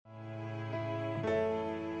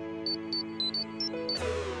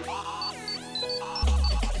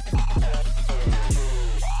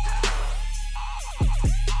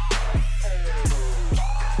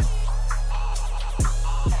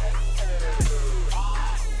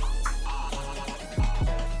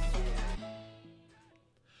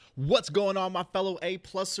What's going on, my fellow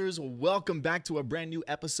A-Plussers? Welcome back to a brand new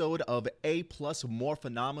episode of A-Plus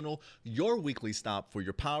Morphinominal, your weekly stop for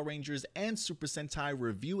your Power Rangers and Super Sentai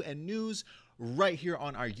review and news right here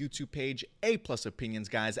on our YouTube page, A-Plus Opinions,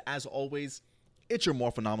 guys. As always, it's your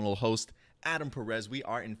Morphinominal host, Adam Perez. We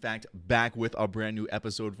are, in fact, back with a brand new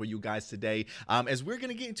episode for you guys today, as we're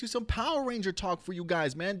going to get into some Power Ranger talk for you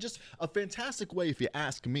guys, man. Just a fantastic way, if you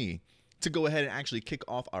ask me, to go ahead and actually kick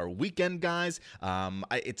off our weekend, guys.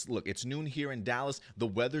 It's noon here in Dallas. The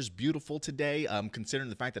weather's beautiful today,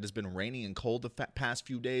 considering the fact that it's been raining and cold the past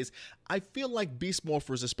few days. I feel like Beast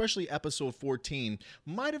Morphers, especially episode 14,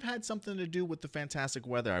 might have had something to do with the fantastic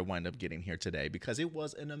weather I wind up getting here today, because it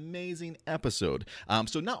was an amazing episode.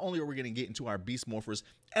 So not only are we going to get into our Beast Morphers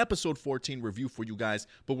episode 14 review for you guys,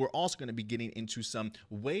 but we're also going to be getting into some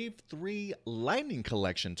Wave 3 Lightning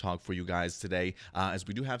Collection talk for you guys today, as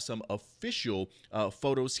we do have some official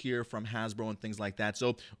photos here from Hasbro and things like that.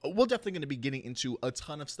 So we're definitely going to be getting into a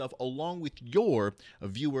ton of stuff along with your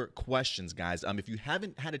viewer questions, guys. If you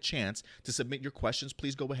haven't had a chance to submit your questions,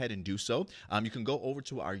 please go ahead and do so. You can go over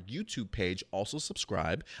to our YouTube page, also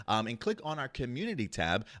subscribe, and click on our community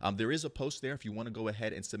tab. There is a post there if you want to go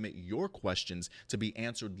ahead and submit your questions to be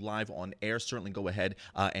answered live on air. Certainly go ahead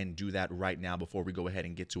and do that right now before we go ahead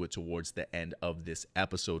and get to it towards the end of this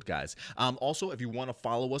episode, guys. Also, if you want to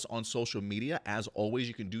follow us on social media, as always,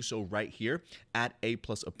 you can do so right here at A+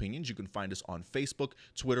 Opinions. You can find us on Facebook,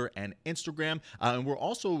 Twitter, and Instagram. And we're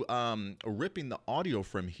also ripping the audio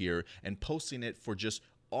from here and posting it for just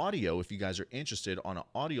audio, if you guys are interested, on an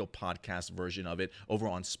audio podcast version of it over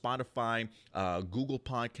on Spotify, Google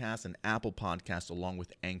Podcasts, and Apple Podcasts, along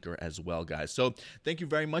with Anchor as well, guys. So thank you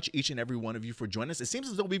very much, each and every one of you, for joining us. It seems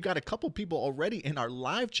as though we've got a couple people already in our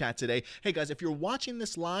live chat today. Hey guys, if you're watching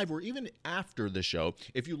this live or even after the show,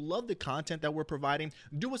 if you love the content that we're providing,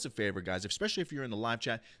 do us a favor, guys, especially if you're in the live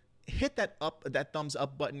chat. Hit that thumbs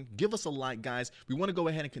up button. Give us a like, guys. We want to go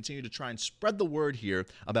ahead and continue to try and spread the word here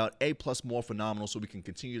about A+ Morphinominal, so we can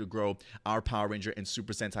continue to grow our Power Ranger and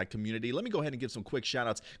Super Sentai community. Let me go ahead and give some quick shout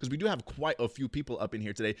outs, because we do have quite a few people up in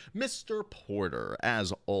here today. Mr. Porter,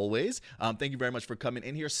 as always, thank you very much for coming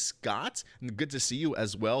in here. Scott, good to see you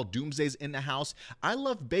as well. Doomsday's in the house. I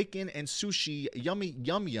love bacon and sushi. Yummy,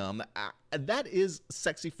 yum, yum. That is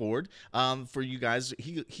Sexy Ford for you guys.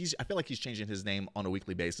 I feel like he's changing his name on a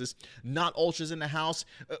weekly basis. Not Ultra's in the house.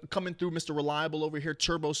 Coming through, Mr. Reliable over here.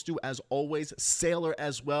 Turbo Stew, as always. Sailor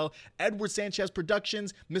as well. Edward Sanchez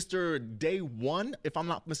Productions. Mr. Day One, if I'm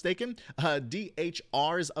not mistaken.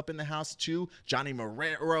 DHR is up in the house too. Johnny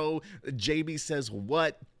Marrero. JB Says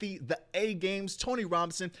What. The A Games. Tony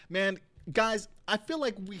Robinson. Man, guys, I feel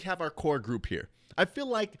like we have our core group here. I feel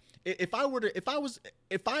like if I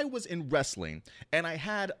was in wrestling and I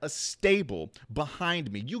had a stable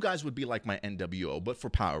behind me, you guys would be like my NWO, but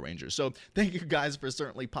for Power Rangers. So thank you guys for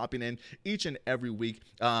certainly popping in each and every week.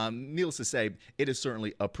 Needless to say, it is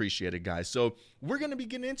certainly appreciated, guys. So we're gonna be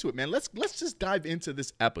getting into it, man. Let's just dive into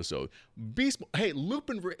this episode. Hey,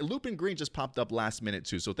 Lupin Green just popped up last minute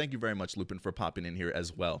too. So thank you very much, Lupin, for popping in here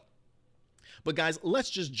as well. But guys, let's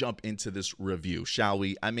just jump into this review, shall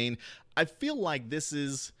we? I mean, I feel like this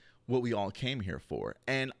is what we all came here for.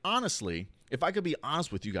 And honestly, if I could be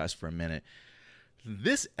honest with you guys for a minute,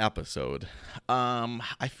 this episode,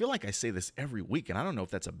 I feel like I say this every week, and I don't know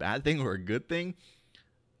if that's a bad thing or a good thing.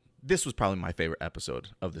 This was probably my favorite episode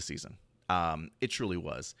of the season. It truly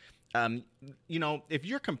was. You know, if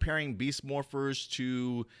you're comparing Beast Morphers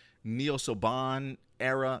to Neo Soban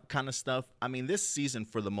era kind of stuff, I mean, this season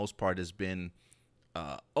for the most part has been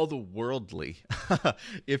otherworldly,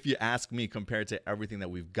 if you ask me, compared to everything that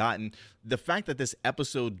we've gotten. The fact that this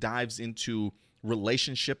episode dives into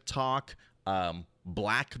relationship talk,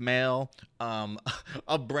 blackmail,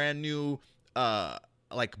 a brand new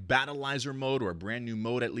like battleizer mode, or a brand new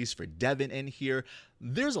mode at least for Devin in here.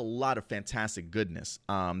 There's a lot of fantastic goodness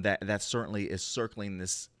that certainly is circling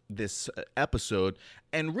this episode,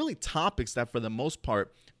 and really topics that for the most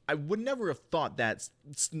part I would never have thought that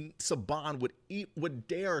Saban would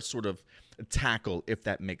dare sort of tackle, if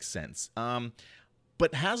that makes sense.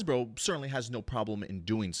 But Hasbro certainly has no problem in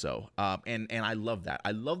doing so, and I love that.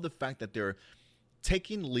 I love the fact that they're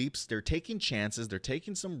taking leaps, they're taking chances, they're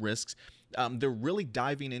taking some risks. They're really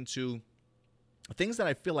diving into things that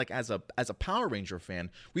I feel like as a Power Ranger fan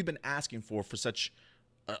we've been asking for such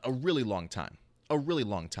a really long time,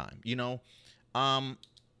 you know.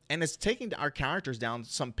 And it's taking our characters down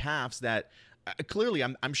some paths that clearly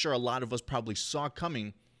I'm sure a lot of us probably saw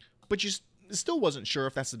coming, but you still wasn't sure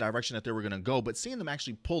if that's the direction that they were going to go. But seeing them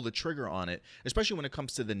actually pull the trigger on it, especially when it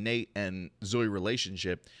comes to the Nate and Zoe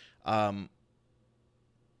relationship,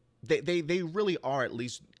 they really are, at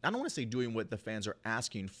least, I don't want to say doing what the fans are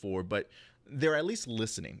asking for, but they're at least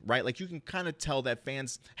listening, right? Like, you can kind of tell that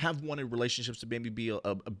fans have wanted relationships to maybe be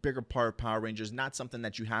a bigger part of Power Rangers, not something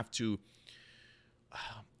that you have to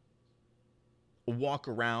walk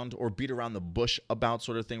around or beat around the bush about,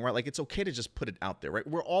 sort of thing, right? Like, it's okay to just put it out there, right?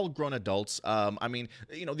 We're all grown adults. I mean,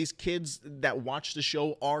 you know, these kids that watch the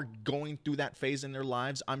show are going through that phase in their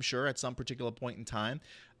lives, I'm sure, at some particular point in time.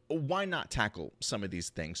 Why not tackle some of these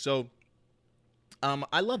things? So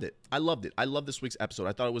I loved it. I loved it. I love this week's episode.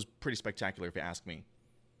 I thought it was pretty spectacular, if you ask me.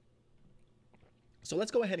 So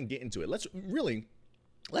let's go ahead and get into it.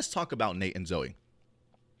 Let's talk about Nate and Zoe.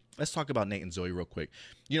 Let's talk about Nate and Zoe real quick.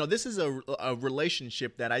 You know, this is a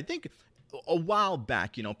relationship that I think a while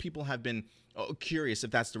back, you know, people have been curious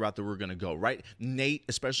if that's the route that we're going to go, right? Nate,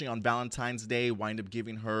 especially on Valentine's Day, wind up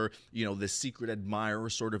giving her, you know, this secret admirer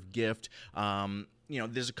sort of gift. You know,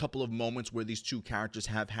 there's a couple of moments where these two characters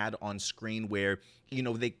have had on screen where, you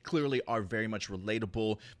know, they clearly are very much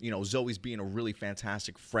relatable. You know, Zoe's being a really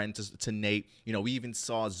fantastic friend to Nate. You know, we even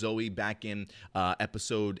saw Zoe back in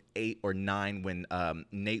episode 8 or 9 when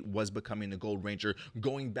Nate was becoming the Gold Ranger,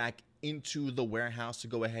 going back into the warehouse to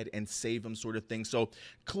go ahead and save him, sort of thing. So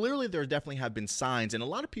clearly there definitely have been signs, and a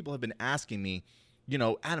lot of people have been asking me, you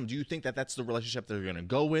know, Adam, do you think that that's the relationship they're going to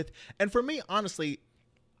go with? And for me, honestly,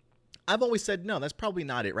 I've always said, no, that's probably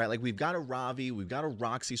not it, right? Like, we've got a Ravi, we've got a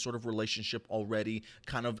Roxy sort of relationship already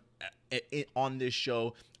kind of on this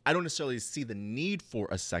show. I don't necessarily see the need for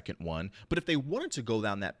a second one, but if they wanted to go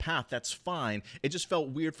down that path, that's fine. It just felt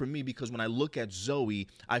weird for me because when I look at Zoe,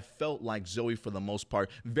 I felt like Zoe, for the most part,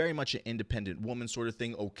 very much an independent woman sort of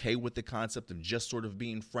thing, okay with the concept of just sort of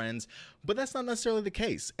being friends, but that's not necessarily the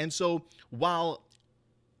case. And so while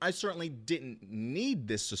I certainly didn't need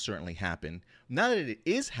this to certainly happen, now that it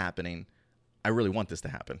is happening, I really want this to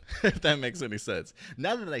happen, if that makes any sense.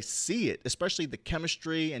 Now that I see it, especially the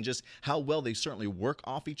chemistry and just how well they certainly work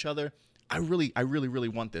off each other, I really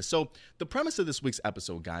want this. So the premise of this week's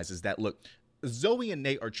episode, guys, is that, look, Zoe and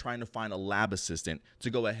Nate are trying to find a lab assistant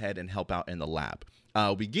to go ahead and help out in the lab.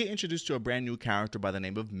 We get introduced to a brand new character by the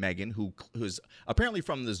name of Megan, who's apparently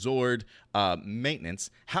from the Zord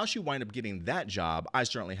maintenance. How she wind up getting that job, I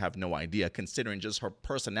certainly have no idea, considering just her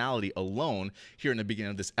personality alone here in the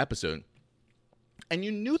beginning of this episode. And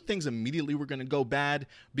you knew things immediately were going to go bad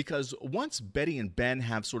because once Betty and Ben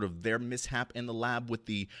have sort of their mishap in the lab with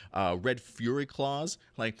the Red Fury claws,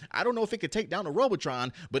 like, I don't know if it could take down a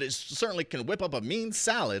Robotron, but it certainly can whip up a mean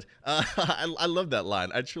salad. I love that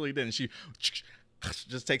line. I truly did. And she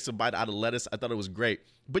just takes a bite out of lettuce. I thought it was great.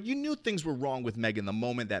 But you knew things were wrong with Megan the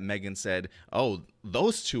moment that Megan said, oh,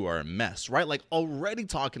 those two are a mess, right? Like, already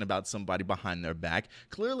talking about somebody behind their back,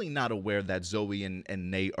 clearly not aware that Zoe and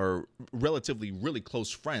Nate are relatively really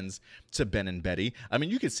close friends to Ben and Betty. I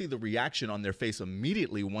mean, you could see the reaction on their face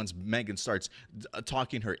immediately once Megan starts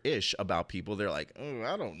talking her ish about people. They're like, oh,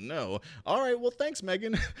 I don't know. All right, well, thanks,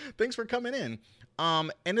 Megan. Thanks for coming in.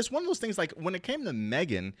 And it's one of those things, like, when it came to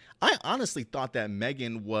Megan, I honestly thought that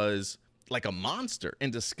Megan was like a monster in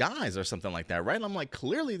disguise or something like that, right? And I'm like,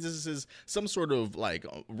 clearly this is some sort of like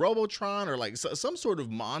Robotron or like some sort of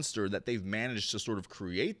monster that they've managed to sort of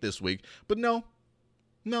create this week. But no,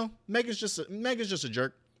 Megan's just a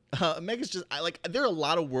jerk. Megan's just, there are a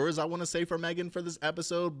lot of words I want to say for Megan for this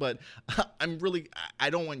episode, but I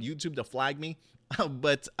don't want YouTube to flag me.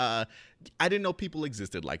 But I didn't know people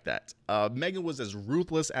existed like that. Megan was as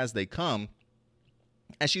ruthless as they come.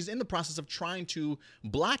 And she's in the process of trying to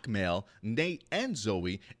blackmail Nate and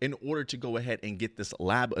Zoe in order to go ahead and get this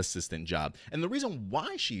lab assistant job. And the reason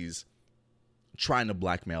why she's trying to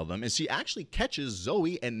blackmail them is she actually catches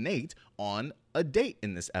Zoe and Nate on a date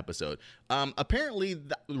in this episode. Apparently,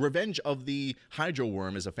 the Revenge of the Hydro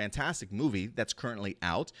Worm is a fantastic movie that's currently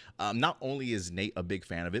out. Not only is Nate a big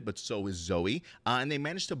fan of it, but so is Zoe. And they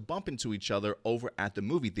managed to bump into each other over at the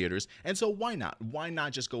movie theaters. And so why not? Why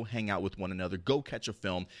not just go hang out with one another, go catch a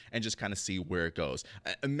film, and just kind of see where it goes?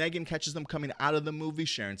 Megan catches them coming out of the movie,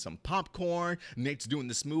 sharing some popcorn. Nate's doing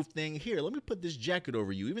the smooth thing. Here, let me put this jacket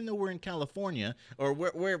over you, even though we're in California or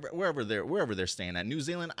wherever they're staying at. New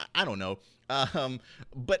Zealand, I don't know.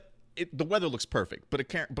 But the weather looks perfect,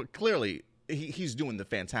 but clearly he's doing the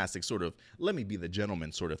fantastic sort of let me be the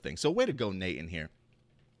gentleman sort of thing. So way to go, Nate, in here.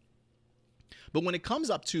 But when it comes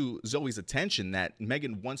up to Zoe's attention that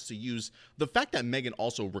Megan wants to use, the fact that Megan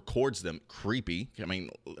also records them, creepy. I mean,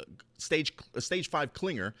 stage 5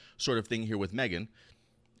 clinger sort of thing here with Megan.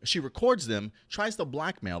 She records them, tries to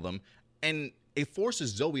blackmail them, and it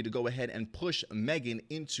forces Zoe to go ahead and push Megan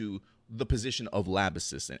into the position of lab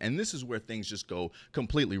assistant. And this is where things just go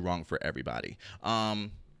completely wrong for everybody.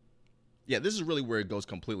 Yeah, this is really where it goes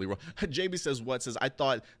completely wrong. JB says what? Says I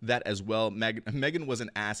thought that as well. Megan was an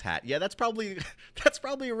asshat. Yeah, that's probably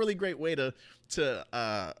a really great way to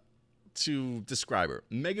describe her.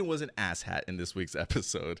 Megan was an asshat in this week's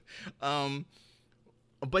episode.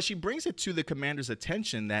 But she brings it to the commander's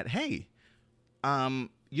attention that, hey,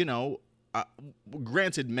 you know,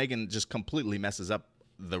 granted, Megan just completely messes up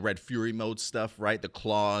the Red Fury mode stuff, right? The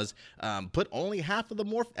claws. Put only half of the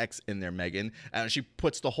Morph X in there, Megan. She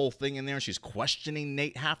puts the whole thing in there, and she's questioning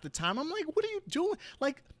Nate half the time. I'm like, what are you doing?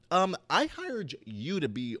 Like, I hired you to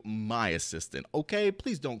be my assistant, okay?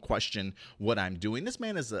 Please don't question what I'm doing. This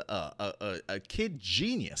man is a kid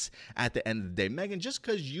genius at the end of the day. Megan, just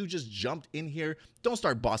because you just jumped in here, don't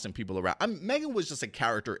start bossing people around. Megan was just a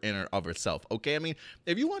character in and of herself, okay? I mean,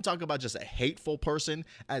 if you want to talk about just a hateful person,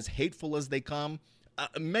 as hateful as they come,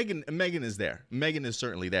 Megan is there. Megan is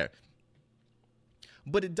certainly there.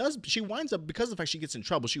 But she winds up, because of the fact she gets in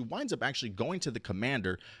trouble, she winds up actually going to the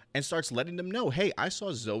commander and starts letting them know, hey, I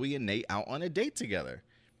saw Zoe and Nate out on a date together.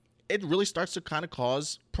 It really starts to kind of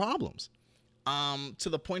cause problems. To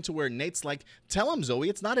the point to where Nate's like, tell him, Zoe,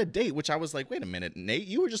 it's not a date, which I was like, wait a minute, Nate,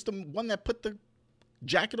 you were just the one that put the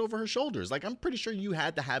jacket over her shoulders. Like, I'm pretty sure you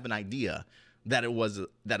had to have an idea that it was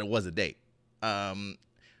a date.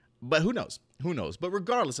 But who knows? Who knows? But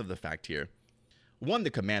regardless of the fact here, one, the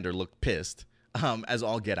commander looked pissed. As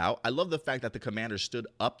all get out. I love the fact that the commander stood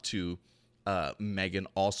up to Megan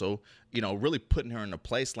also, you know, really putting her in a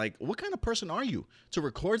place like, what kind of person are you to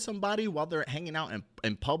record somebody while they're hanging out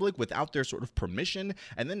in public without their sort of permission,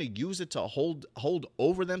 and then to use it to hold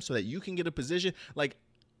over them so that you can get a position? Like,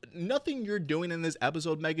 nothing you're doing in this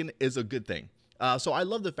episode, Megan, is a good thing. So I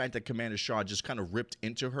love the fact that Commander Shaw just kind of ripped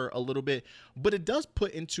into her a little bit, but it does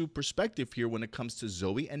put into perspective here when it comes to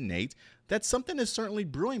Zoe and Nate that something is certainly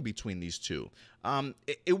brewing between these two.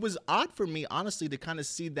 It was odd for me, honestly, to kind of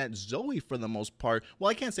see that Zoe, for the most part, well,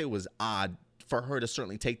 I can't say it was odd for her to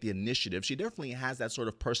certainly take the initiative. She definitely has that sort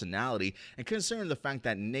of personality, and considering the fact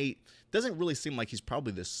that Nate doesn't really seem like he's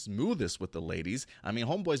probably the smoothest with the ladies. I mean,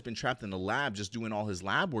 homeboy's been trapped in the lab just doing all his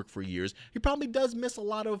lab work for years. He probably does miss a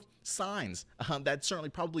lot of signs that certainly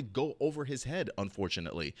probably go over his head,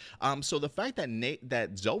 unfortunately. So the fact that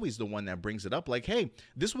Zoe's the one that brings it up, like, hey,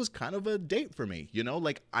 this was kind of a date for me, you know,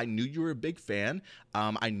 like, I knew you were a big fan.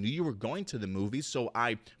 I knew you were going to the movies, so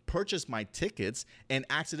I purchased my tickets and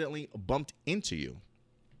accidentally bumped into you.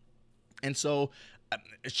 And so,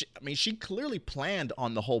 she clearly planned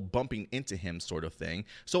on the whole bumping into him sort of thing.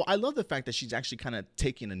 So I love the fact that she's actually kind of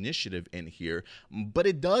taking initiative in here, but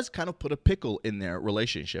it does kind of put a pickle in their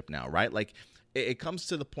relationship now, right? Like, it comes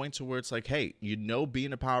to the point to where it's like, hey, you know,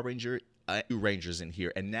 being a Power Ranger, Rangers in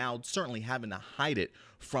here, and now certainly having to hide it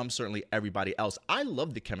from certainly everybody else. I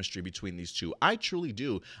love the chemistry between these two. I truly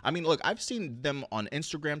do. I mean, look, I've seen them on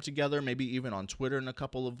Instagram together, maybe even on Twitter, and a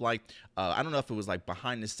couple of like, I don't know if it was like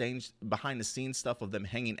behind the scenes stuff of them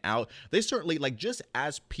hanging out. They certainly, like, just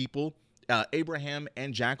as people, Abraham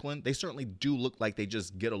and Jacqueline, they certainly do look like they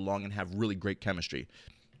just get along and have really great chemistry.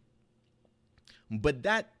 But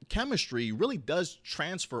that chemistry really does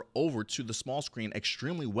transfer over to the small screen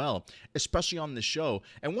extremely well, especially on the show.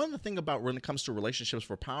 And one of the things about when it comes to relationships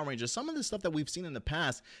for Power Rangers, some of the stuff that we've seen in the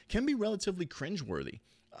past can be relatively cringeworthy.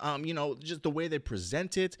 You know, just the way they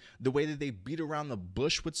present it, the way that they beat around the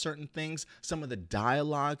bush with certain things. Some of the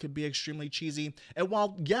dialogue could be extremely cheesy. And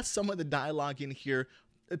while, yes, some of the dialogue in here,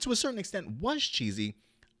 to a certain extent, was cheesy,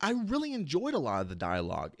 I really enjoyed a lot of the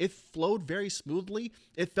dialogue. It flowed very smoothly.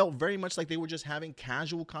 It felt very much like they were just having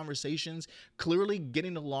casual conversations, clearly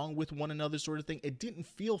getting along with one another sort of thing. It didn't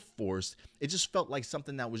feel forced. It just felt like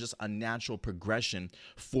something that was just a natural progression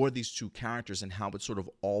for these two characters and how it sort of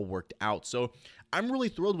all worked out. So I'm really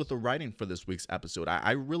thrilled with the writing for this week's episode.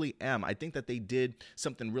 I really am. I think that they did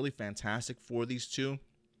something really fantastic for these two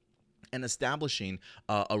and establishing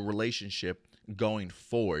a relationship going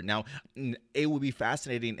forward. Now, it will be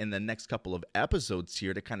fascinating in the next couple of episodes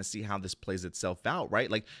here to kind of see how this plays itself out, right?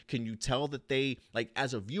 Like, can you tell that they, like,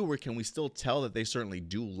 as a viewer, can we still tell that they certainly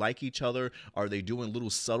do like each other? Are they doing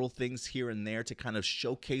little subtle things here and there to kind of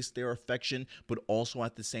showcase their affection, but also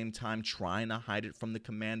at the same time trying to hide it from the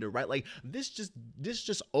commander, right? Like, this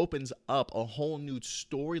just opens up a whole new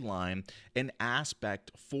storyline and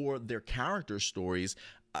aspect for their character stories.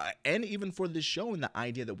 And even for this show, and the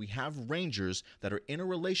idea that we have Rangers that are in a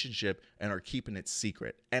relationship and are keeping it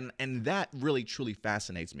secret. And that really, truly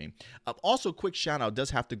fascinates me. Also, quick shout out does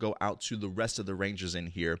have to go out to the rest of the Rangers in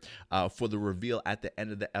here for the reveal at the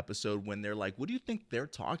end of the episode when they're like, what do you think they're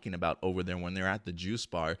talking about over there when they're at the juice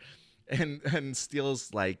bar? And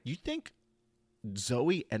Steele's like, you think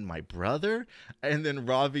Zoe and my brother? And then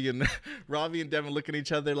Ravi and Ravi and Devin look at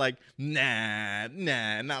each other like, nah,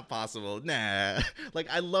 not possible. Nah. Like,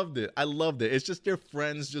 I loved it. It's just their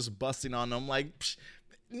friends just busting on them like, psh,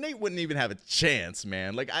 Nate wouldn't even have a chance,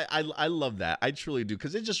 man. Like, I love that. I truly do.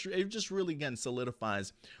 Because it just really, again,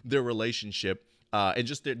 solidifies their relationship and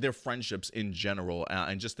just their friendships in general,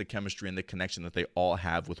 and just the chemistry and the connection that they all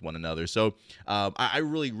have with one another. So I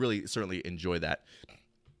really, really certainly enjoy that.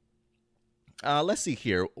 Let's see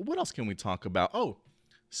here. What else can we talk about? Oh,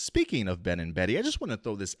 speaking of Ben and Betty, I just want to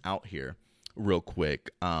throw this out here real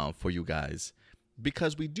quick for you guys,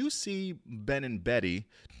 because we do see Ben and Betty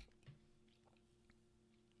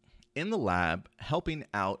in the lab helping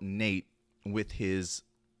out Nate with his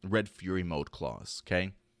Red Fury mode claws,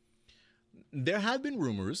 okay? There have been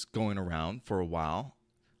rumors going around for a while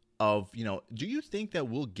of, do you think that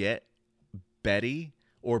we'll get Betty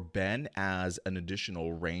or Ben as an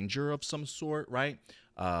additional ranger of some sort, right?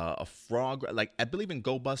 A frog. Like, I believe in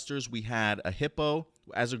Go Busters, we had a hippo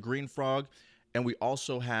as a green frog, and we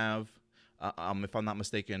also have, if I'm not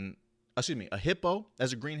mistaken, a hippo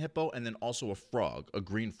as a green hippo, and then also a frog, a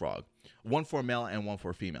green frog. One for a male and one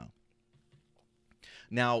for a female.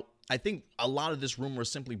 Now, I think a lot of this rumor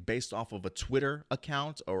is simply based off of a Twitter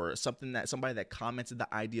account or somebody that commented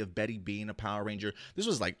the idea of Betty being a Power Ranger. This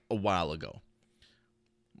was like a while ago.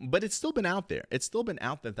 But it's still been out there. It's still been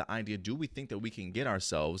out there, the idea, do we think that we can get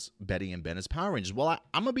ourselves Betty and Ben as Power Rangers? Well,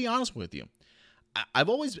 I'm going to be honest with you. I've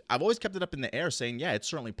always kept it up in the air saying, yeah, it's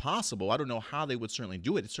certainly possible. I don't know how they would certainly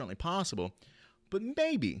do it. It's certainly possible. But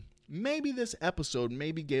maybe this episode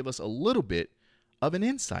maybe gave us a little bit of an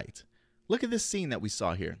insight. Look at this scene that we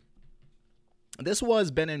saw here. This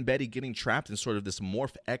was Ben and Betty getting trapped in sort of this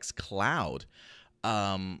Morph X cloud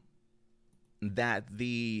that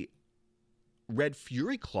the Red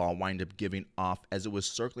Fury Claw wind up giving off as it was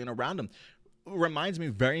circling around him. Reminds me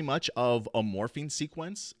very much of a morphing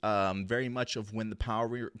sequence, very much of when the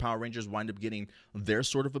Power Rangers wind up getting their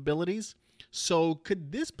sort of abilities. So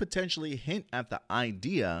could this potentially hint at the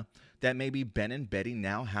idea that maybe Ben and Betty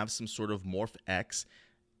now have some sort of Morph X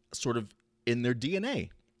sort of in their DNA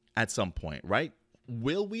at some point, right?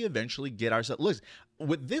 Will we eventually get ourselves... Look,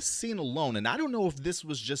 with this scene alone, and I don't know if this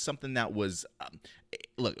was just something that was...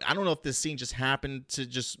 I don't know if this scene just happened to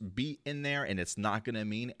just be in there and it's not going to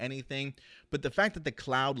mean anything, but the fact that the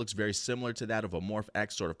cloud looks very similar to that of a Morph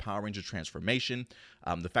X sort of Power Ranger transformation,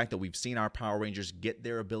 the fact that we've seen our Power Rangers get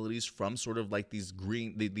their abilities from sort of like these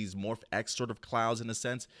Morph X sort of clouds in a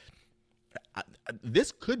sense,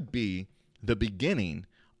 this could be the beginning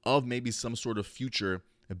of maybe some sort of future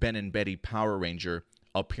Ben and Betty Power Ranger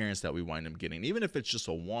appearance that we wind up getting. Even if it's just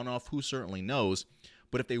a one-off, who certainly knows?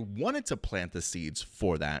 But if they wanted to plant the seeds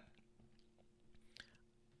for that,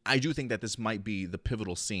 I do think that this might be the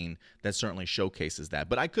pivotal scene that certainly showcases that.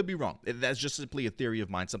 But I could be wrong. That's just simply a theory of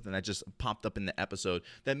mine, something that just popped up in the episode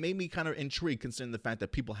that made me kind of intrigued, considering the fact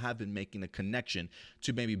that people have been making a connection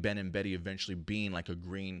to maybe Ben and Betty eventually being like a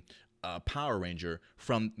green Power Ranger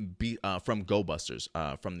from Go Busters,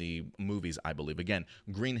 from the movies, I believe. Again,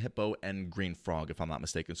 Green Hippo and Green Frog, if I'm not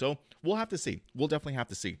mistaken. So we'll have to see. We'll definitely have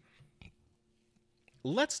to see.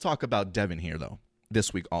 Let's talk about Devin here, though,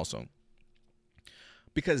 this week also.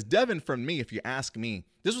 Because Devin, for me, if you ask me,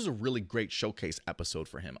 this was a really great showcase episode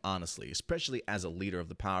for him, honestly, especially as a leader of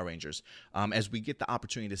the Power Rangers, as we get the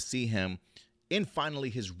opportunity to see him in finally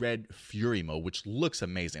his Red Fury mode, which looks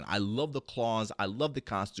amazing. I love the claws. I love the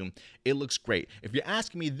costume. It looks great. If you're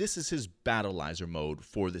asking me, this is his Battleizer mode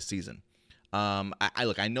for the season.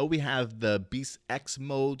 I know we have the Beast X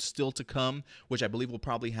mode still to come, which I believe will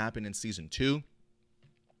probably happen in season 2.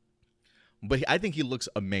 But I think he looks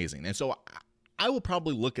amazing. And so I will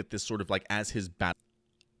probably look at this sort of like as his battle.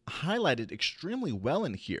 Highlighted extremely well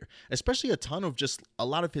in here, especially a ton of just a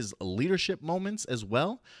lot of his leadership moments as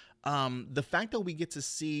well. The fact that we get to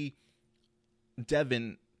see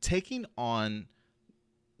Devin taking on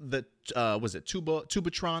the,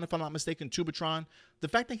 Tubatron, if I'm not mistaken, Tubatron. The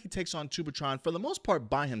fact that he takes on Tubatron for the most part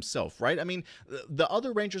by himself, right? I mean, the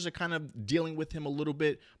other Rangers are kind of dealing with him a little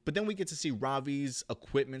bit, but then we get to see Ravi's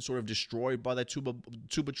equipment sort of destroyed by that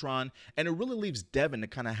Tubatron, and it really leaves Devin to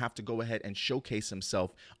kind of have to go ahead and showcase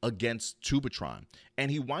himself against Tubatron. And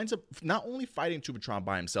he winds up not only fighting Tubatron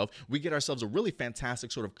by himself, we get ourselves a really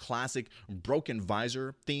fantastic sort of classic broken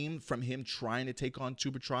visor theme from him trying to take on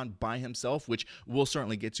Tubatron by himself, which we'll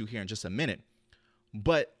certainly get to here in just a minute.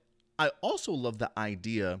 But I also love the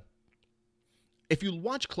idea, if you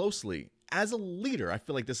watch closely, as a leader, I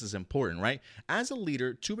feel like this is important, right? As a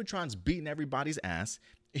leader, Tubatron's beating everybody's ass,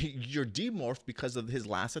 you're demorphed because of his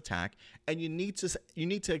last attack, and you need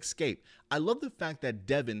to escape. I love the fact that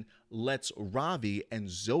Devin lets Ravi and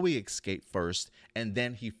Zoe escape first, and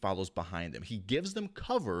then he follows behind them. He gives them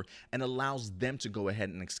cover and allows them to go ahead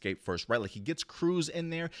and escape first, right? Like he gets Cruz in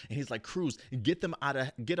there, and he's like, Cruz, get them out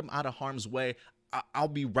of harm's way. I'll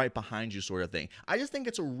be right behind you, sort of thing. I just think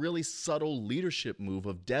it's a really subtle leadership move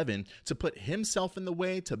of Devin to put himself in the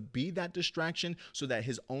way, to be that distraction so that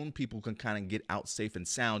his own people can kind of get out safe and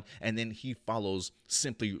sound, and then he follows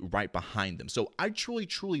simply right behind them. So I truly,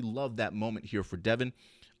 truly love that moment here for Devin.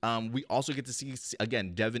 We also get to see,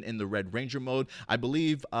 again, Devin in the Red Ranger mode. I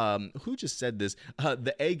believe, who just said this?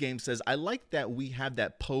 The A Game says, I like that we have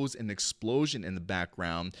that pose and explosion in the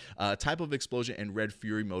background, type of explosion in Red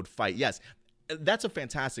Fury mode fight. Yes, that's a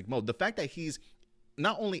fantastic mode. The fact that he's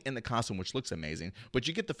not only in the costume, which looks amazing, but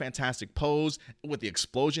you get the fantastic pose with the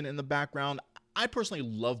explosion in the background. I personally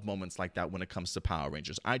love moments like that when it comes to Power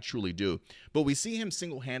Rangers. I truly do. But we see him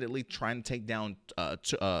single-handedly trying to take down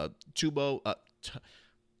Tubatron.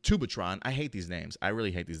 I hate these names. I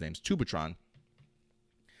really hate these names. Tubatron.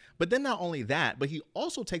 But then not only that, but he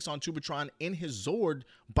also takes on Tubatron in his Zord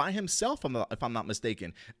by himself, if I'm not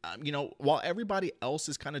mistaken. While everybody else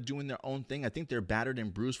is kind of doing their own thing, I think they're battered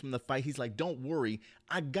and bruised from the fight. He's like, don't worry,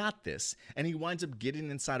 I got this. And he winds up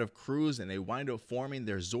getting inside of Cruz, and they wind up forming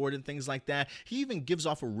their Zord and things like that. He even gives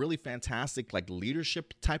off a really fantastic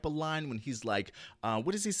leadership type of line when he's like,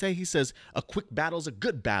 what does he say? He says, a quick battle's a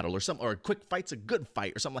good battle, or something, or a quick fight's a good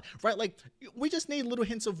fight, or something right? Like, we just need little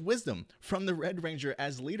hints of wisdom from the Red Ranger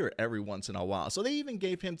as leader every once in a while. So they even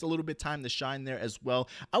gave him a little bit of time to shine there as well.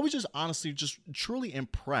 I was just honestly just truly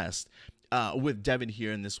impressed with Devin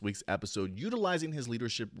here in this week's episode, utilizing his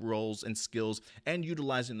leadership roles and skills and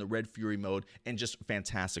utilizing the Red Fury mode in just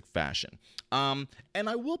fantastic fashion. And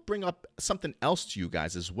I will bring up something else to you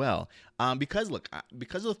guys as well, because of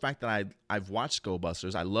the fact that I've watched Go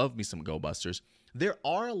Busters, I love me some Go Busters. There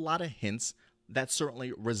are a lot of hints that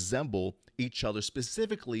certainly resemble each other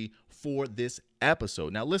specifically for this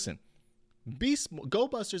episode. Now listen, Go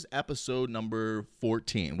Busters episode number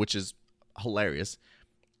 14, which is hilarious,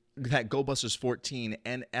 that Go Busters 14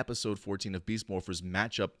 and episode 14 of Beast Morphers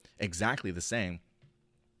match up exactly the same.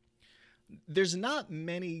 There's not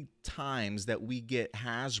many times that we get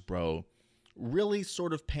Hasbro really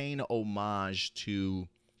sort of paying homage to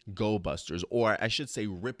Go Busters, or I should say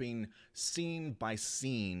ripping scene by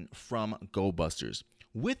scene from Go Busters,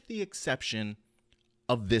 with the exception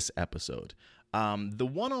of this episode. The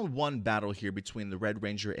one-on-one battle here between the Red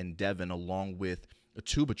Ranger and Devin along with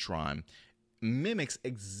Tubatron mimics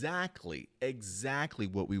exactly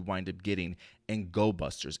what we wind up getting in Go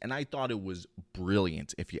Busters, and I thought it was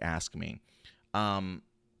brilliant, if you ask me.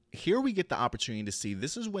 Here we get the opportunity to see,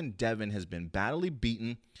 this is when Devin has been badly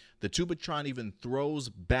beaten. The Tubatron even throws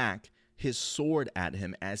back his sword at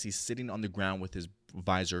him as he's sitting on the ground with his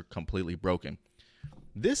visor completely broken.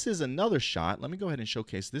 This is another shot. Let me go ahead and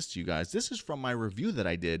showcase this to you guys. This is from my review that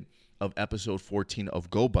I did of episode 14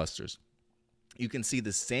 of Go Busters. You can see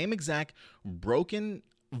the same exact broken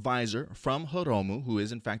visor from Hiromu, who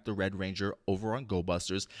is in fact the Red Ranger over on Go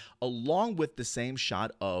Busters, along with the same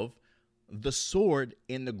shot of the sword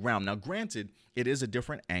in the ground. Now, granted, it is a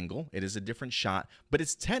different angle, it is a different shot, but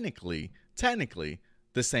it's technically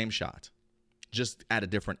the same shot, just at a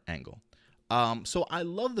different angle. So I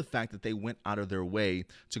love the fact that they went out of their way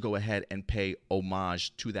to go ahead and pay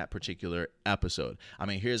homage to that particular episode. I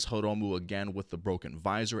mean, here's Hiromu again with the broken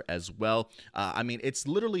visor as well. I mean, it's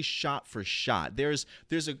literally shot for shot. There's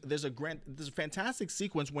a fantastic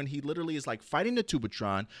sequence when he literally is like fighting the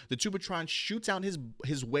Tubatron. The Tubatron shoots out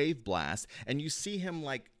his wave blast, and you see him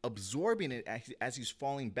like absorbing it as he's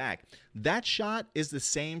falling back. That shot is the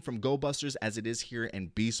same from Go Busters as it is here in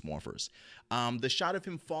Beast Morphers. The shot of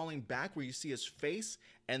him falling back where you see his face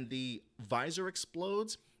and the visor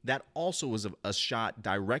explodes, that also was a shot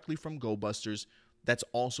directly from Go Busters that's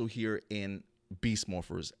also here in Beast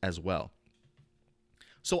Morphers as well.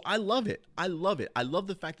 So I love it. I love it. I love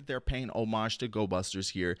the fact that they're paying homage to Go Busters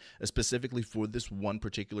here, specifically for this one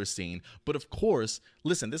particular scene. But of course,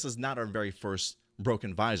 listen, this is not our very first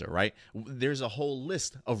broken visor, right? There's a whole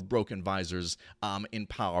list of broken visors in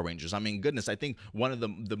Power Rangers. I mean, goodness, I think one of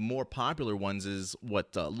the more popular ones is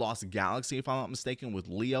Lost Galaxy, if I'm not mistaken, with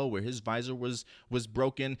Leo, where his visor was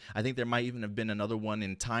broken. I think there might even have been another one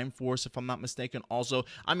in Time Force, if I'm not mistaken also.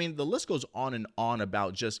 I mean, the list goes on and on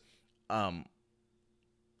about just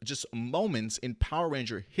just moments in Power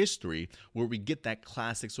Ranger history where we get that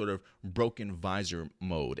classic sort of broken visor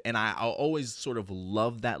mode, and I always sort of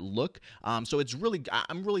love that look. So it's really,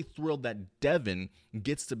 I'm really thrilled that Devin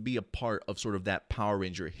gets to be a part of sort of that Power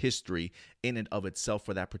Ranger history in and of itself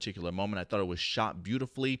for that particular moment. I thought it was shot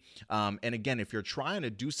beautifully. And again, if you're trying to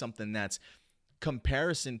do something that's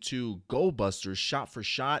comparison to Go Busters shot for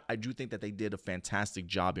shot, I do think that they did a fantastic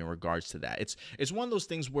job in regards to that. It's one of those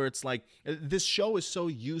things where it's like this show is so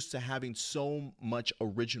used to having so much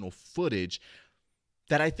original footage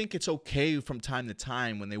that I think it's okay from time to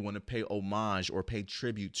time when they want to pay homage or pay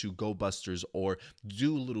tribute to Go Busters or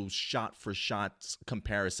do little shot for shot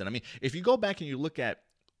comparison. I mean, if you go back and you look at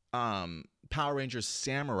Power Rangers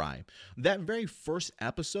Samurai, that very first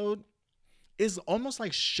episode is almost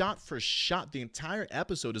like shot for shot. The entire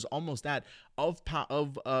episode is almost that of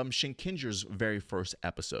Shinkinger's very first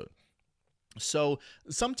episode. So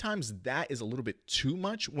sometimes that is a little bit too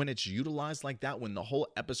much when it's utilized like that, when the whole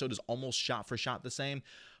episode is almost shot for shot the same.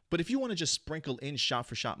 But if you want to just sprinkle in shot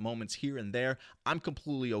for shot moments here and there, I'm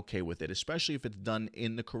completely okay with it, especially if it's done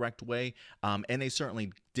in the correct way. And they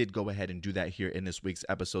certainly did go ahead and do that here in this week's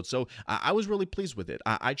episode. So I was really pleased with it.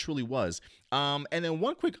 I truly was. And then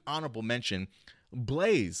one quick honorable mention,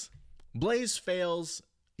 Blaze. Blaze fails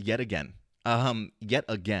yet again.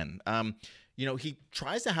 You know, he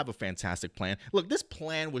tries to have a fantastic plan. Look, this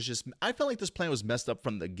plan was just, I felt like this plan was messed up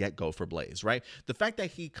from the get-go for Blaze, right? The fact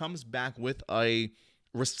that he comes back with a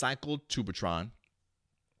recycled Tubatron,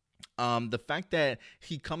 the fact that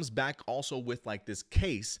he comes back also with like this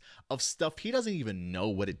case of stuff he doesn't even know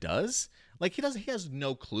what it does. Like he has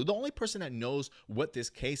no clue. The only person that knows what this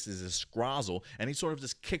case is Scrozzle, and he sort of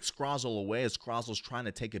just kicks Scrozzle away as Scrozzle's trying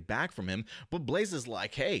to take it back from him. But Blaze is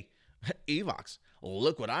like, hey, Evox,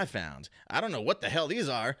 look what I found. I don't know what the hell these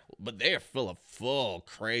are, but they are full of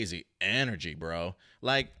crazy energy, bro.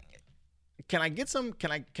 Like, can I get some?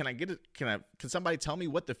 Can somebody tell me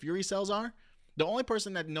what the Fury cells are? The only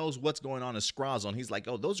person that knows what's going on is Scrozzle, and he's like,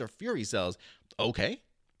 oh, those are Fury cells. Okay.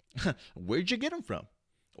 Where'd you get them from?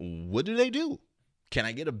 What do they do? Can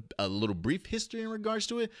I get a little brief history in regards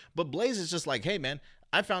to it? But Blaze is just like, hey, man,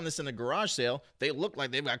 I found this in a garage sale. They look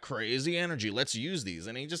like they've got crazy energy. Let's use these.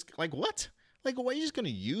 And he just like, what? Like, what, are you just going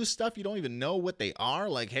to use stuff you don't even know what they are?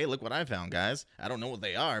 Like, hey, look what I found, guys. I don't know what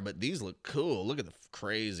they are, but these look cool. Look at the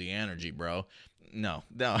crazy energy, bro. No,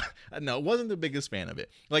 wasn't the biggest fan of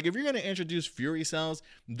it. Like, if you're going to introduce Fury cells,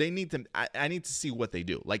 they need to, I need to see what they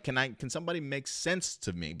do. Like, can somebody make sense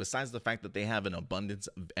to me besides the fact that they have an abundance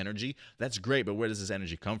of energy? That's great, but where does this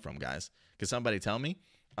energy come from, guys? Can somebody tell me?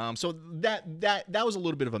 So that was a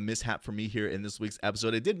little bit of a mishap for me here in this week's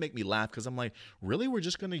episode. It did make me laugh because I'm like, really? We're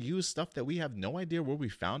just going to use stuff that we have no idea where we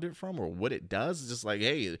found it from or what it does? It's just like,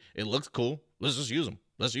 hey, it looks cool. Let's just use them.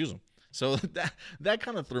 Let's use them. So that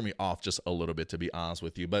kind of threw me off just a little bit, to be honest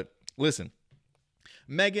with you. But listen,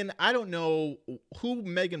 Megan, I don't know who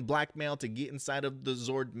Megan blackmailed to get inside of the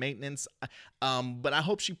Zord maintenance, but I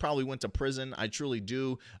hope she probably went to prison. I truly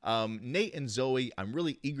do. Nate and Zoe, I'm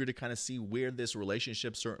really eager to kind of see where this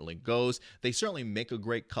relationship certainly goes. They certainly make a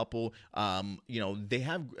great couple. You know, they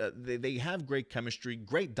have great chemistry,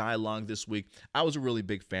 great dialogue this week. I was a really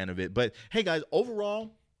big fan of it. But hey, guys,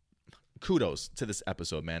 overall, kudos to this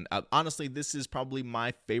episode, man. Honestly, this is probably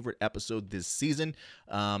my favorite episode this season.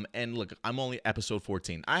 And look, I'm only episode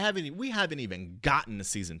 14. We haven't even gotten to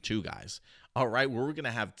season 2, guys. All right, where we're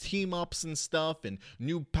gonna have team ups and stuff and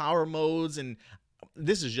new power modes, and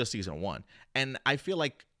this is just season 1. And I feel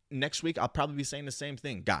like next week I'll probably be saying the same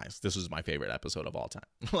thing. Guys, this was my favorite episode of all time.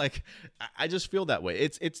 Like, I just feel that way.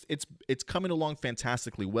 It's coming along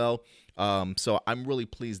fantastically well. So I'm really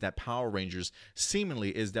pleased that Power Rangers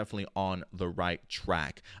seemingly is definitely on the right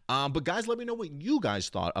track. But guys, let me know what you guys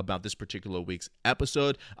thought about this particular week's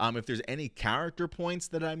episode. If there's any character points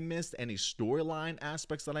that I missed, any storyline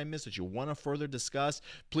aspects that I missed that you want to further discuss,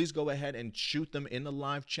 please go ahead and shoot them in the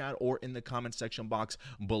live chat or in the comment section box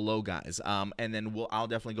below, guys. And then I'll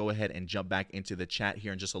definitely go ahead and jump back into the chat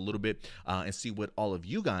here in just a little bit and see what all of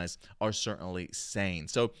you guys are certainly saying.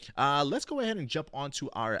 So let's go ahead and jump on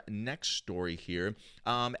to our next story here,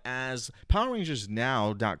 as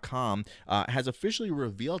PowerRangersNow.com has officially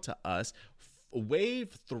revealed to us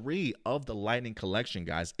Wave 3 of the Lightning Collection,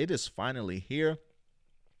 guys. It is finally here.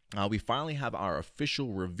 We finally have our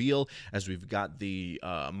official reveal, as we've got the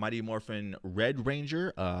Mighty Morphin Red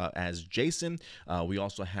Ranger as Jason. We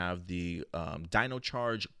also have the Dino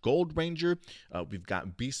Charge Gold Ranger. We've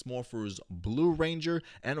got Beast Morphers Blue Ranger,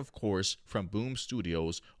 and of course, from Boom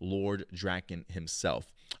Studios, Lord Draken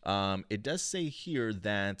himself. It does say here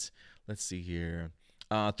that, let's see here,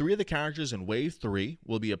 Three of the characters in Wave 3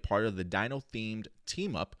 will be a part of the Dino-themed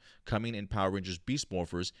team-up coming in Power Rangers Beast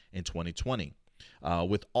Morphers in 2020.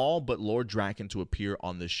 With all but Lord Draken to appear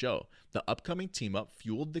on the show. The upcoming team-up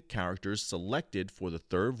fueled the characters selected for the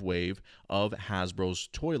third wave of Hasbro's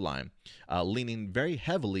toy line, leaning very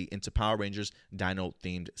heavily into Power Rangers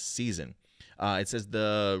Dino-themed season. It says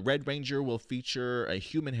the Red Ranger will feature a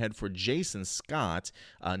human head for Jason Scott,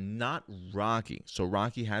 not Rocky. So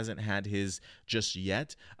Rocky hasn't had his just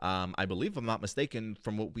yet. I believe, if I'm not mistaken,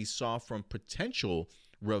 from what we saw from potential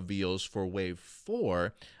reveals for Wave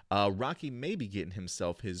 4, Rocky may be getting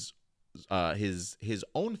himself his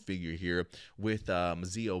own figure here with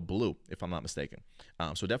Zeo Blue, if I'm not mistaken.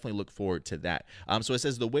 So definitely look forward to that. So it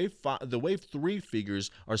says the Wave 3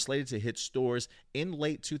 figures are slated to hit stores in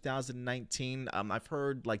late 2019. I've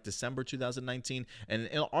heard like December 2019, and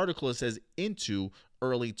in an article it says into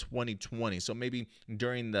early 2020. So maybe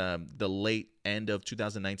during the late end of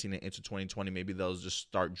 2019 and into 2020, maybe they'll just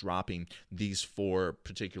start dropping these 4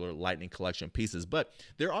 particular Lightning Collection pieces. But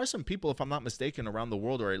there are some people, if I'm not mistaken, around the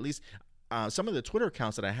world, or at least some of the Twitter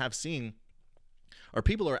accounts that I have seen, or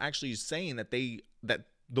people are actually saying that the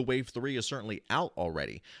Wave 3 is certainly out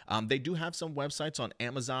already. They do have some websites on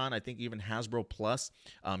Amazon, I think even Hasbro Plus.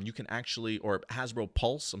 You can actually, or Hasbro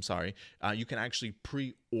Pulse, I'm sorry, you can actually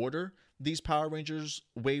pre-order these Power Rangers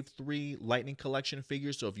Wave 3 Lightning Collection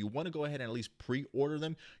figures. So if you want to go ahead and at least pre-order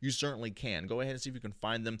them, you certainly can. Go ahead and see if you can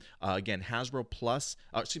find them. Again, Hasbro Plus,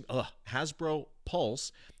 Hasbro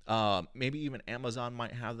Pulse. Maybe even Amazon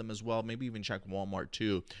might have them as well. Maybe even check Walmart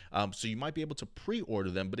too. So you might be able to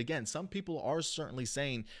pre-order them. But again, some people are certainly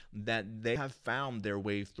saying that they have found their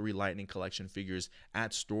Wave 3 Lightning Collection figures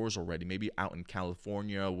at stores already, maybe out in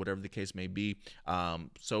California, whatever the case may be.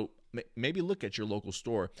 So maybe look at your local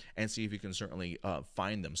store and see if you can certainly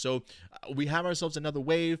find them. So we have ourselves another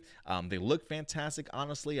wave. They look fantastic,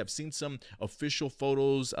 honestly. I've seen some official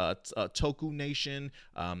photos, Toku Nation,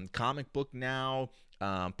 Comic Book Now,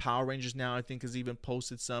 Power Rangers Now, I think, has even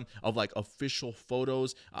posted some of like official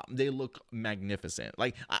photos. They look magnificent.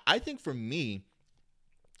 Like, I think for me,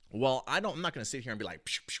 well, I'm not going to sit here and be like,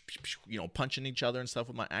 punching each other and stuff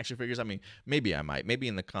with my action figures. I mean, maybe I might. Maybe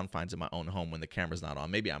in the confines of my own home when the camera's not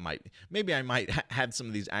on. Maybe I might have some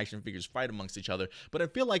of these action figures fight amongst each other. But I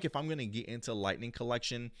feel like if I'm going to get into Lightning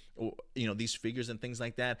Collection, or, these figures and things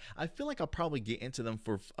like that, I feel like I'll probably get into them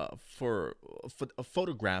for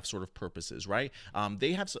photograph sort of purposes, right?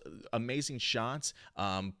 They have amazing shots.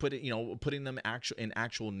 Putting them in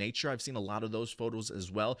actual nature. I've seen a lot of those photos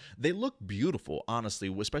as well. They look beautiful,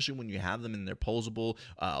 honestly, especially when you have them in their posable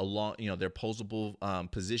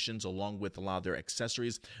positions along with a lot of their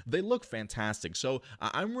accessories. They look fantastic. So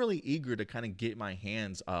I'm really eager to kind of get my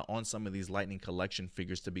hands on some of these Lightning Collection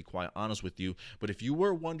figures, to be quite honest with you. But if you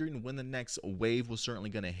were wondering when the next wave was certainly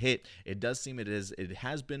going to hit, it does seem it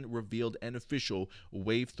has been revealed and official.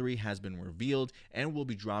 Wave 3 has been revealed and will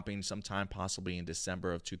be dropping sometime possibly in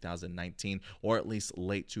December of 2019, or at least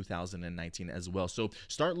late 2019 as well. So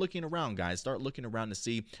start looking around, guys. Start looking around to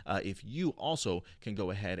see if you also can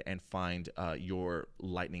go ahead and find your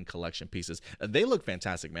Lightning Collection pieces. They look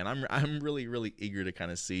fantastic, man. I'm really, really eager to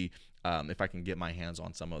kind of see if I can get my hands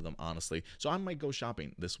on some of them, honestly. So I might go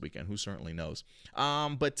shopping this weekend. Who certainly knows?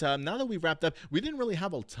 But now that we've wrapped up, we didn't really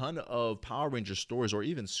have a ton of Power Ranger stories or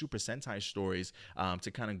even Super Sentai stories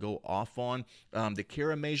to kind of go off on. The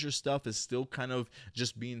Kira Major stuff is still kind of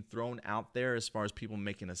just being thrown out there as far as people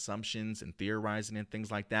making assumptions and theorizing and things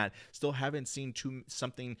like that. Still haven't seen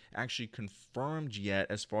something actually confirmed yet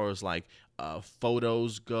as far as like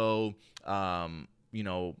photos go.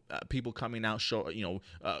 People coming out, show,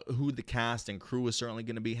 who the cast and crew is certainly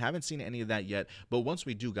going to be. Haven't seen any of that yet, but once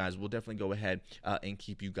we do, guys, we'll definitely go ahead and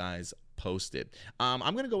keep you guys posted.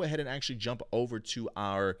 I'm going to go ahead and actually jump over to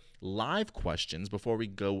our live questions before we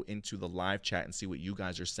go into the live chat and see what you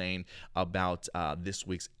guys are saying about this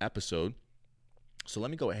week's episode. So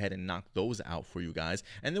let me go ahead and knock those out for you guys,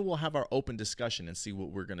 and then we'll have our open discussion and see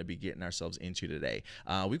what we're going to be getting ourselves into today.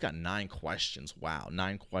 We've got 9 questions. Wow,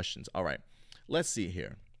 9 questions. All right. Let's see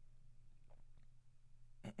here.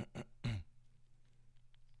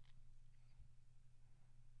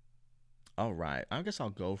 All right. I guess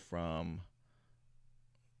I'll go from...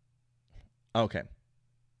 Okay.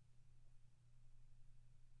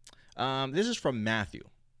 This is from Matthew.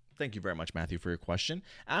 Thank you very much, Matthew, for your question.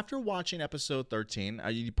 After watching episode 13,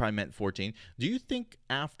 you probably meant 14, do you think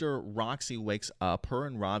after Roxy wakes up, her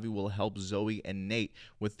and Ravi will help Zoe and Nate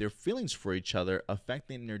with their feelings for each other,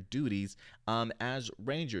 affecting their duties as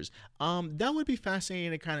Rangers? That would be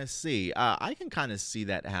fascinating to kind of see. I can kind of see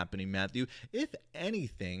that happening, Matthew. If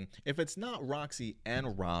anything, if it's not Roxy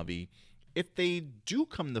and Ravi, if they do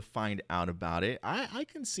come to find out about it, I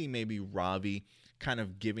can see maybe Ravi kind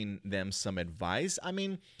of giving them some advice. I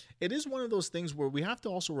mean, it is one of those things where we have to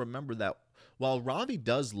also remember that while Ravi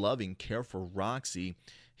does love and care for Roxy,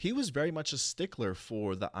 he was very much a stickler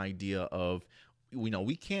for the idea of,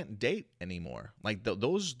 we can't date anymore. Like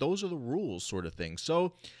those are the rules, sort of thing.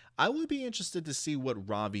 So I would be interested to see what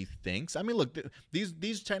Ravi thinks. I mean, look,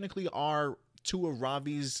 these technically are two of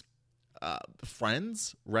Ravi's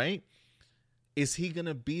friends, right? Is he going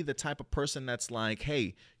to be the type of person that's like,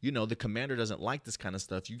 hey, the commander doesn't like this kind of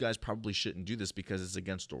stuff. You guys probably shouldn't do this because it's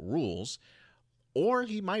against the rules. Or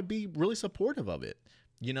he might be really supportive of it.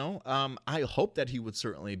 I hope that he would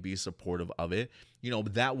certainly be supportive of it.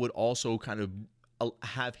 That would also kind of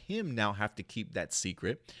have him now have to keep that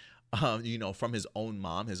secret, from his own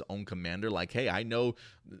mom, his own commander. Like, hey, I know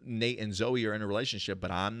Nate and Zoe are in a relationship,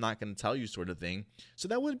 but I'm not going to tell you, sort of thing. So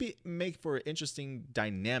that would make for an interesting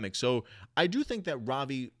dynamic. So I do think that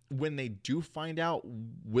Ravi, when they do find out,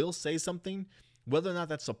 will say something. Whether or not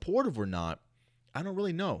that's supportive or not, I don't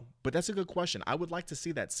really know. But that's a good question. I would like to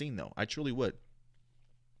see that scene, though. I truly would.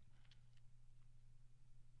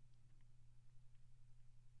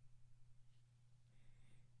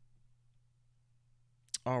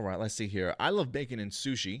 All right, let's see here. I love bacon and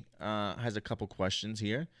sushi. Has a couple questions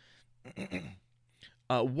here.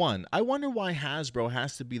 One, I wonder why Hasbro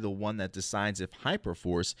has to be the one that decides if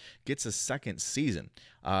Hyperforce gets a second season.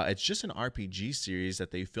 It's just an RPG series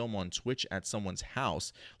that they film on Twitch at someone's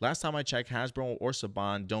house. Last time I checked, Hasbro or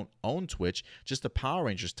Saban don't own Twitch, just the Power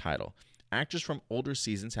Rangers title. Actors from older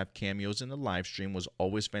seasons have cameos in the live stream was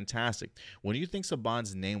always fantastic. When do you think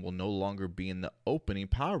Saban's name will no longer be in the opening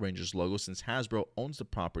Power Rangers logo since Hasbro owns the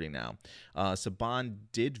property now? Saban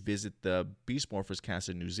did visit the Beast Morphers cast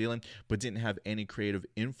in New Zealand, but didn't have any creative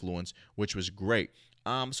influence, which was great.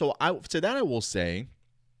 So to that I will say,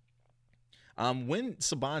 when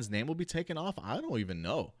Saban's name will be taken off, I don't even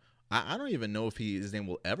know. I don't even know if his name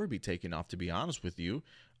will ever be taken off, to be honest with you.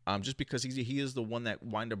 Just because he is the one that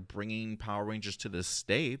wound up bringing Power Rangers to the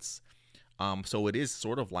States. So it is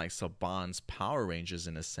sort of like Saban's Power Rangers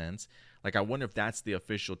in a sense. Like, I wonder if that's the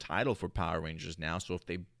official title for Power Rangers now. So if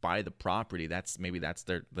they buy the property, that's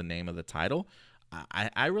the name of the title.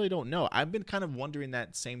 I really don't know. I've been kind of wondering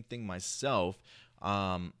that same thing myself.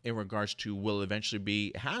 In regards to will eventually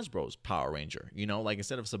be Hasbro's Power Ranger, like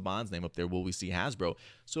instead of Saban's name up there, will we see Hasbro?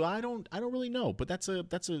 So I don't really know, but that's a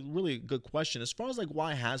really good question. As far as like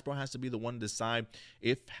why Hasbro has to be the one to decide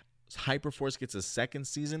if Hyperforce gets a second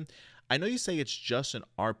season, I know you say it's just an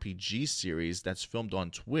RPG series that's filmed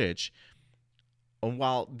on Twitch. And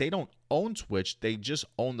while they don't own Twitch, they just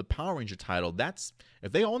own the Power Ranger title.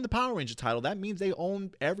 If they own the Power Ranger title, that means they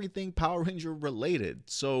own everything Power Ranger related.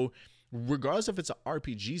 So regardless if it's an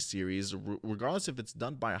RPG series, regardless if it's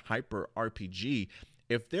done by a hyper RPG,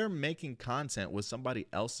 if they're making content with somebody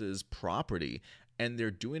else's property and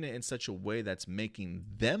they're doing it in such a way that's making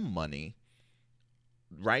them money,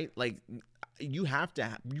 right? Like, you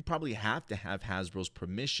probably have to have Hasbro's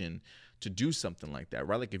permission to do something like that,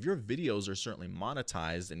 right? Like, if your videos are certainly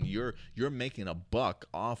monetized and you're making a buck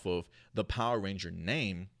off of the Power Ranger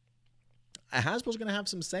name, Hasbro's going to have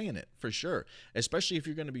some say in it, for sure, especially if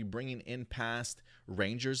you're going to be bringing in past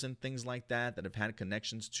Rangers and things like that have had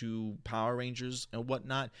connections to Power Rangers and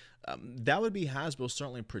whatnot. That would be Hasbro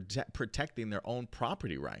certainly protecting their own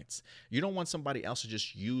property rights. You don't want somebody else to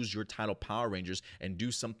just use your title Power Rangers and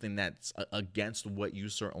do something that's against what you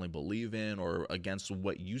certainly believe in or against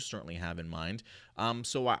what you certainly have in mind.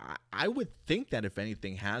 So I would think that if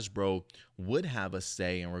anything, Hasbro would have a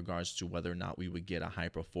say in regards to whether or not we would get a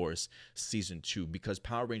Hyperforce season 2, because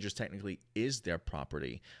Power Rangers technically is their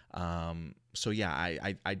property. So yeah,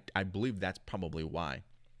 I believe that's probably why.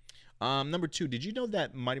 Number 2, did you know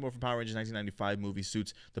that Mighty Morphin Power Rangers 1995 movie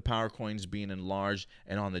suits, the power coins being enlarged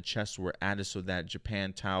and on the chest were added so that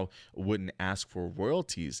Japan Tao wouldn't ask for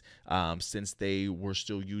royalties since they were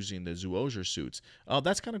still using the Zoojr suits? Oh,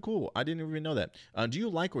 that's kind of cool. I didn't even know that. Do you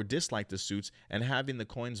like or dislike the suits and having the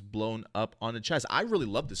coins blown up on the chest? I really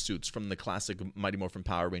love the suits from the classic Mighty Morphin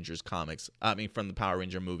Power Rangers comics. From the Power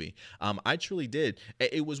Ranger movie. I truly did.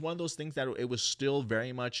 It was one of those things that it was still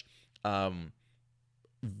very much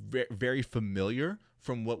very familiar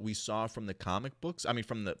from what we saw from the comic books.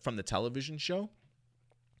 From the television show.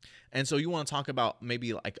 And so you want to talk about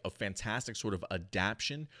maybe like a fantastic sort of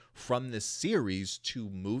adaptation from the series to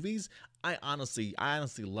movies. I honestly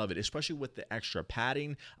love it, especially with the extra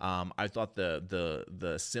padding. I thought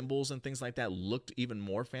the symbols and things like that looked even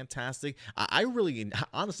more fantastic. I really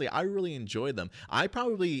enjoyed them. I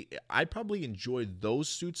probably enjoyed those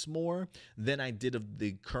suits more than I did of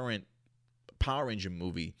the current Power Ranger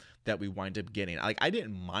movie that we wind up getting. Like, I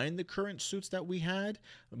didn't mind the current suits that we had,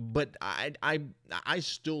 but I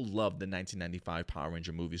still love the 1995 Power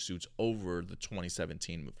Ranger movie suits over the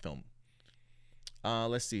 2017 film.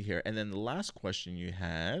 Let's see here. And then the last question you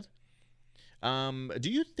had.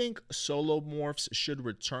 Do you think solo morphs should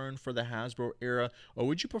return for the Hasbro era, or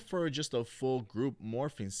would you prefer just a full group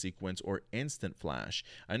morphing sequence or instant flash?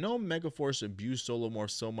 I know Megaforce abused solo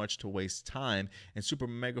morphs so much to waste time, and Super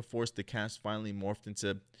Megaforce the cast finally morphed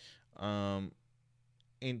into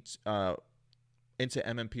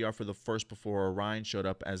MMPR for the first before Orion showed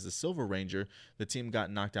up as the Silver Ranger. The team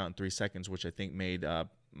got knocked out in 3 seconds, which I think made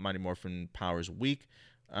Mighty Morphin powers weak.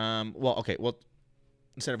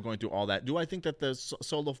 Instead of going through all that, do I think that the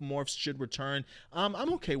solo morphs should return? I'm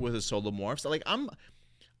okay with the solo morphs. Like,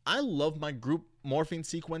 I love my group morphing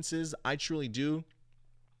sequences. I truly do.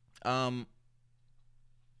 I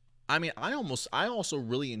mean, I also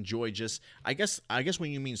really enjoy just, I guess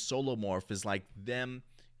when you mean solo morph is like them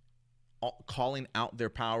calling out their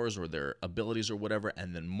powers or their abilities or whatever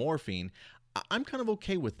and then morphing. I'm kind of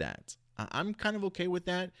okay with that.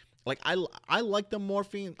 Like, I like the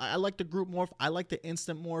morphing. I like the group morph. I like the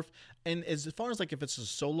instant morph. And as far as like if it's a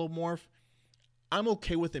solo morph, I'm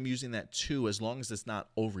okay with them using that too, as long as it's not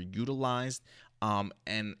overutilized.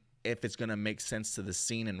 And if it's going to make sense to the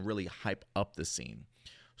scene and really hype up the scene.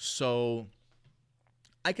 So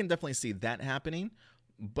I can definitely see that happening,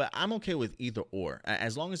 but I'm okay with either or.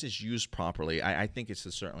 As long as it's used properly, I think it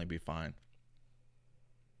should certainly be fine.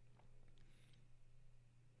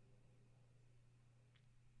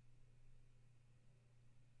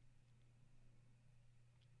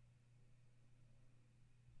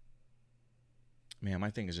 Man,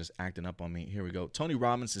 my thing is just acting up on me. Here we go. Tony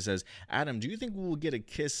Robinson says, Adam, do you think we will get a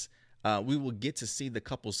kiss? We will get to see the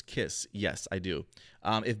couple's kiss. Yes, I do.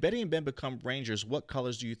 If Betty and Ben become Rangers, what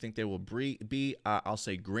colors do you think they will be? I'll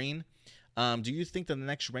say green. Do you think that the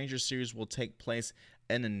next Ranger series will take place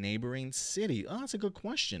in a neighboring city? Oh, that's a good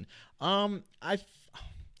question. I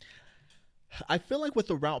feel like with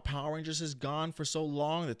the route Power Rangers has gone for so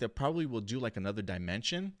long that they probably will do like another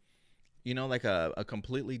dimension. You know, like a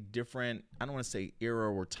completely different, I don't want to say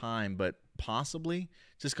era or time, but possibly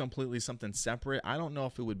just completely something separate. I don't know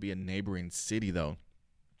if it would be a neighboring city though.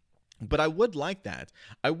 But I would like that.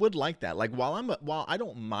 Like, while I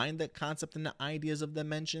don't mind that concept and the ideas of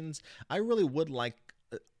dimensions, I really would like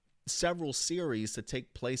several series to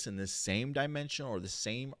take place in the same dimension or the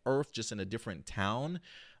same Earth, just in a different town.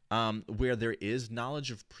 Where there is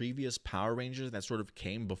knowledge of previous Power Rangers that sort of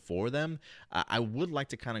came before them. I would like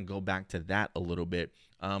to kind of go back to that a little bit.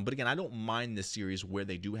 But again, I don't mind this series where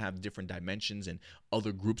they do have different dimensions and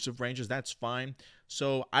other groups of Rangers. That's fine.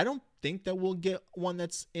 So I don't think that we'll get one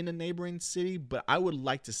that's in a neighboring city, but I would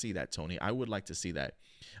like to see that, Tony. I would like to see that.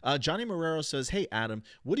 Johnny Marrero says, hey, Adam,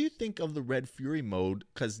 what do you think of the Red Fury mode?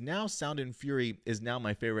 Because now Sound and Fury is now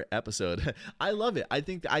my favorite episode. I love it. I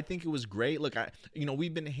think it was great. Look,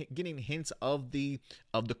 we've been getting hints of the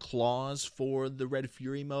claws for the Red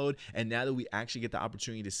Fury mode, and now that we actually get the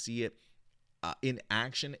opportunity to see it in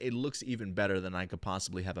action, it looks even better than I could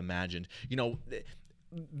possibly have imagined.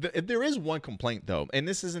 There is one complaint though, and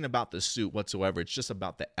this isn't about the suit whatsoever. It's just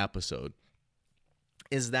about the episode.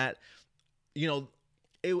 Is that,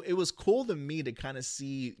 it was cool to me to kind of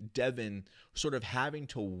see Devin sort of having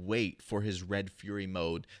to wait for his Red Fury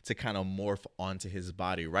mode to kind of morph onto his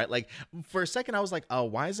body, right? Like, for a second, I was like, oh,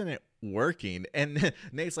 why isn't it working? And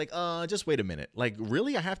Nate's like, just wait a minute. Like,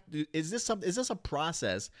 really? Is this a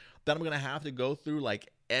process that I'm going to have to go through,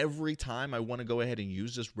 like, every time I want to go ahead and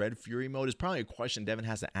use this Red Fury mode? Is probably a question Devin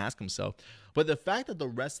has to ask himself. But the fact that the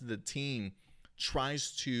rest of the team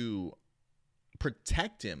tries to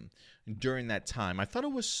protect him during that time, I thought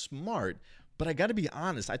it was smart, but I got to be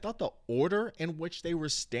honest, I thought the order in which they were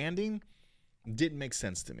standing didn't make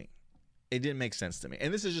sense to me. It didn't make sense to me.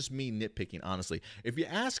 And this is just me nitpicking, honestly. If you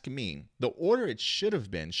ask me, the order it should have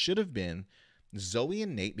been Zoe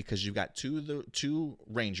and Nate, because you've got two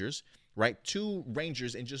Rangers, right? 2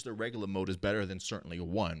 Rangers in just a regular mode is better than certainly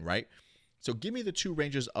 1, right? So give me the 2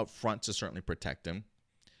 Rangers up front to certainly protect him.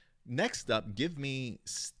 Next up, give me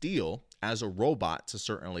Steel as a robot to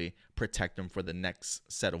certainly protect him for the next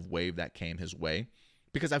set of wave that came his way.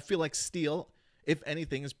 Because I feel like Steel, if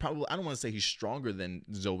anything, is probably, I don't want to say he's stronger than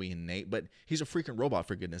Zoe and Nate, but he's a freaking robot,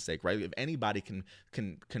 for goodness sake, right? If anybody can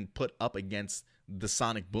put up against the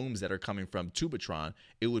sonic booms that are coming from Tubatron,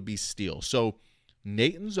 it would be Steel. So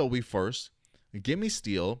Nate and Zoe first, give me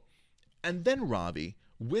Steel, and then Ravi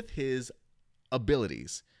with his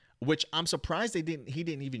abilities, which I'm surprised he didn't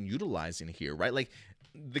even utilize in here, right? Like,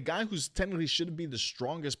 the guy who's technically should be the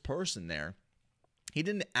strongest person there, He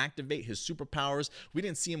didn't activate his superpowers. We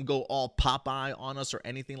didn't see him go all Popeye on us or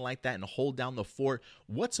anything like that and hold down the fort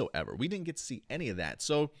whatsoever. We didn't get to see any of that.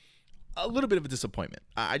 So a little bit of a disappointment.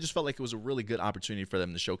 I just felt like it was a really good opportunity for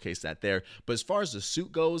them to showcase that there. But as far as the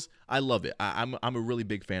suit goes, I love it. I'm a really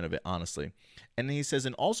big fan of it, honestly. And then he says,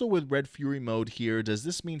 and also with Red Fury mode here, does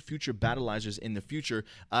this mean future battleizers in the future?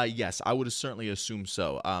 Yes, I would certainly assume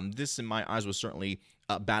so. This, in my eyes, was certainly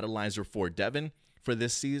a battleizer for Devin for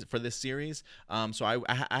this series. So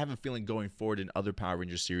I have a feeling going forward in other Power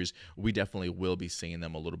Rangers series, we definitely will be seeing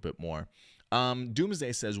them a little bit more.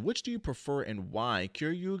 Doomsday says, which do you prefer and why,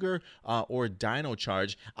 Kyoryuger or Dino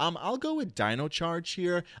Charge? I'll go with Dino Charge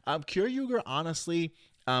here. Kyoryuger, honestly,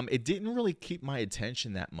 it didn't really keep my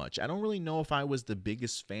attention that much. I don't really know if I was the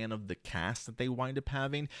biggest fan of the cast that they wind up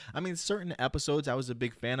having. I mean, certain episodes I was a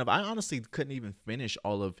big fan of. I honestly couldn't even finish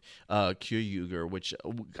all of Kyoryuger, which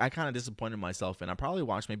I kind of disappointed myself in. I probably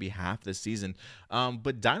watched maybe half the season.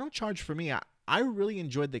 But Dino Charge for me, I really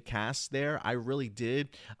enjoyed the cast there. I really did.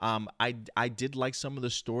 I did like some of the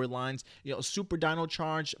storylines. You know, Super Dino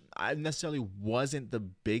Charge, I necessarily wasn't the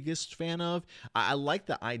biggest fan of. I like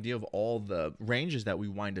the idea of all the Rangers that we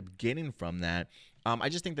wind up getting from that. I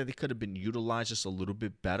just think that they could have been utilized just a little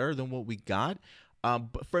bit better than what we got.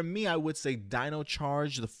 But for me, I would say Dino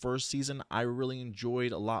Charge, the first season, I really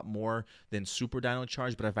enjoyed a lot more than Super Dino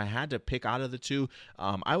Charge. But if I had to pick out of the two,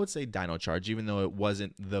 I would say Dino Charge, even though it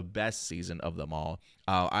wasn't the best season of them all.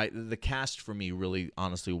 The cast for me really,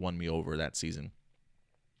 honestly, won me over that season.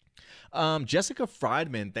 Jessica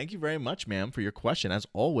Friedman, thank you very much, ma'am, for your question. As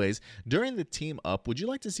always, during the team up, would you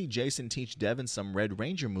like to see Jason teach Devin some Red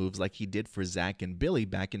Ranger moves like he did for Zach and Billy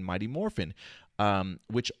back in Mighty Morphin?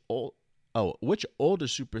 Which older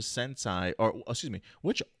Super Sentai, or excuse me,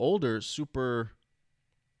 which older Super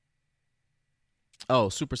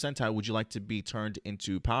Sentai would you like to be turned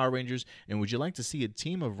into Power Rangers? And would you like to see a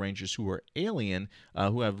team of Rangers who are alien,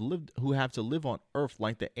 who have to live on Earth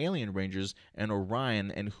like the Alien Rangers and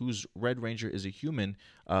Orion, and whose Red Ranger is a human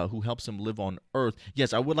who helps him live on Earth?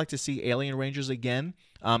 Yes, I would like to see Alien Rangers again.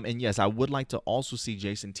 And yes, I would like to also see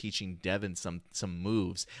Jason teaching Devin some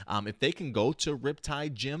moves. If they can go to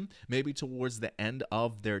Riptide Gym, maybe towards the end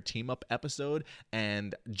of their team up episode,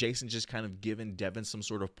 and Jason just kind of giving Devin some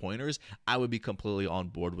sort of pointers, I would be completely on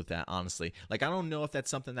board with that, honestly. Like, I don't know if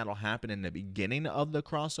that's something that'll happen in the beginning of the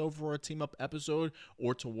crossover or team up episode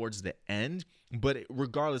or towards the end, but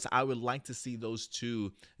regardless, I would like to see those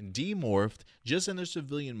two demorphed just in their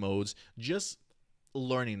civilian modes, just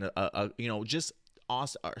learning, just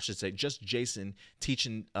awesome, or I should say, just Jason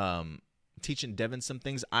teaching Devin some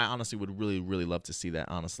things. I honestly would really, really love to see that,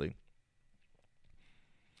 honestly.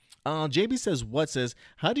 JB says,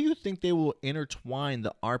 how do you think they will intertwine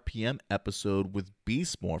the RPM episode with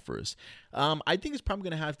Beast Morphers? I think it's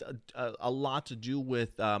probably going to have a lot to do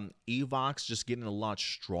with Evox just getting a lot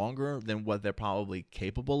stronger than what they're probably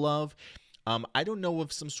capable of. I don't know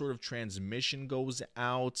if some sort of transmission goes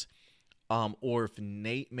out, or if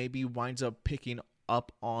Nate maybe winds up picking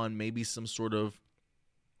up on maybe some sort of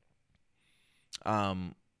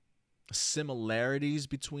similarities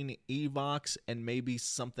between Evox and maybe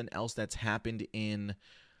something else that's happened in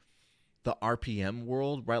the RPM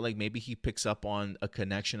world, right? Like maybe he picks up on a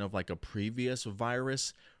connection of like a previous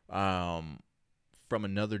virus from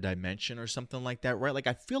another dimension or something like that, right? Like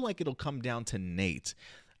I feel like it'll come down to Nate.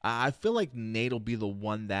 I feel like Nate will be the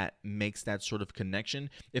one that makes that sort of connection.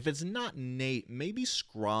 If it's not Nate, maybe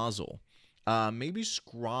Scrozzle. Maybe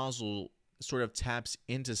Scrozzle sort of taps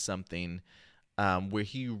into something where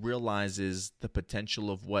he realizes the potential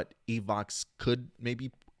of what Evox could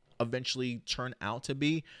maybe eventually turn out to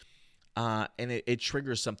be. And it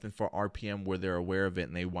triggers something for RPM where they're aware of it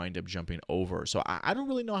and they wind up jumping over. So I don't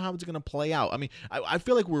really know how it's going to play out. I mean, I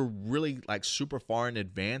feel like we're really like super far in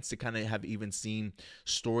advance to kind of have even seen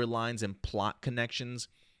storylines and plot connections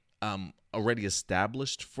already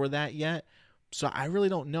established for that yet. So I really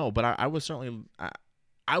don't know, but I would certainly, I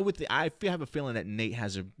have a feeling that Nate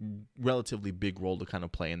has a relatively big role to kind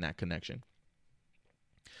of play in that connection.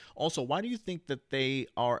 Also, why do you think that they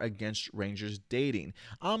are against Rangers dating?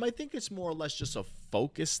 I think it's more or less just a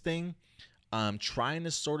focus thing, trying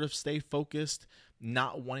to sort of stay focused,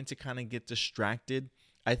 not wanting to kind of get distracted.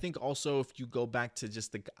 I think also if you go back to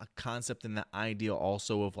just the concept and the idea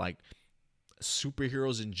also of like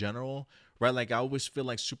superheroes in general, right? Like I always feel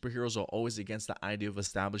like superheroes are always against the idea of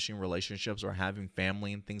establishing relationships or having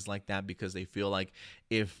family and things like that, because they feel like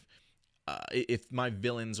if my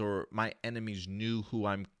villains or my enemies knew who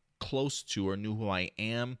I'm close to or knew who I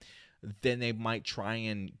am, then they might try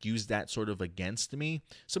and use that sort of against me.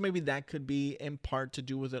 So maybe that could be in part to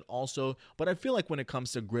do with it also. But I feel like when it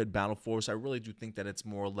comes to Grid Battle Force, I really do think that it's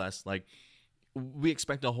more or less like we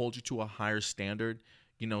expect to hold you to a higher standard.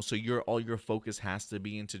 So all your focus has to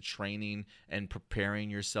be into training and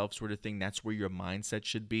preparing yourself, sort of thing. That's where your mindset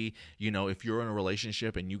should be. If you're in a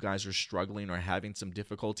relationship and you guys are struggling or having some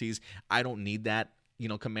difficulties, I don't need that.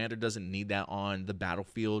 Commander doesn't need that on the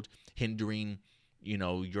battlefield, hindering,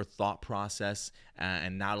 your thought process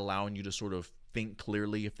and not allowing you to sort of think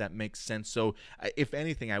clearly, if that makes sense. So if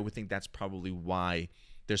anything, I would think that's probably why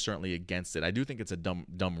they're certainly against it. I do think it's a dumb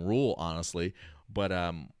rule, honestly, but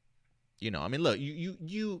look,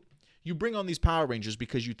 you bring on these Power Rangers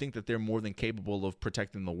because you think that they're more than capable of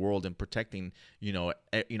protecting the world and protecting,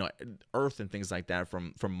 Earth and things like that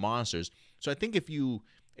from monsters. So I think if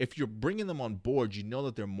you're bringing them on board,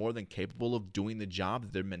 that they're more than capable of doing the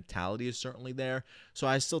job. Their mentality is certainly there. So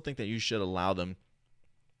I still think that you should allow them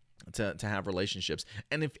to have relationships.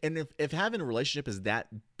 And if having a relationship is that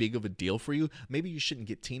big of a deal for you, maybe you shouldn't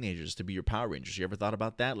get teenagers to be your Power Rangers. You ever thought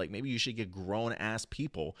about that? Like, maybe you should get grown ass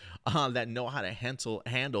people that know how to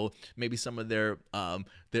handle maybe some of their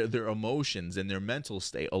emotions and their mental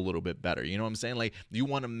state a little bit better. You know what I'm saying? Like, you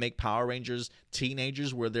want to make Power Rangers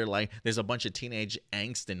teenagers where they're like, there's a bunch of teenage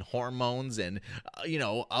angst and hormones and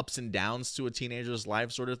ups and downs to a teenager's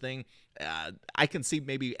life, sort of thing. I can see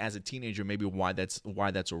maybe as a teenager, maybe why that's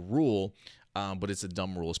a rule, but it's a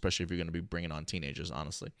dumb rule, especially if you're going to be bringing on teenagers,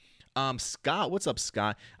 honestly. Scott, what's up,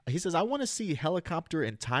 Scott? He says, I want to see helicopter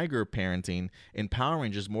and tiger parenting in Power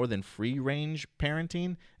Rangers more than free range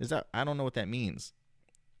parenting. I don't know what that means.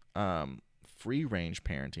 Free range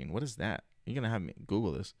parenting. What is that? You're going to have me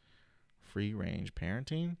Google this. Free range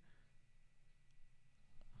parenting.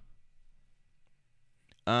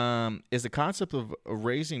 Is the concept of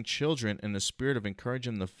raising children in the spirit of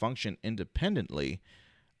encouraging them to function independently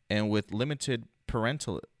and with limited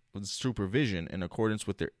parental supervision in accordance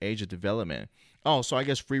with their age of development. Oh, so I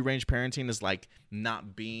guess free range parenting is like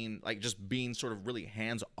not being like just being sort of really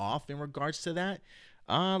hands off in regards to that.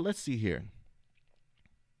 Let's see here.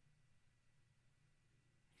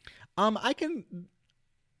 I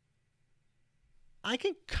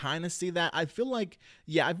can kind of see that. I feel like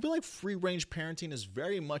free range parenting is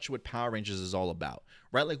very much what Power Rangers is all about,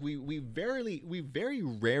 right? Like we very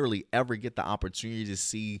rarely ever get the opportunity to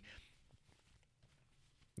see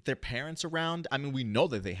their parents around. I mean, we know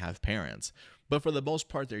that they have parents, but for the most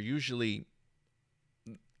part, they're usually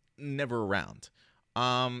never around.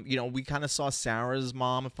 We kind of saw Sarah's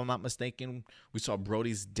mom, if I'm not mistaken. We saw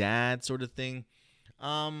Brody's dad, sort of thing.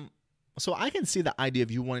 So I can see the idea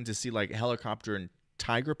of you wanting to see like helicopter and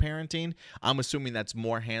tiger parenting. I'm assuming that's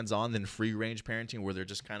more hands-on than free range parenting, where they're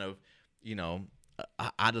just kind of,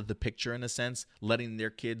 out of the picture in a sense, letting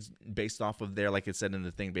their kids based off of their, like it said in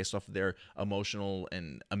the thing, based off of their emotional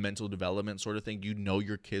and mental development sort of thing.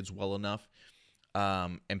 Your kids well enough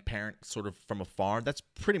and parent sort of from afar. That's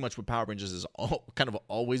pretty much what Power Rangers has kind of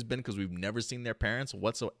always been, because we've never seen their parents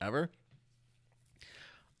whatsoever.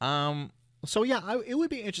 So yeah, it would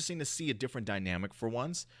be interesting to see a different dynamic for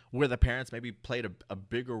once, where the parents maybe played a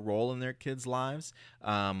bigger role in their kids' lives.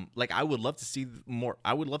 Like I would love to see more.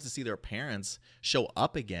 I would love to see their parents show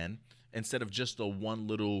up again instead of just the one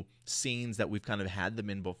little scenes that we've kind of had them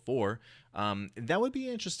in before. That would be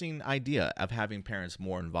an interesting idea of having parents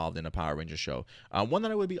more involved in a Power Ranger show. One that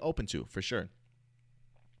I would be open to for sure.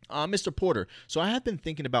 Mr. Porter, so I have been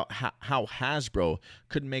thinking about how Hasbro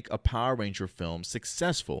could make a Power Ranger film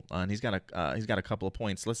successful, and he's got a couple of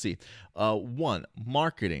points. Let's see. One,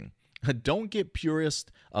 marketing. Don't get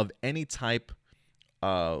purist of any type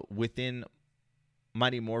within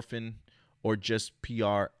Mighty Morphin or just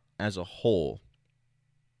PR as a whole.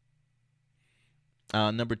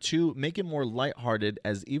 Number two, make it more lighthearted,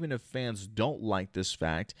 as even if fans don't like this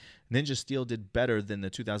fact, Ninja Steel did better than the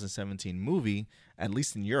 2017 movie, at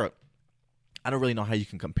least in Europe. I don't really know how you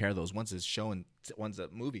can compare those. One's a show and one's a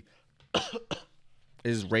movie.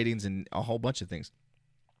 Is ratings and a whole bunch of things.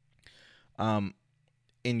 In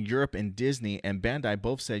Europe and Disney and Bandai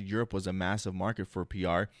both said Europe was a massive market for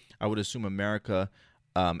PR. I would assume America,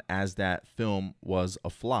 as that film was a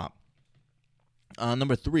flop.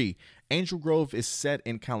 Number three, Angel Grove is set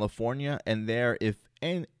in California, and if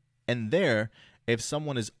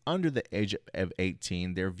someone is under the age of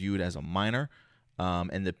 18, they're viewed as a minor.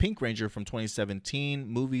 And the Pink Ranger from 2017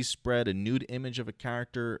 movie spread a nude image of a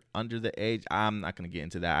character under the age. I'm not going to get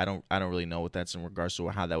into that. I don't really know what that's in regards to,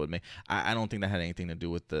 how that would make. I don't think that had anything to do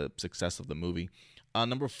with the success of the movie.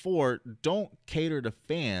 Number four, don't cater to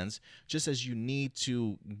fans just as you need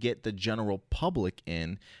to get the general public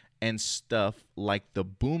in. and stuff like the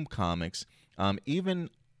Boom comics, even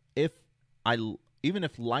if I even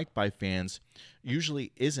if liked by fans,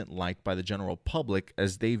 usually isn't liked by the general public,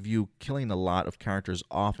 as they view killing a lot of characters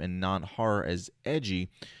off in non-horror as edgy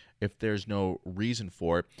if there's no reason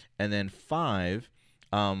for it. And then 5,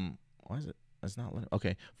 why is it? That's not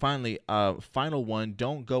okay. Finally, final one.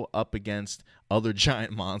 Don't go up against other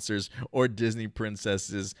giant monsters or Disney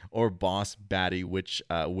princesses or Boss Baddie, which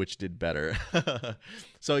did better.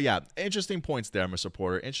 So yeah, interesting points there, Mr.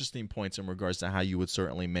 Porter. Interesting points in regards to how you would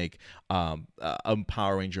certainly make a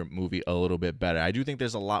Power Ranger movie a little bit better. I do think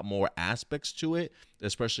there's a lot more aspects to it,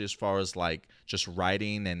 especially as far as like just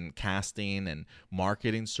writing and casting and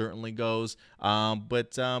marketing certainly goes.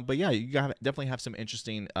 But yeah, you definitely have some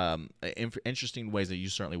interesting interesting ways that you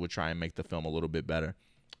certainly would try and make the film a little bit better.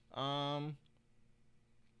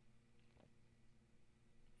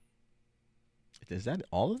 Is that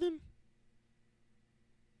all of them?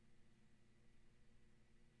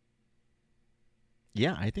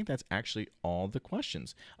 Yeah, I think that's actually all the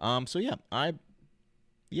questions. So yeah, I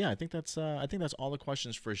think that's all the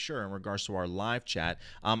questions for sure in regards to our live chat.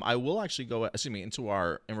 I will actually go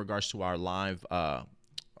into in regards to our live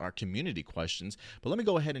our community questions, but let me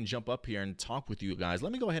go ahead and jump up here and talk with you guys.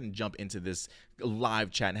 Let me go ahead and jump into this live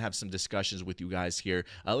chat and have some discussions with you guys here.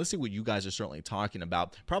 Let's see what you guys are certainly talking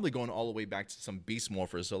about. Probably going all the way back to some Beast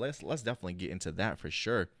Morphers, so let's definitely get into that for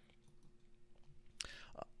sure.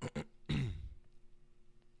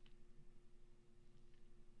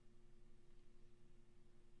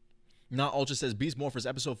 Not Ultra says Beast Morphers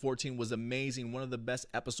episode 14 was amazing. One of the best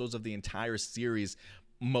episodes of the entire series.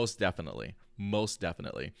 Most definitely. Most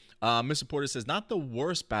definitely. Mr. Porter says, not the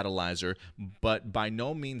worst Battleizer, but by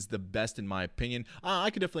no means the best in my opinion.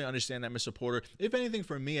 I could definitely understand that, Mr. Porter. If anything,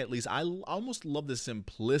 for me at least, I almost love the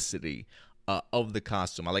simplicity of the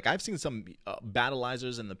costume. I've seen some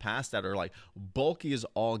Battleizers in the past that are like bulky as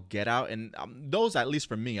all get out, and those, at least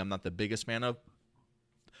for me, I'm not the biggest fan of.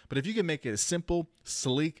 But if you can make it simple,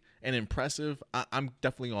 sleek, and impressive, I'm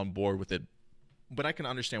definitely on board with it. But I can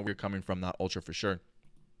understand where you're coming from, not Ultra, for sure.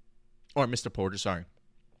 Or Mr. Porter, sorry.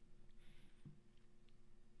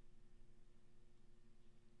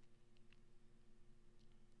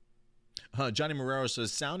 Johnny Morero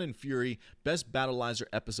says, Sound and Fury, best Battleizer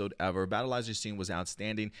episode ever. Battleizer scene was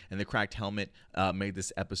outstanding, and the cracked helmet made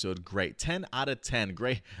this episode great. 10 out of 10.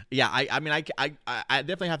 Great. Yeah, I mean, I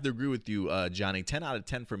definitely have to agree with you, Johnny. 10 out of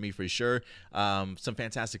 10 for me, for sure. Some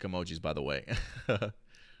fantastic emojis, by the way.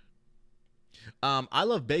 I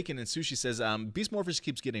love bacon, and Sushi says Beast Morphers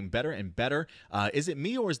keeps getting better and better. Is it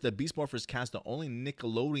me, or is the Beast Morphers cast the only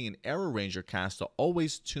Nickelodeon Arrow Ranger cast to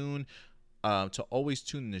always tune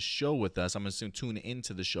the show with us? I'm assuming tune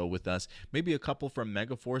into the show with us. Maybe a couple from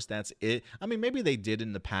Megaforce, that's it. I mean, maybe they did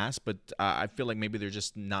in the past, but I feel like maybe they're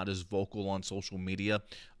just not as vocal on social media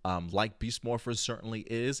like Beast Morphers certainly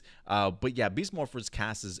is. But yeah, Beast Morphers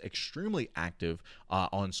cast is extremely active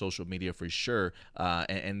on social media for sure,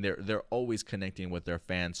 and they're always connecting with their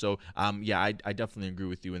fans. So yeah, I definitely agree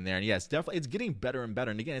with you in there. And yes, definitely it's getting better and better.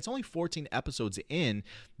 And again, it's only 14 episodes in,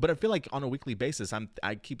 but I feel like on a weekly basis,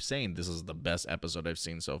 I keep saying this is the best episode I've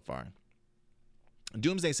seen so far.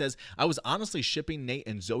 Doomsday says, I was honestly shipping Nate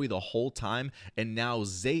and Zoe the whole time, and now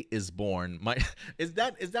Zate is born. Is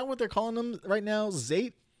that what they're calling them right now?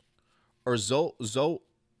 Zate? Or Zo,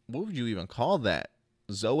 what would you even call that?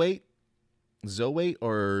 Zoate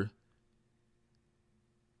or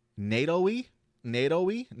Nato-y?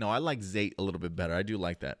 No, I like Zate a little bit better. I do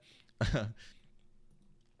like that.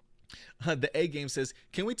 The A game says,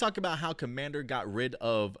 can we talk about how Commander got rid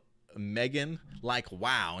of Megan? Like,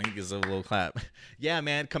 wow. He gives a little clap. Yeah,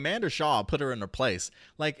 man, Commander Shaw put her in her place.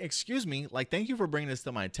 Like, excuse me, like, thank you for bringing this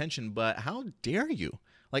to my attention, but how dare you?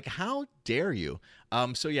 Like, how dare you?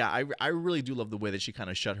 So yeah, I really do love the way that she kind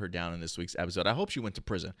of shut her down in this week's episode. I hope she went to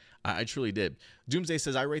prison. I truly did. Doomsday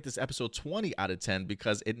says, I rate this episode 20 out of 10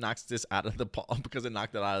 because it knocked it out of the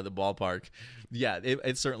ballpark. Yeah,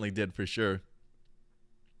 it certainly did for sure.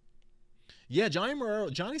 Yeah,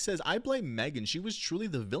 Johnny says, I blame Megan. She was truly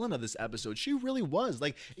the villain of this episode. She really was.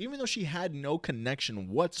 Like, even though she had no connection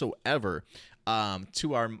whatsoever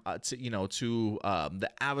to our, the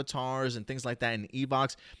avatars and things like that in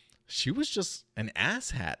Evox, she was just an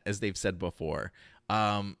asshat, as they've said before.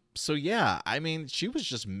 So yeah, I mean, she was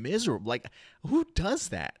just miserable. Like, who does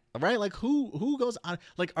that, right? Like, who goes on?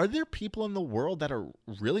 Like, are there people in the world that are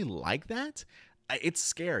really like that? It's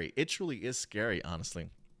scary. It truly is scary, honestly.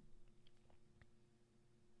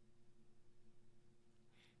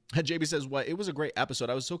 JB says, "What? It was a great episode.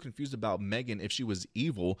 I was so confused about Megan if she was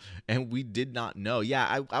evil, and we did not know."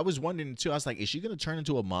 Yeah, I was wondering too. I was like, is she gonna turn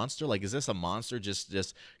into a monster? Like, is this a monster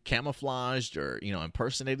just camouflaged or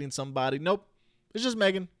impersonating somebody? Nope, it's just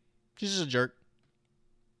Megan. She's just a jerk.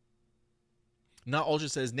 Not Ultra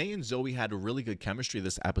says, Nate and Zoe had a really good chemistry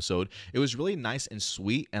this episode. It was really nice and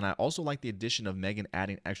sweet, and I also like the addition of Megan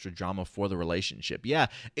adding extra drama for the relationship. Yeah,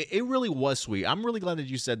 it really was sweet. I'm really glad that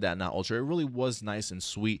you said that, Not Ultra. It really was nice and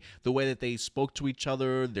sweet. The way that they spoke to each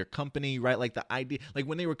other, their company, right? Like the idea, like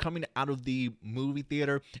when they were coming out of the movie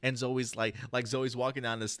theater, and Zoe's like Zoe's walking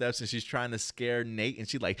down the steps, and she's trying to scare Nate, and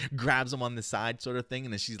she like grabs him on the side sort of thing,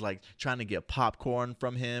 and then she's like trying to get popcorn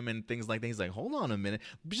from him and things like that. He's like, hold on a minute.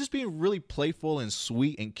 Just being really playful and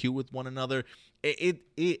sweet and cute with one another. It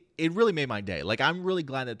really made my day. Like, I'm really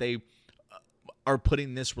glad that they are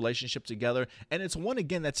putting this relationship together, and it's one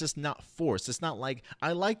again that's just not forced. It's not like,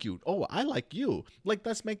 I like you, oh I like you, like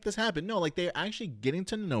let's make this happen. No, like they're actually getting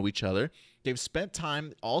to know each other. They've spent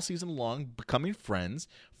time all season long becoming friends,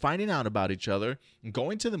 finding out about each other,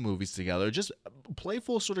 going to the movies together, just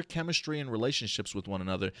playful sort of chemistry and relationships with one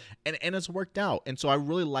another, and it's worked out. And so I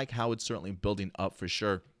really like how it's certainly building up for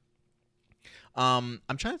sure. I'm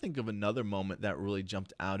trying to think of another moment that really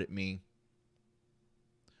jumped out at me.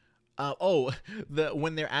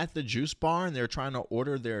 When they're at the juice bar and they're trying to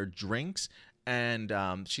order their drinks, and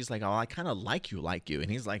she's like, "Oh, I kind of like you," and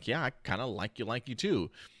he's like, "Yeah, I kind of like you too."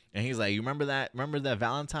 And he's like, "You remember that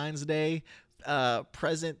Valentine's Day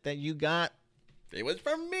present that you got? It was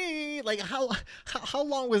from me." Like, how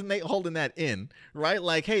long was Nate holding that in, right?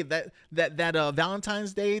 Like, hey, that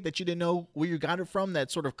Valentine's Day that you didn't know where you got it from,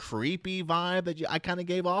 that sort of creepy vibe that I kind of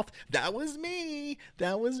gave off, that was me.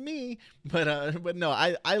 But no,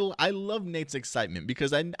 I love Nate's excitement,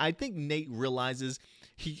 because I think Nate realizes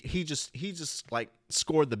he just like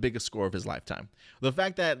scored the biggest score of his lifetime. The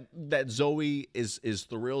fact that Zoe is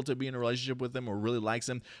thrilled to be in a relationship with him or really likes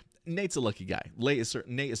him, Nate's a lucky guy. Nate is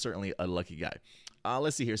certainly a lucky guy.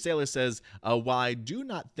 Let's see here. Sailor says, while I do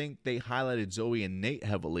not think they highlighted Zoe and Nate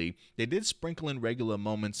heavily, they did sprinkle in regular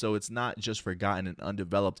moments, so it's not just forgotten and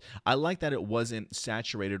undeveloped. I like that it wasn't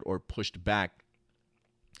saturated or pushed back.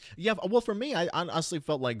 Yeah, well, for me, I honestly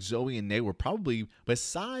felt like Zoe and Nate were probably,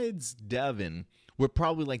 besides Devin, were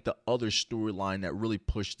probably like the other storyline that really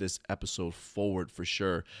pushed this episode forward for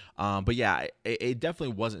sure. But yeah, it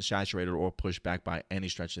definitely wasn't saturated or pushed back by any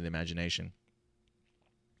stretch of the imagination.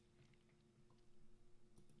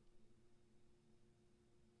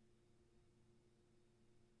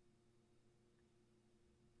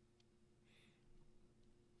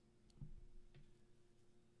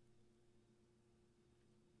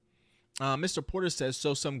 Mr. Porter says,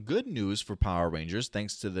 so some good news for Power Rangers,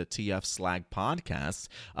 thanks to the TF Slag podcast,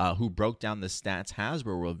 who broke down the stats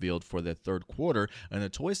Hasbro revealed for the third quarter, and the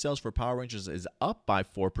toy sales for Power Rangers is up by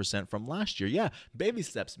 4% from last year. Yeah, baby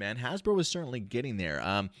steps, man. Hasbro is certainly getting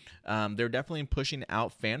there. They're definitely pushing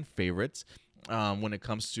out fan favorites when it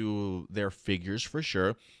comes to their figures for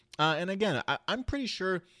sure. And again, I'm pretty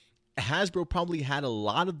sure Hasbro probably had a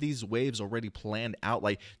lot of these waves already planned out.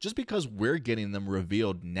 Like, just because we're getting them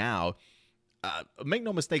revealed now, make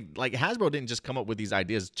no mistake, like Hasbro didn't just come up with these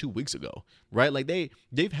ideas 2 weeks ago, right? Like they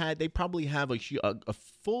probably have a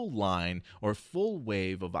full line or full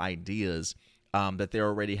wave of ideas that they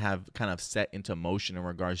already have kind of set into motion in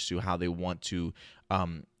regards to how they want to,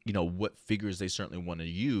 what figures they certainly want to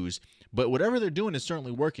use. But whatever they're doing is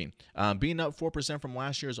certainly working. Being up 4% from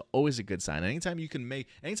last year is always a good sign. Anytime you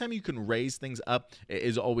can raise things up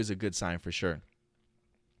is always a good sign for sure.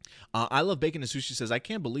 I Love Bacon and Sushi says, I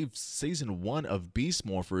can't believe season 1 of Beast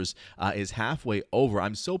Morphers is halfway over.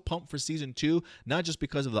 I'm so pumped for season 2, not just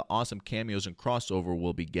because of the awesome cameos and crossover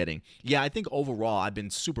we'll be getting. Yeah, I think overall I've been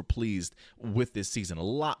super pleased with this season. A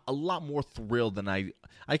lot more thrilled than I'm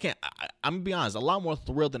gonna be honest, a lot more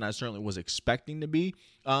thrilled than I certainly was expecting to be.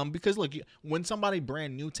 Because look, when somebody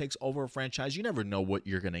brand new takes over a franchise, you never know what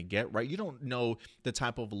you're going to get, right? You don't know the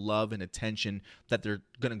type of love and attention that they're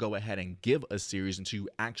going to go ahead and give a series until you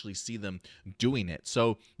actually see them doing it.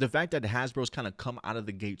 So the fact that Hasbro's kind of come out of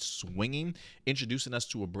the gate swinging, introducing us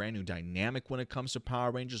to a brand new dynamic when it comes to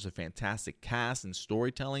Power Rangers, a fantastic cast and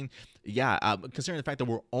storytelling. Yeah, considering the fact that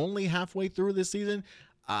we're only halfway through this season,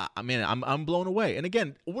 I'm blown away. And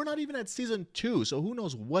again, we're not even at season 2, so who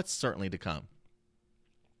knows what's certainly to come.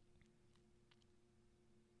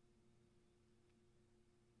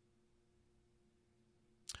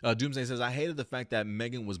 Doomsday says, I hated the fact that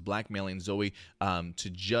Megan was blackmailing Zoe to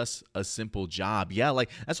just a simple job. Yeah, like,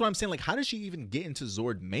 that's what I'm saying. Like, how did she even get into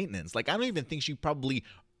Zord maintenance? Like, I don't even think she probably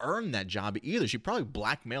earn that job either. She probably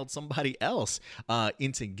blackmailed somebody else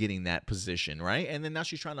into getting that position, right? And then now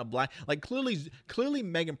she's trying to clearly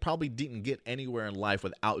Megan probably didn't get anywhere in life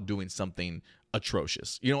without doing something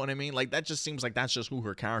atrocious. You know what I mean? Like, that just seems like that's just who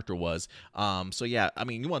her character was. So yeah, I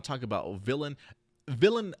mean, you want to talk about villain,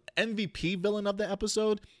 MVP villain of the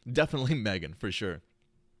episode? Definitely Megan, for sure.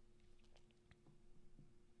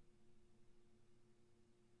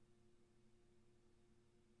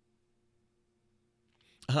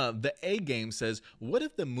 The A Game says, what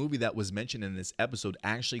if the movie that was mentioned in this episode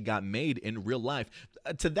actually got made in real life?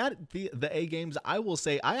 To that, the A Games, I will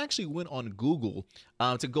say, I actually went on Google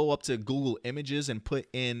to go up to Google Images and put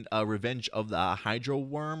in Revenge of the Hydro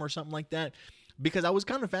Worm or something like that, because I was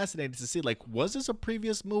kind of fascinated to see, like, was this a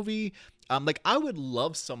previous movie? Like, I would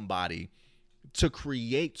love somebody to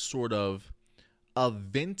create sort of a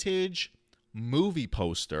vintage movie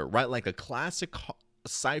poster, right? Like a classic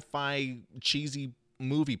sci-fi cheesy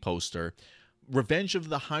movie poster, Revenge of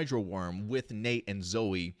the Hydro Worm with Nate and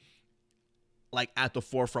Zoe, like at the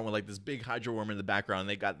forefront with like this big Hydro Worm in the background.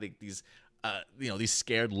 They got these these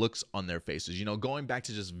scared looks on their faces, going back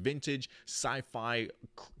to just vintage sci-fi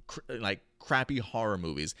like crappy horror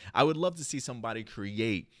movies. I would love to see somebody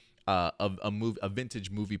create a vintage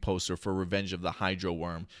movie poster for Revenge of the Hydro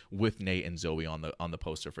Worm with Nate and Zoe on the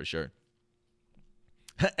poster for sure.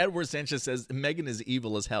 Edward Sanchez says Megan is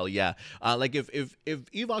evil as hell. Yeah, like if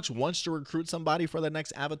Evox wants to recruit somebody for the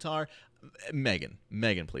next Avatar, Megan,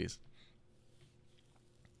 please.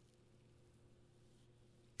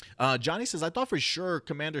 Johnny says, I thought for sure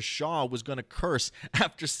Commander Shaw was going to curse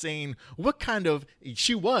after saying what kind of...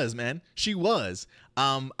 She was, man. She was.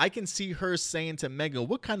 I can see her saying to Megan,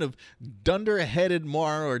 what kind of dunder-headed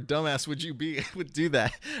moron or dumbass would you be would do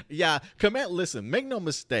that? Yeah, listen, make no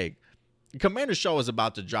mistake. Commander Shaw was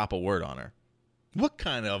about to drop a word on her. What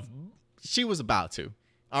kind of... She was about to.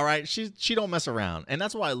 All right? She don't mess around. And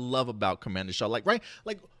that's what I love about Commander Shaw. Like, right?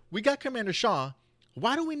 Like, we got Commander Shaw.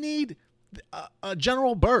 Why do we need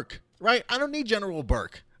General Burke? Right? I don't need General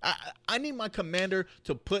Burke. I need my commander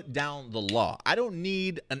to put down the law. I don't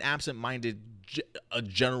need an absent-minded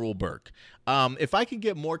General Burke. If I can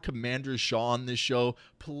get more Commander Shaw on this show,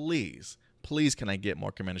 please can I get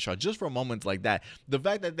more Commander Shaw just for a moment like that? The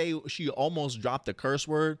fact that she almost dropped the curse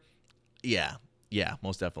word, yeah,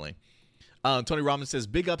 most definitely. Tony Robbins says,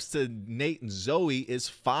 big ups to Nate and Zoe is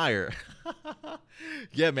fire.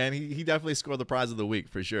 Yeah, man, he definitely scored the prize of the week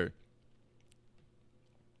for sure.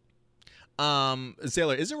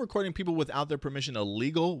 Sailor, isn't recording people without their permission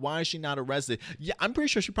illegal? Why is she not arrested? Yeah, I'm pretty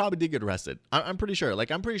sure she probably did get arrested. I'm pretty sure. Like,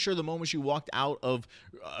 I'm pretty sure the moment she walked out of,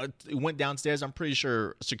 went downstairs, I'm pretty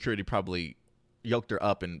sure security probably yoked her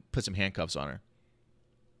up and put some handcuffs on her.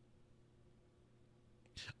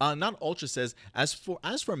 Not Ultra says, as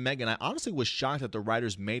for Megan, I honestly was shocked that the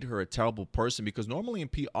writers made her a terrible person, because normally in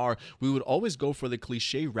PR we would always go for the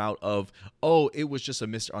cliche route of, oh, it was just a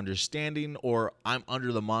misunderstanding, or I'm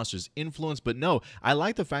under the monster's influence. But no, I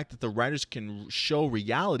like the fact that the writers can show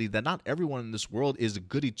reality, that not everyone in this world is a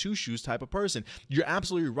goody two shoes type of person. You're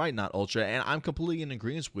absolutely right, Not Ultra, and I'm completely in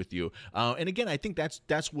agreement with you. And again, I think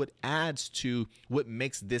that's what adds to what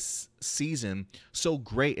makes this season so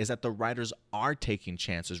great, is that the writers are taking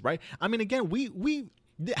chances, right? I mean, again, we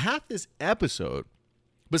half this episode,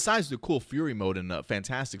 besides the cool Fury mode and the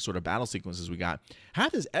fantastic sort of battle sequences we got,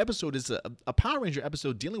 half this episode is a Power Ranger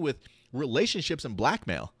episode dealing with relationships and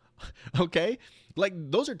blackmail. Okay, like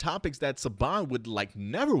those are topics that Saban would like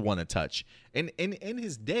never want to touch in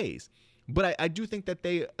his days. But I do think that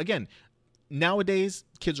they, again, nowadays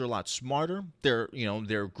kids are a lot smarter. They're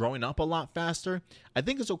growing up a lot faster. I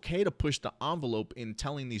think it's okay to push the envelope in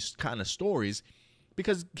telling these kind of stories,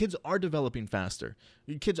 because kids are developing faster.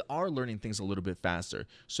 Kids are learning things a little bit faster.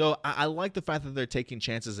 So I like the fact that they're taking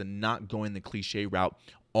chances and not going the cliche route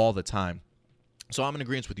all the time. So I'm in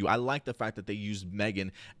agreement with you. I like the fact that they used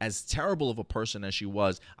Megan, as terrible of a person as she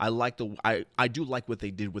was. I do like what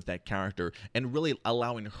they did with that character, and really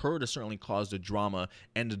allowing her to certainly cause the drama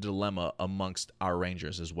and the dilemma amongst our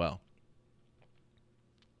Rangers as well.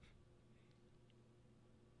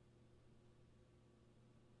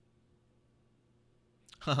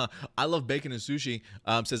 I love bacon and sushi.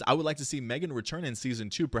 Says, I would like to see Megan return in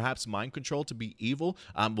season 2. Perhaps mind control to be evil.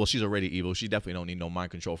 Well, she's already evil. She definitely don't need no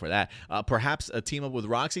mind control for that. Perhaps a team up with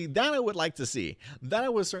Roxy. That I would like to see. That I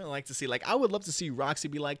would certainly like to see. Like, I would love to see Roxy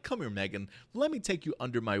be like, come here, Megan. Let me take you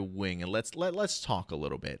under my wing and let's talk a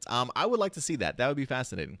little bit. I would like to see that. That would be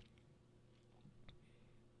fascinating.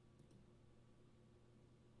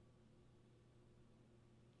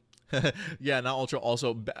 Yeah, now Ultra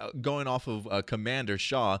also going off of Commander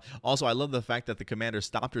Shaw. Also, I love the fact that the commander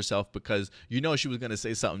stopped herself because she was going to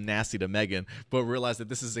say something nasty to Megan, but realized that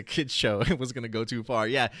this is a kid's show. It was going to go too far.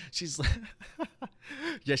 Yeah, she's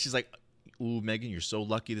yeah, she's like, "Ooh, Megan, you're so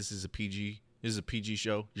lucky. This is a PG. This is a PG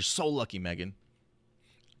show. You're so lucky, Megan."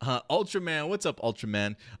 Ultraman, what's up,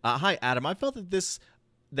 Ultraman? Hi, Adam. I felt that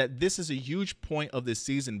this is a huge point of this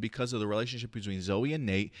season because of the relationship between Zoe and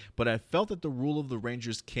Nate, but I felt that the rule of the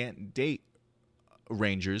Rangers can't date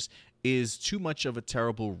Rangers is too much of a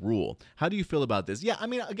terrible rule. How do you feel about this? Yeah, I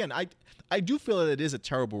mean, again, I do feel that it is a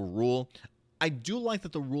terrible rule. I do like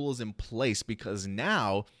that the rule is in place because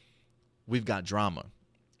now we've got drama.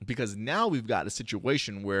 Because now we've got a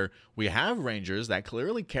situation where we have Rangers that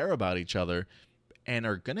clearly care about each other and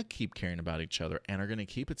are going to keep caring about each other and are going to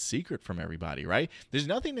keep it secret from everybody, right? There's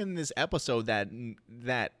nothing in this episode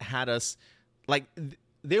that had us, like,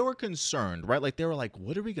 they were concerned, right? Like, they were like,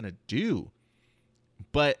 what are we going to do?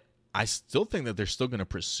 But I still think that they're still going to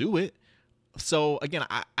pursue it. So, again,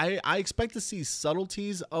 I expect to see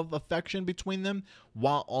subtleties of affection between them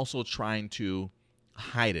while also trying to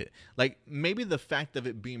hide it. Like, maybe the fact of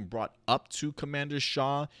it being brought up to Commander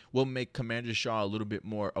Shaw will make Commander Shaw a little bit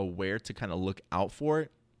more aware to kind of look out for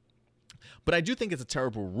it. But I do think it's a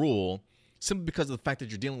terrible rule simply because of the fact that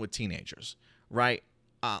you're dealing with teenagers, right?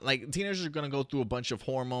 Like, teenagers are going to go through a bunch of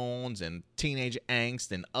hormones and teenage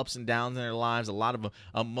angst and ups and downs in their lives, a lot of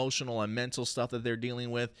emotional and mental stuff that they're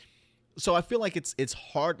dealing with. So I feel like it's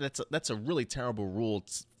hard. That's a really terrible rule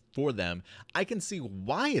for them. I can see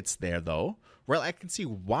why it's there, though. Right? I can see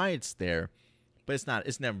why it's there, but it's not.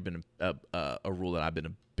 It's never been a rule that I've been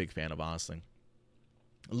a big fan of, honestly.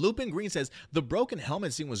 Lupin Green says the broken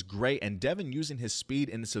helmet scene was great, and Devin using his speed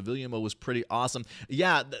in the civilian mode was pretty awesome.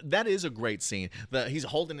 Yeah, that is a great scene. He's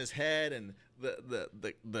holding his head, and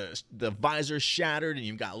the visor shattered, and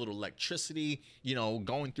you've got a little electricity,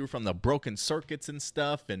 going through from the broken circuits and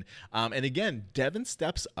stuff. And again, Devin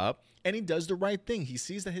steps up and he does the right thing. He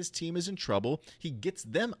sees that his team is in trouble. He gets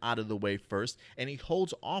them out of the way first, and he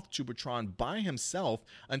holds off Tubertron by himself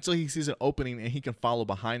until he sees an opening and he can follow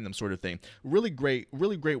behind them, sort of thing. Really great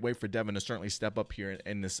way for Devin to certainly step up here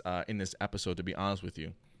in this episode, to be honest with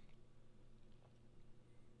you.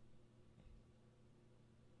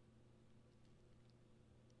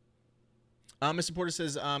 Mr. Porter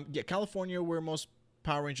says, yeah, California, where most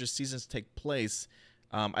Power Rangers seasons take place.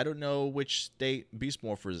 I don't know which state Beast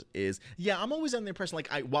Morphers is. Yeah, I'm always under the impression, like,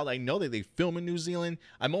 while I know that they film in New Zealand,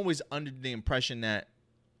 I'm always under the impression that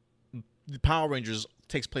the Power Rangers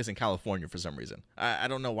takes place in California for some reason. I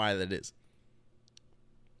don't know why that is.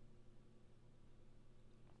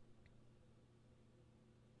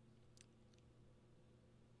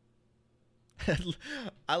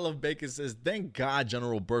 I love Bacon says, thank God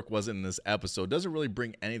General Burke wasn't in this episode. Doesn't really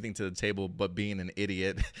bring anything to the table but being an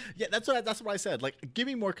idiot. Yeah, that's what I said. Like, give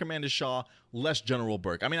me more Commander Shaw, less General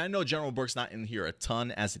Burke. I mean, I know General Burke's not in here a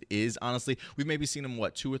ton as it is, honestly. We've maybe seen him,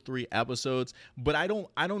 2 or 3 episodes, but I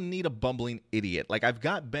don't need a bumbling idiot. Like, I've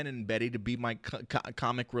got Ben and Betty to be my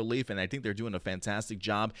comic relief, and I think they're doing a fantastic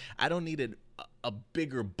job. I don't need a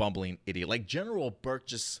bigger bumbling idiot. Like, General Burke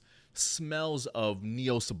just smells of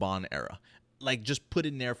Neo Saban era. Like, just put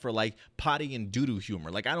in there for, like, potty and doo-doo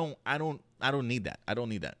humor. Like, I don't need that. I don't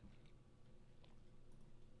need that.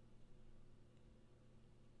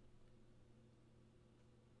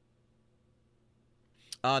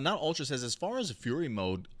 Not Ultra says, as far as Fury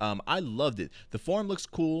mode, I loved it. The form looks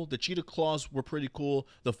cool. The cheetah claws were pretty cool.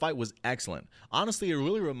 The fight was excellent. Honestly, it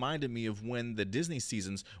really reminded me of when the Disney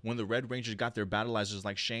seasons, when the Red Rangers got their battleizers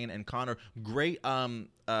like Shane and Connor. Great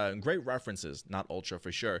references. Not Ultra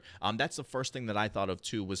for sure. That's the first thing that I thought of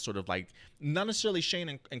too, was sort of like, not necessarily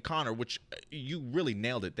Shane and Connor, which you really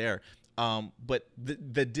nailed it there. But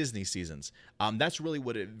the Disney seasons. That's really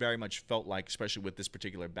what it very much felt like, especially with this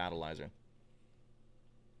particular battleizer.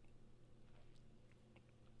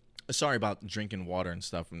 Sorry about drinking water and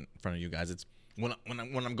stuff in front of you guys. It's when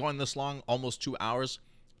I'm going this long, almost 2 hours,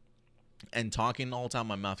 and talking the whole time,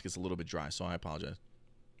 my mouth gets a little bit dry, so I apologize.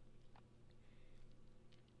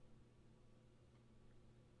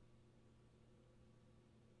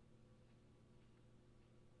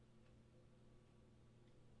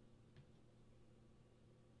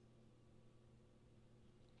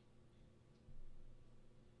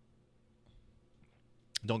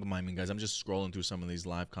 Don't mind me, guys. I'm just scrolling through some of these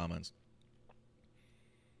live comments.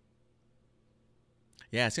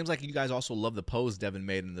 Yeah, it seems like you guys also love the pose Devin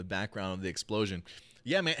made in the background of the explosion.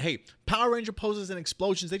 Yeah, man. Hey, Power Ranger poses and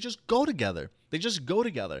explosions, they just go together. They just go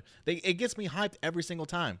together. It gets me hyped every single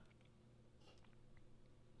time.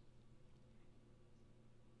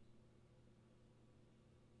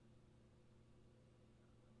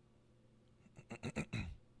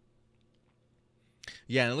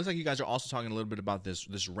 Yeah, and it looks like you guys are also talking a little bit about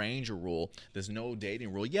this ranger rule, this no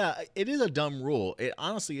dating rule. Yeah, it is a dumb rule. It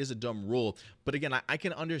honestly is a dumb rule. But again, I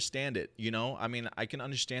can understand it. I mean, I can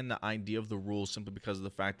understand the idea of the rule simply because of the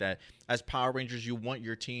fact that as Power Rangers, you want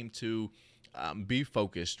your team to be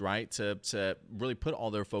focused, right? To really put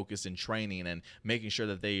all their focus in training and making sure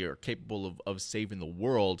that they are capable of saving the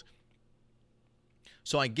world.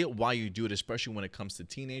 So I get why you do it, especially when it comes to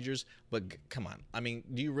teenagers. But come on, I mean,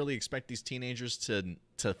 do you really expect these teenagers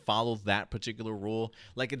to follow that particular rule?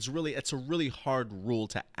 Like, it's a really hard rule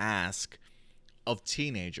to ask of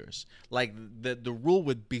teenagers. Like, the rule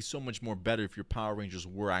would be so much more better if your Power Rangers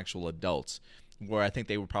were actual adults, where I think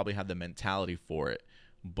they would probably have the mentality for it.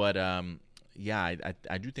 But yeah,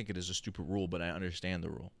 I do think it is a stupid rule, but I understand the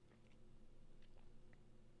rule.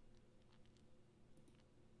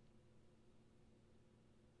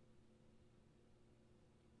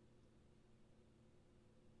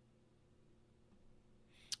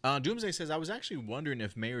 Doomsday says, I was actually wondering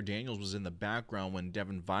if Mayor Daniels was in the background when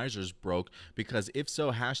Devin Visors broke, because if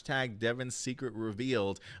so, hashtag Devin's secret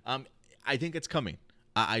revealed. I think it's coming.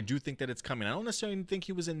 I do think that it's coming. I don't necessarily think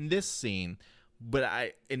he was in this scene,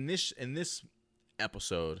 but in this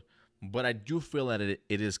episode, but I do feel that it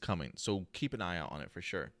is coming. So keep an eye out on it for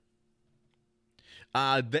sure.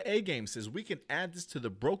 The A Game says, we can add this to the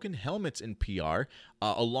broken helmets in PR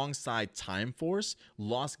alongside Time Force,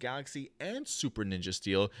 Lost Galaxy, and Super Ninja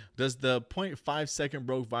Steel. Does the 0.5 second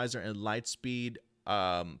broke visor and Lightspeed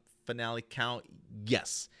finale count?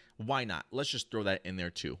 Yes. Why not? Let's just throw that in there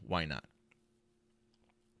too. Why not?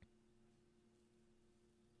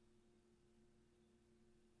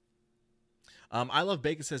 I Love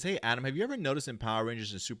Bacon says, hey, Adam, have you ever noticed in Power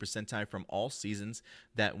Rangers and Super Sentai from all seasons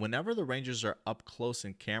that whenever the Rangers are up close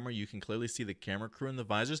in camera, you can clearly see the camera crew in the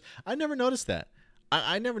visors? I never noticed that.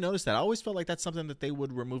 I never noticed that. I always felt like that's something that they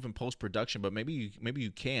would remove in post-production, but maybe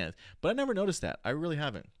you can't. But I never noticed that. I really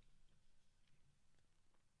haven't.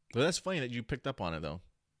 Well, that's funny that you picked up on it, though.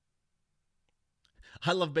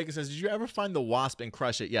 I Love Bacon says, did you ever find the Wasp and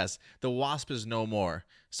crush it? Yes, the Wasp is no more.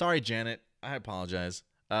 Sorry, Janet. I apologize.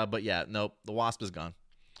 But yeah, nope, the Wasp is gone.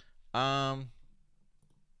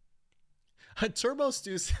 Turbo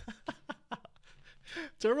Stew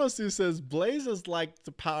Turbo Stew says, Blaze is like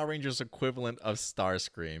the Power Rangers equivalent of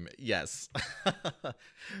Starscream. Yes.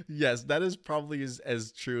 Yes, that is probably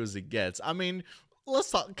as true as it gets. I mean, let's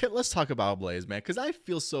talk about Blaze, man, because I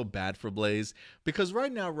feel so bad for Blaze, because right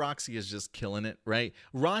now Roxy is just killing it, right?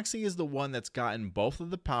 Roxy is the one that's gotten both of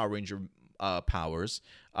the Power Ranger powers.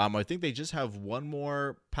 I think they just have one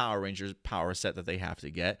more Power Rangers power set that they have to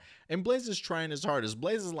get, and Blaze is trying his hardest.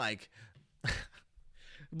 Blaze is like,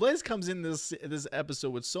 Blaze comes in this episode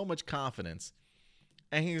with so much confidence,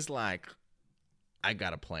 and he's like, I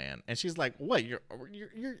got a plan. And she's like, what? You're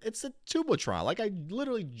it's a Tubotron. Like, I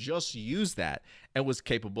literally just used that and was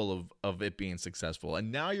capable of it being successful.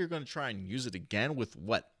 And now you're going to try and use it again with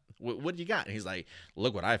what? What do you got? And he's like,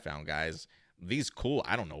 look what I found, guys. These cool,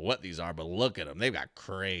 I don't know what these are, but look at them. They've got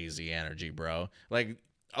crazy energy, bro. Like,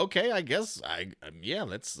 okay, I guess yeah,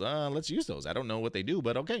 let's use those. I don't know what they do,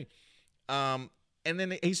 but okay. And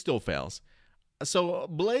then he still fails. So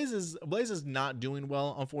Blaze is not doing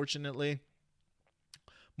well, unfortunately.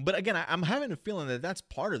 But again, I'm having a feeling that that's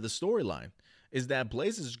part of the storyline, is that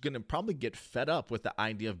Blaze is going to probably get fed up with the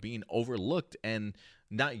idea of being overlooked and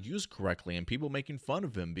not used correctly, and people making fun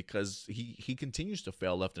of him because he continues to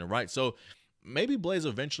fail left and right. So maybe Blaze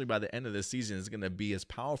eventually by the end of this season is going to be as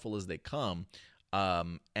powerful as they come,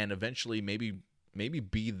 and eventually maybe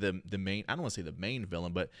be the main, I don't want to say the main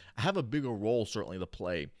villain, but have a bigger role certainly to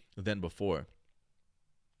play than before.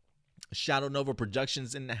 Shadow Nova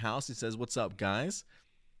Productions in the house. He says, what's up, guys?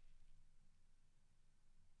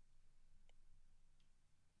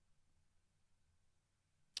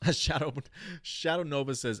 Shadow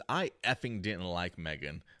Nova says, I effing didn't like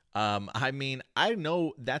Megan. I mean, I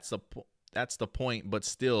know that's the point, but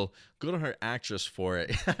still, good on her actress for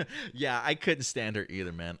it. Yeah, I couldn't stand her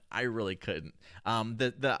either, man. I really couldn't.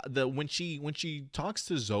 When she talks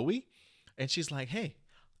to Zoe, and she's like, "Hey,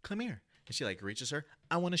 come here," and she like reaches her,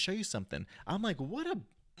 "I want to show you something." I'm like, what a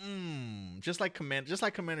just like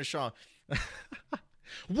Commander Shaw.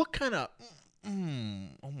 What kind of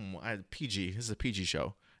PG? This is a PG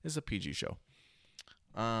show. This is a PG show.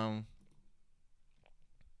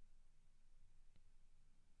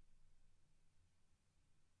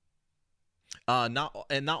 Not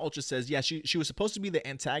Ultra says, yeah, she was supposed to be the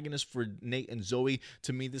antagonist for Nate and Zoe.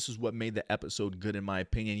 To me, this is what made the episode good, in my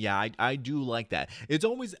opinion. Yeah, I do like that.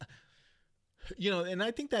 And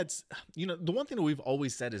I think that's, the one thing that we've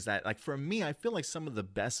always said is that, like, for me, I feel like some of the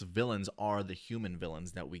best villains are the human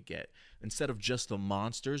villains that we get instead of just the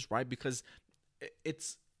monsters, right? Because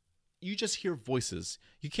it's, you just hear voices.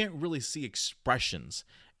 You can't really see expressions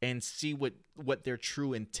and see what their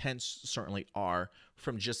true intents certainly are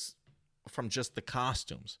from just the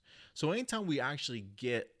costumes. So anytime we actually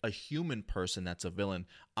get a human person that's a villain,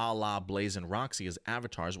 a la Blaze and Roxy as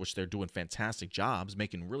avatars, which they're doing fantastic jobs,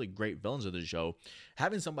 making really great villains of the show,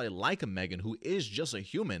 having somebody like a Megan who is just a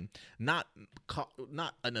human, not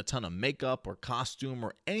in a ton of makeup or costume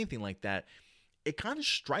or anything like that, it kind of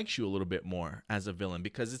strikes you a little bit more as a villain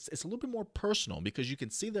because it's a little bit more personal because you can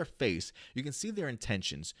see their face, you can see their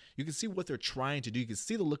intentions, you can see what they're trying to do, you can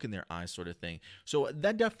see the look in their eyes sort of thing. So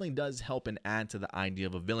that definitely does help and add to the idea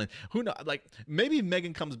of a villain. Who knows, like maybe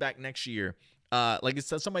Megan comes back next year. Like it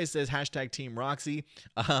says, somebody says hashtag Team Roxy.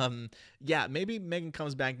 Yeah, maybe Megan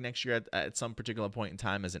comes back next year at some particular point in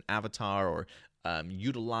time as an avatar or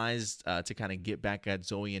utilized to kind of get back at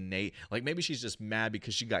Zoe and Nate. Like maybe she's just mad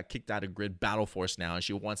because she got kicked out of Grid Battle Force now and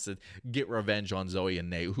she wants to get revenge on Zoe and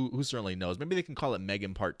Nate. Who certainly knows? Maybe they can call it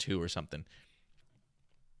Megan Part 2 or something.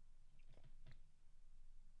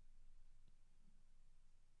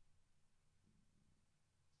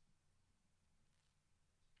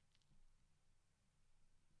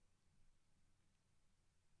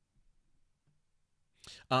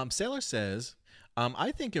 Sailor says,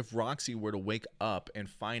 I think if Roxy were to wake up and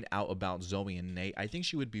find out about Zoe and Nate, I think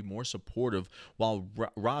she would be more supportive while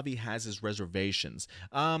Ravi has his reservations.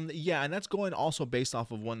 Yeah, and that's going also based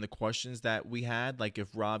off of one of the questions that we had, like if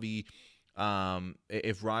Roxy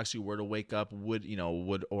were to wake up, would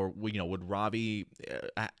Ravi,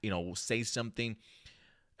 say something?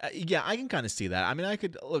 Yeah, I can kind of see that. I mean, I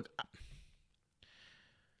could look.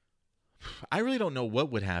 I really don't know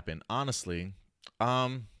what would happen, honestly.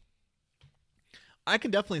 Um, I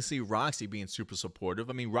can definitely see Roxy being super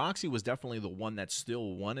supportive. I mean, Roxy was definitely the one that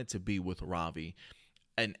still wanted to be with Ravi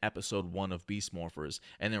in episode 1 of Beast Morphers.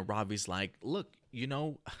 And then Ravi's like, look,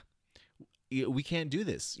 we can't do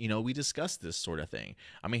this. We discussed this sort of thing.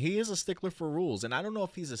 I mean, he is a stickler for rules. And I don't know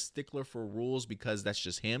if he's a stickler for rules because that's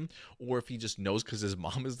just him or if he just knows because his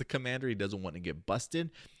mom is the commander. He doesn't want to get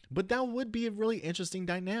busted. But that would be a really interesting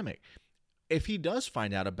dynamic. If he does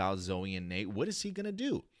find out about Zoe and Nate, what is he going to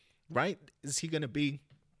do? Right? Is he going to be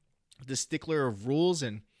the stickler of rules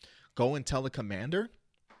and go and tell the commander?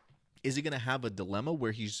 Is he going to have a dilemma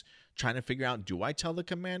where he's trying to figure out, do I tell the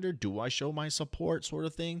commander? Do I show my support sort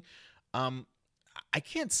of thing? I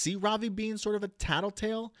can't see Ravi being sort of a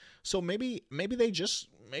tattletale. So maybe they just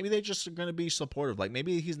are going to be supportive. Like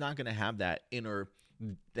maybe he's not going to have that inner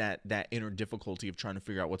difficulty of trying to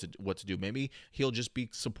figure out what to do. Maybe he'll just be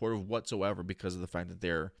supportive whatsoever because of the fact that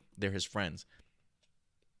they're his friends.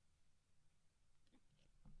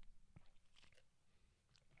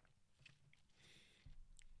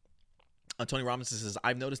 Tony Robinson says,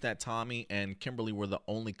 I've noticed that Tommy and Kimberly were the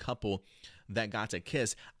only couple that got to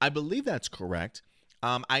kiss. I believe that's correct.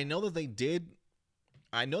 I know that they did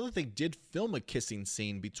film a kissing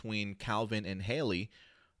scene between Calvin and Haley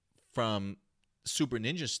from Super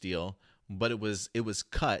Ninja Steel, but it was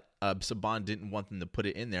cut. Saban didn't want them to put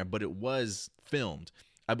it in there, but it was filmed.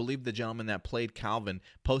 I believe the gentleman that played Calvin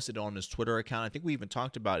posted it on his Twitter account. I think we even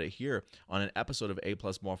talked about it here on an episode of A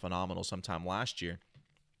Plus More Phenomenal sometime last year.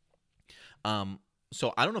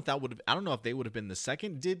 So I don't know if they would have been the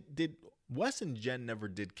second. Did Wes and Jen never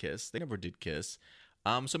did kiss? They never did kiss.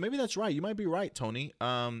 So maybe that's right. You might be right, Tony.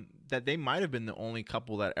 That they might have been the only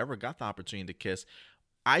couple that ever got the opportunity to kiss.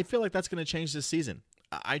 I feel like that's going to change this season.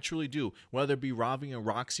 I truly do. Whether it be Ravi and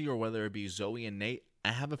Roxy or whether it be Zoe and Nate, I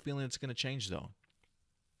have a feeling it's going to change though.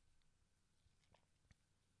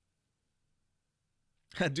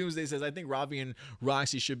 Doomsday says, I think Ravi and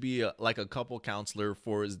Roxy should be like a couple counselor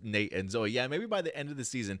for Nate and Zoe. Yeah, maybe by the end of the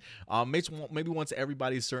season. Maybe once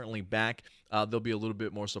everybody's certainly back, they'll be a little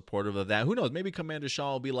bit more supportive of that. Who knows? Maybe Commander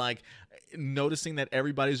Shaw will be like noticing that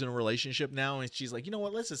everybody's in a relationship now, and she's like, you know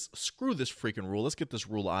what? Let's just screw this freaking rule. Let's get this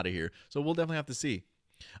rule out of here. So we'll definitely have to see.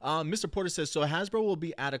 Mr. Porter says, so Hasbro will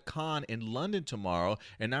be at a con in London tomorrow,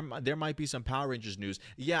 and there might be some Power Rangers news.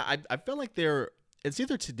 Yeah, I feel like it's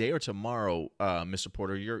either today or tomorrow, Mr.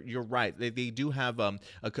 Porter. You're right. They do have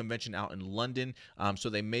a convention out in London, so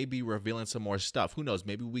they may be revealing some more stuff. Who knows?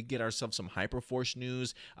 Maybe we get ourselves some Hyperforce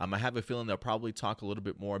news. I have a feeling they'll probably talk a little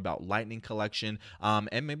bit more about Lightning Collection,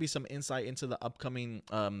 and maybe some insight into the upcoming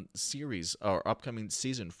series or upcoming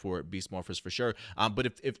season for Beast Morphers for sure.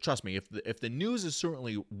 But if trust me, if the news is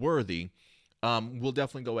certainly worthy, we'll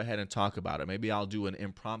definitely go ahead and talk about it. Maybe I'll do an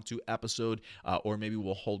impromptu episode, or maybe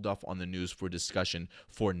we'll hold off on the news for discussion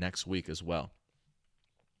for next week as well.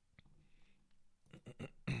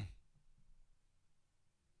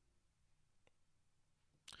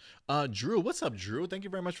 Drew, what's up, Drew? Thank you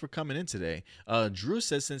very much for coming in today. Drew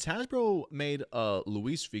says, since Hasbro made a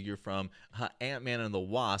Luis figure from Ant-Man and the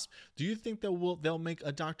Wasp, do you think they'll make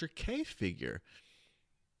a Dr. K figure?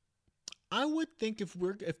 I would think if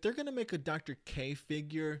they're gonna make a Dr. K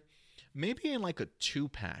figure, maybe in like a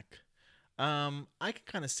 2-pack. I can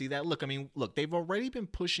kind of see that. Look, I mean, look, they've already been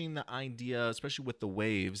pushing the idea, especially with the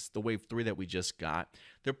waves, the wave 3 that we just got.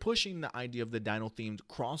 They're pushing the idea of the Dino themed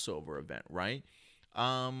crossover event, right?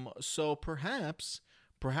 So perhaps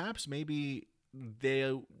maybe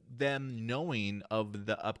them knowing of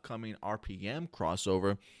the upcoming RPM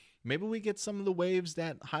crossover, maybe we get some of the waves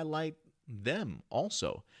that highlight them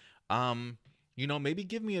also. Maybe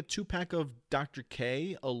give me a 2-pack of Dr.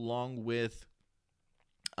 K along with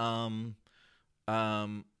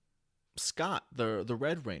Scott, the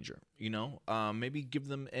Red Ranger. Maybe give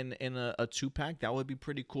them in a 2-pack. That would be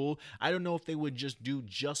pretty cool. I don't know if they would just do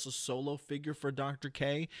just a solo figure for Dr.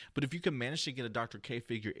 K, but if you can manage to get a Dr. K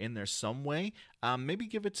figure in there some way, maybe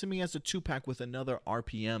give it to me as a 2-pack with another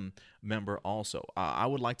RPM member also. I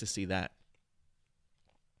would like to see that.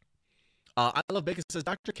 I Love Bacon says,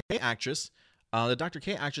 Dr. K actress. The Dr.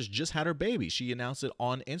 K actress just had her baby. She announced it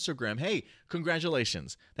on Instagram. Hey,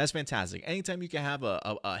 congratulations. That's fantastic. Anytime you can have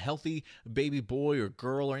a healthy baby boy or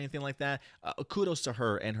girl or anything like that, kudos to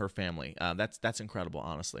her and her family. That's incredible,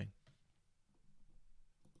 honestly.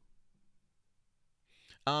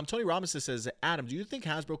 Tony Robinson says, Adam, do you think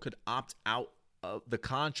Hasbro could opt out the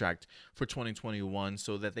contract for 2021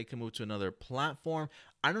 so that they can move to another platform?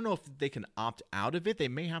 I don't know if they can opt out of it. They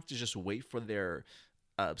may have to just wait for their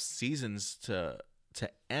seasons to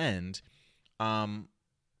end. So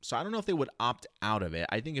I don't know if they would opt out of it.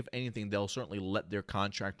 I think if anything, they'll certainly let their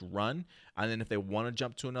contract run, and then if they want to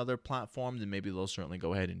jump to another platform, then maybe they'll certainly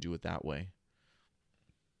go ahead and do it that way.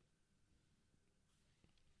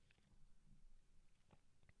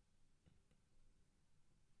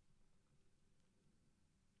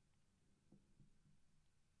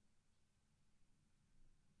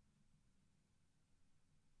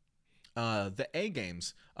 The A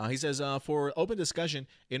Games. He says, for open discussion,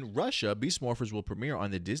 in Russia, Beast Morphers will premiere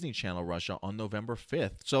on the Disney Channel Russia on November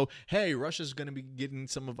 5th. So, hey, Russia's going to be getting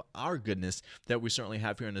some of our goodness that we certainly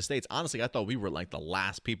have here in the States. Honestly, I thought we were like the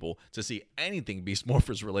last people to see anything Beast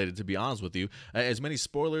Morphers related, to be honest with you. As many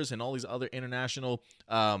spoilers and all these other international,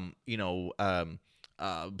 places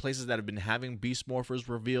that have been having Beast Morphers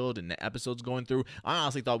revealed and the episodes going through, I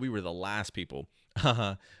honestly thought we were the last people.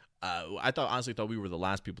 I honestly thought we were the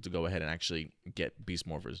last people to go ahead and actually get Beast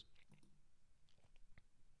Morphers.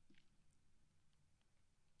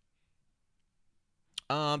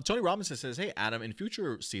 Tony Robinson says, hey, Adam, in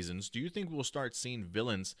future seasons, do you think we'll start seeing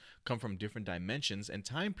villains come from different dimensions and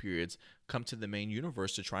time periods come to the main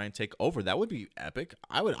universe to try and take over? That would be epic.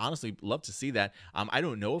 I would honestly love to see that. I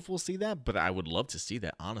don't know if we'll see that, but I would love to see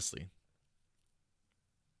that, honestly.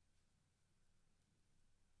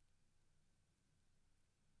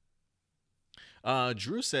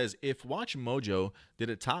 Drew says, if Watch Mojo did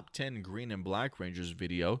a top 10 Green and Black Rangers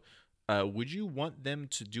video, would you want them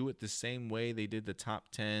to do it the same way they did the top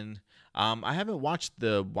 10? I haven't watched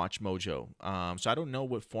the Watch Mojo, so I don't know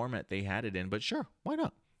what format they had it in, but sure, why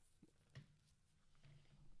not?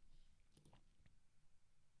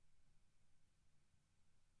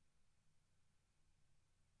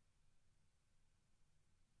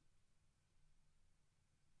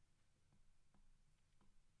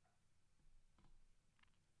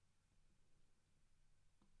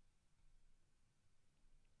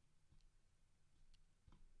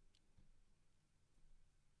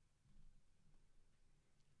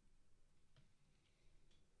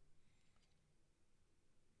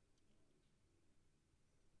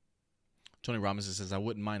 Tony Robinson says, I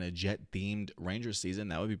wouldn't mind a jet-themed Ranger season.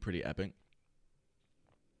 That would be pretty epic.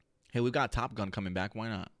 Hey, we've got Top Gun coming back. Why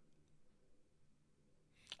not?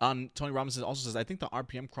 Tony Robinson also says, I think the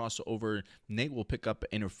RPM crossover, Nate will pick up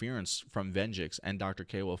interference from Venjix, and Dr.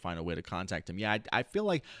 K will find a way to contact him. Yeah, I feel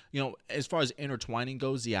like, as far as intertwining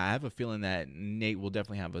goes, yeah, I have a feeling that Nate will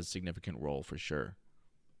definitely have a significant role for sure.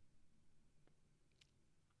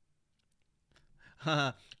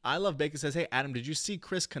 I Love Bacon says, hey, Adam, did you see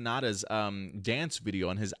Chris Kanada's dance video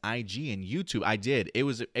on his IG and YouTube? I did. It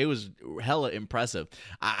was hella impressive.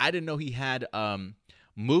 I didn't know he had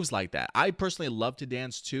moves like that. I personally love to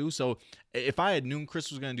dance too, so if I had known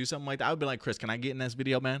Chris was going to do something like that, I would be like, Chris, can I get in this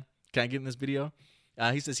video, man? Can I get in this video?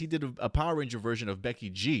 He says he did a Power Ranger version of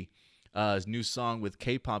Becky G, his new song with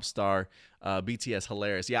K-pop star BTS.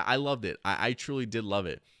 Hilarious. Yeah, I loved it. I truly did love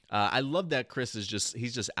it. I love that Chris is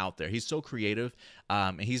he's just out there. He's so creative,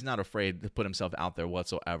 and he's not afraid to put himself out there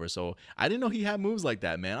whatsoever. So I didn't know he had moves like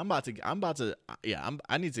that, man.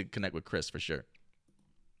 I need to connect with Chris for sure.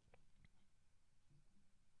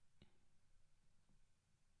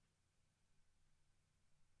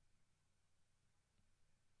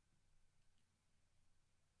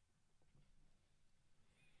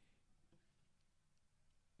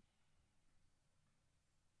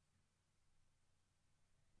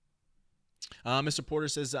 Mr. Porter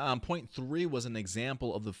says point three was an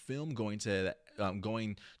example of the film going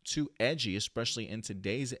too edgy, especially in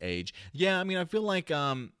today's age. Yeah, I mean, I feel like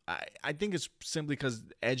I think it's simply because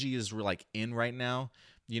edgy is like in right now.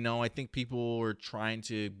 You know, I think people are trying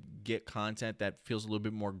to get content that feels a little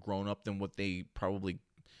bit more grown up than what they probably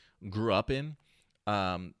grew up in.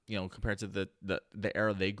 You know, compared to the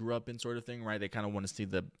era they grew up in, sort of thing, right? They kind of want to see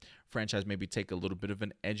the franchise maybe take a little bit of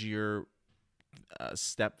an edgier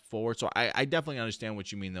step forward. So I definitely understand what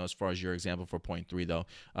you mean though, as far as your example for point three though.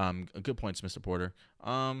 Good points, Mr. Porter.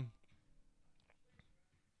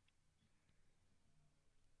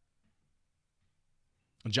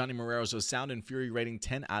 Johnny Morero, so Sound and Fury rating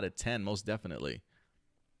 10 out of 10, most definitely.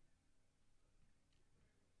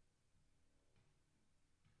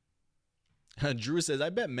 Drew says,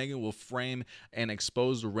 I bet Megan will frame and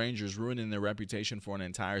expose the Rangers, ruining their reputation for an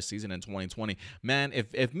entire season in 2020. Man,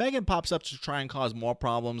 if Megan pops up to try and cause more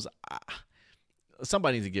problems,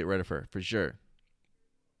 somebody needs to get rid of her for sure.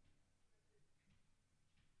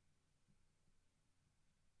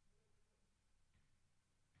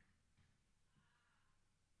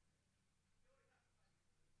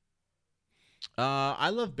 I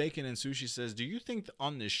love bacon and sushi says, do you think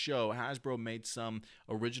on this show Hasbro made some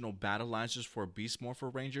original battleizers for Beast Morpher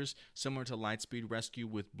Rangers, similar to Lightspeed Rescue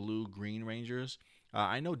with Blue Green Rangers?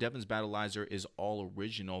 I know Devin's battleizer is all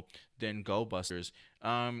original, then Go Busters.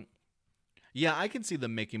 Yeah, I can see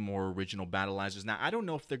them making more original battleizers. Now, I don't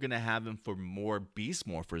know if they're gonna have them for more Beast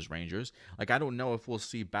Morphers Rangers. Like, I don't know if we'll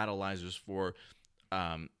see battleizers for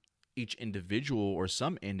um, each individual or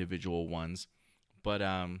some individual ones. But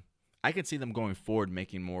I could see them going forward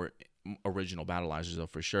making more original battleizers though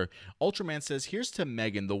for sure. Ultraman says, "Here's to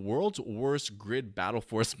Megan, the world's worst grid battle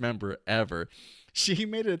force member ever. She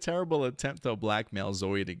made a terrible attempt to blackmail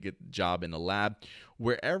Zoe to get the job in the lab.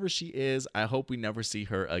 Wherever she is, I hope we never see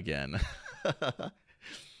her again."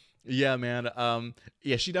 Yeah, man.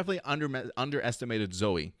 Yeah, she definitely underestimated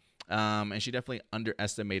Zoe. And she definitely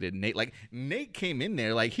underestimated Nate. Like Nate came in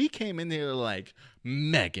there, like he came in there like,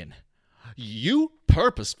 Megan, you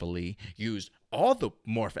purposefully used all the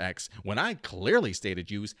Morph X when I clearly stated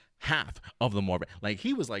use half of the Morph. Like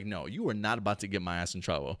he was like, no, you are not about to get my ass in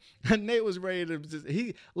trouble. And Nate was ready to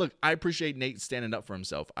he look, I appreciate Nate standing up for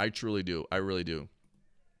himself. I truly do. I really do.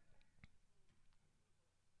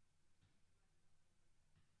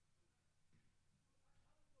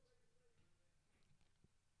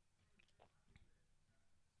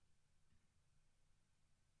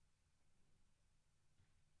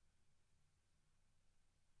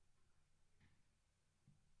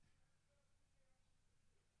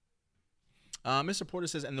 Mr. Porter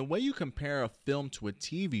says, and the way you compare a film to a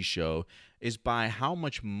TV show is by how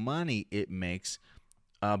much money it makes.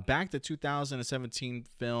 Back to 2017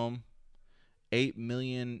 film, 8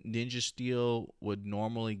 million Ninja Steel would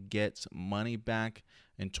normally get money back,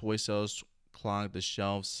 and toy sales clogged the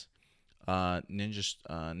shelves.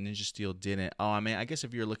 Ninja Steel didn't. Oh, I mean, I guess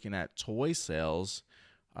if you're looking at toy sales,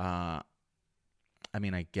 uh, I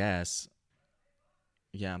mean, I guess,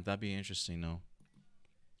 yeah, that'd be interesting though.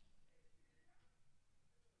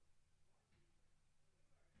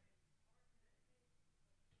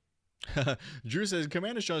 Drew says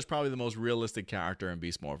Commander Shaw is probably the most realistic character in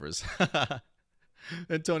Beast Morphers.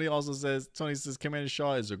 And Tony says Commander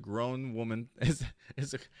Shaw is a grown woman.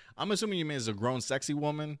 Is a, I'm assuming you mean is a grown sexy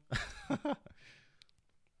woman.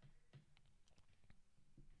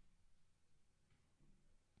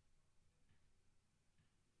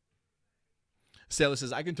 Sailor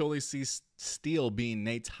says, I can totally see Steele being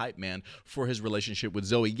Nate's hype man for his relationship with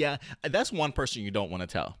Zoe. Yeah, that's one person you don't want to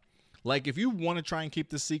tell. Like, if you want to try and keep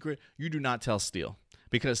this secret, you do not tell Steele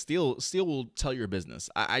because Steele will tell your business.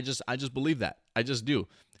 I just believe that. I just do.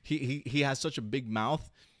 He has such a big mouth,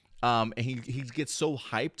 and he gets so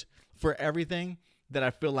hyped for everything that I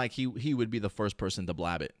feel like he would be the first person to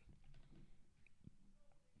blab it.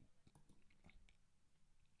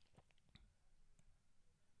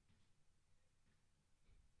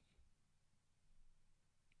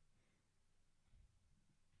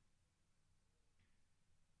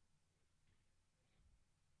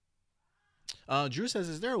 Drew says,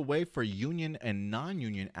 "Is there a way for union and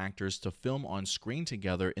non-union actors to film on screen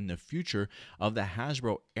together in the future of the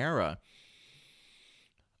Hasbro era?"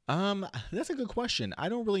 That's a good question. I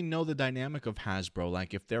don't really know the dynamic of Hasbro,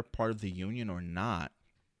 like if they're part of the union or not.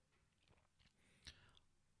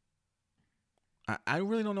 I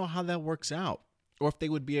really don't know how that works out, or if they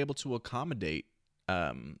would be able to accommodate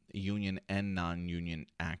union and non-union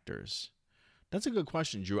actors. That's a good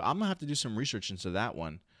question, Drew. I'm gonna have to do some research into that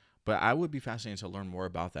one, but I would be fascinated to learn more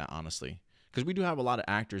about that, honestly, because we do have a lot of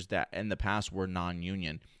actors that in the past were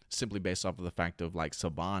non-union, simply based off of the fact of like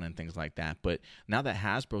Saban and things like that. But now that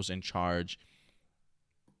Hasbro's in charge,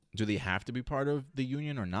 do they have to be part of the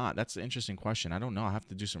union or not? That's an interesting question. I don't know. I have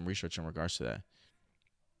to do some research in regards to that.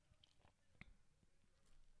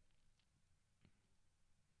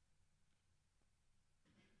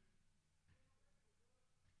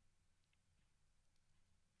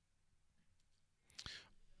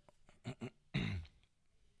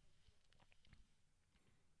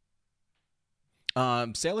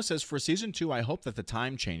 Sailor says, "For season 2, I hope that the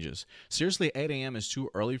time changes. Seriously, 8 a.m. is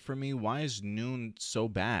too early for me. Why is noon so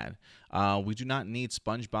bad? We do not need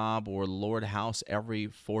SpongeBob or Lord House every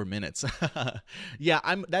 4 minutes." Yeah,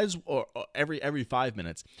 that is or every 5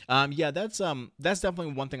 minutes. Yeah, that's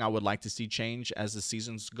definitely one thing I would like to see change as the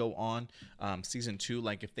seasons go on. Season 2,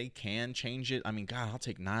 like if they can change it, I mean, God, I'll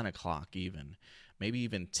take 9 o'clock even, maybe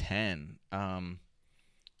even 10.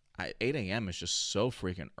 8 a.m. is just so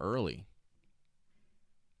freaking early.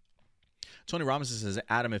 Tony Robinson says,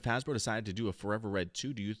 "Adam, if Hasbro decided to do a Forever Red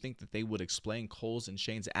 2, do you think that they would explain Cole's and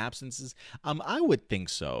Shane's absences?" I would think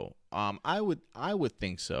so. I would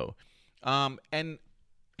think so. And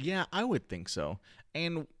yeah, I would think so.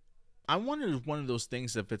 And I wonder if one of those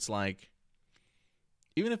things, if it's like,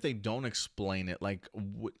 even if they don't explain it, like,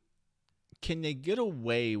 can they get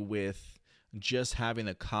away with just having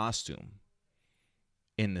a costume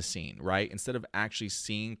in the scene, right? Instead of actually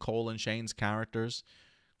seeing Cole and Shane's characters,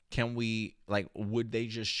 can we, like, would they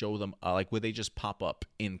just show them, like, would they just pop up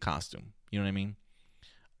in costume? You know what I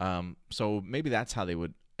mean? So maybe that's how they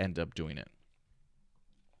would end up doing it.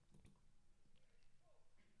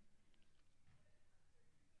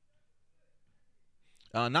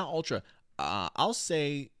 Not Ultra. I will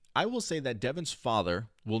say that Devin's father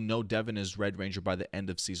will know Devin is Red Ranger by the end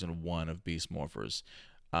of season 1 of Beast Morphers.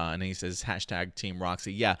 And he says hashtag Team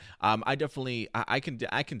Roxy. Yeah, I definitely, I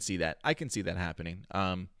can see that. I can see that happening.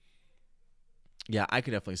 Yeah, I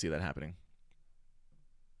could definitely see that happening.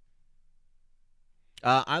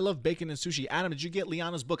 I love bacon and sushi. Adam, did you get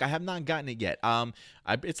Liana's book? I have not gotten it yet.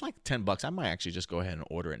 It's like $10. I might actually just go ahead and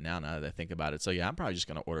order it now. Now that I think about it, so yeah, I'm probably just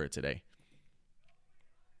gonna order it today.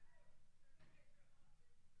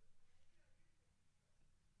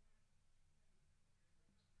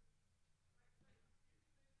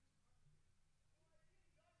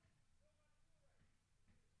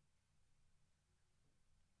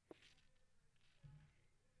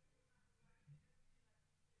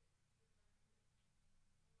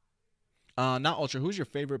 Not Ultra. Who's your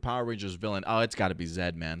favorite Power Rangers villain? Oh, it's got to be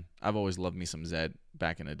Zed, man. I've always loved me some Zed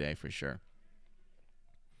back in the day for sure.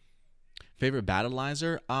 Favorite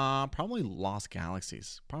battleizer? Probably Lost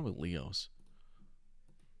Galaxies. Probably Leo's.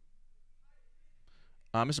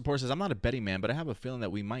 Mr. Porter says, "I'm not a betting man, but I have a feeling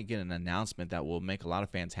that we might get an announcement that will make a lot of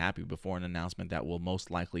fans happy before an announcement that will most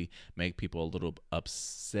likely make people a little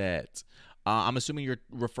upset." I'm assuming you're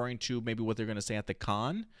referring to maybe what they're going to say at the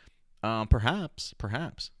con. Perhaps,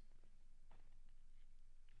 perhaps.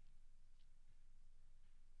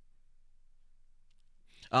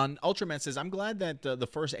 Ultraman says, "I'm glad that the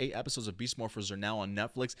first 8 episodes of Beast Morphers are now on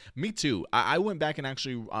Netflix." Me too. I went back and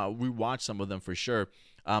actually rewatched some of them for sure.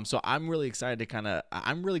 So I'm really excited to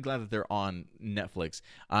I'm really glad that they're on Netflix.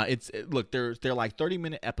 Look, they're like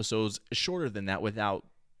 30-minute episodes, shorter than that, without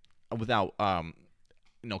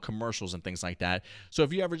commercials and things like that. So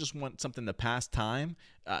if you ever just want something to pass time,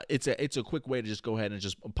 it's a quick way to just go ahead and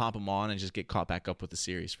just pop them on and just get caught back up with the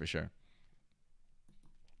series for sure.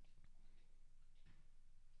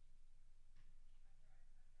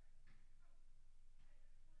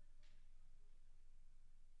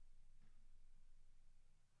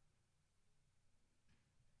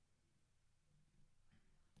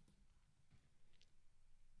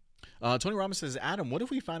 Tony Ramos says, "Adam, what if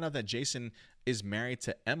we find out that Jason is married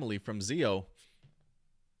to Emily from Zio?"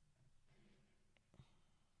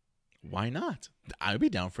 Why not? I'd be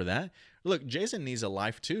down for that. Look, Jason needs a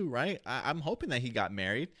life too, right? I'm hoping that he got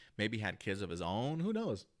married, maybe had kids of his own. Who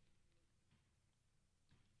knows?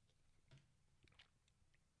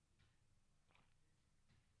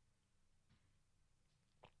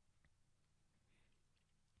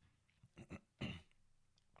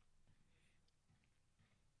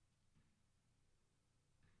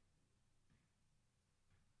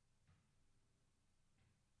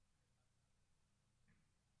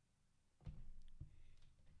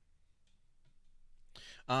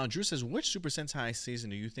 Drew says, which Super Sentai season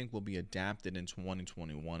do you think will be adapted in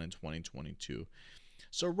 2021 and 2022?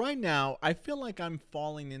 So right now, I feel like I'm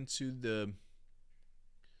falling into the...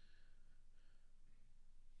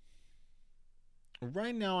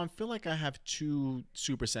 Right now, I feel like I have two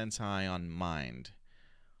Super Sentai on mind.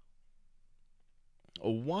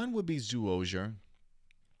 One would be Zoologia,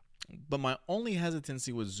 but my only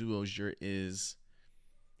hesitancy with Zoologia is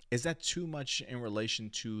that too much in relation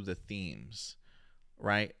to the themes,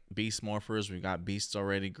 right? Beast Morphers, we've got beasts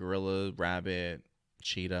already, gorilla, rabbit,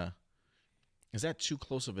 cheetah. Is that too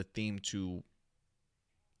close of a theme to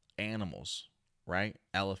animals, right?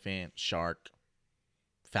 Elephant, shark,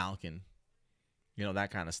 falcon,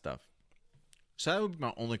 that kind of stuff. So that would be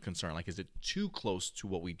my only concern. Like, is it too close to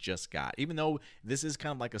what we just got? Even though this is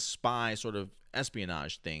kind of like a spy sort of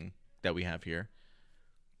espionage thing that we have here.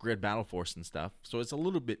 Grid Battle Force and stuff. So it's a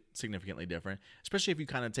little bit significantly different. Especially if you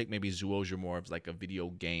kind of take maybe Zoologia more of like a video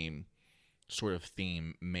game sort of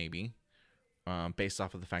theme, maybe. Based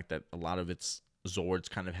off of the fact that a lot of its Zords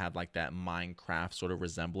kind of have like that Minecraft sort of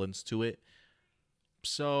resemblance to it.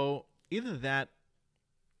 So either that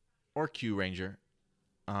or Q Ranger.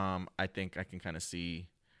 I think I can kind of see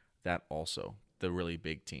that also, the really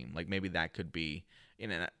big team. Like maybe that could be,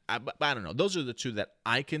 but I don't know. Those are the two that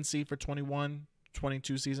I can see for 21-22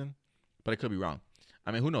 season, but I could be wrong.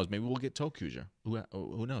 I mean, who knows? Maybe we'll get Tokuja.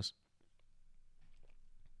 Who knows?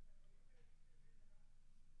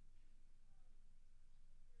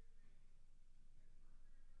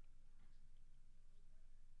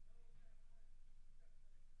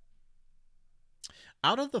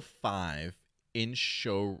 Out of the five in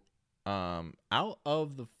show, out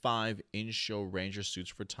of the five in show Ranger suits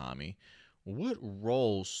for Tommy, what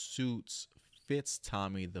role fits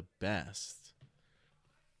Tommy the best?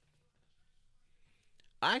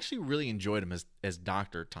 I actually really enjoyed him as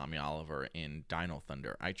Dr. Tommy Oliver in Dino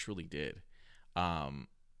Thunder. I truly did.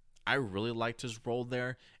 I really liked his role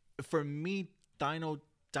there. For me, Dino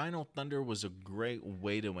Thunder was a great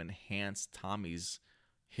way to enhance Tommy's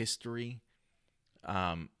history.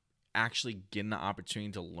 Actually getting the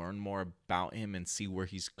opportunity to learn more about him and see where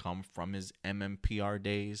he's come from his MMPR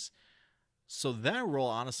days. So that role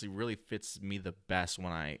honestly really fits me the best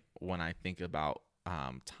when I think about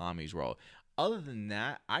Tommy's role. Other than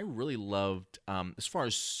that, I really loved, as far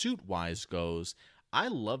as suit wise goes, I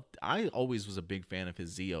always was a big fan of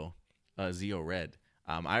his Zeo Red.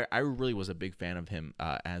 I really was a big fan of him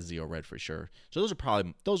as Zeo Red for sure. So those are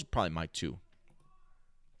probably my two.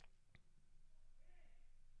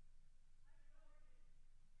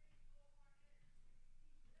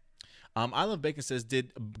 I Love Bacon says,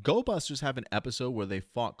 did Go Busters have an episode where they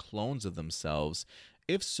fought clones of themselves?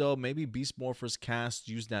 If so, maybe Beast Morphers cast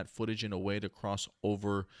used that footage in a way to cross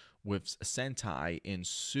over with Sentai in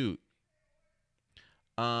suit.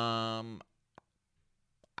 I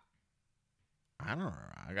don't know.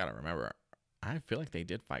 I gotta remember. I feel like they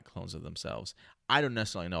did fight clones of themselves. I don't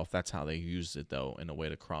necessarily know if that's how they used it though, in a way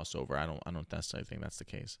to cross over. I don't necessarily think that's the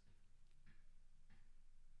case.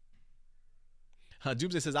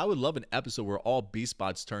 Doomsday says, I would love an episode where all Beast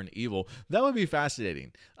Bots turn evil. That would be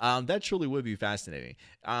fascinating. That truly would be fascinating.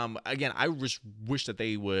 Again, I just wish that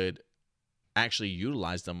they would actually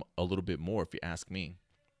utilize them a little bit more, if you ask me.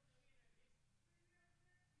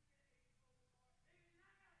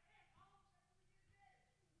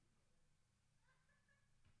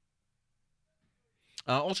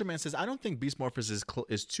 Ultraman says, I don't think Beast Morphers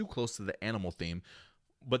is too close to the animal theme,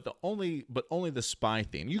 but only the spy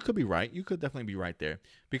theme. You could be right. You could definitely be right there,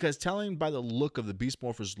 because telling by the look of the Beast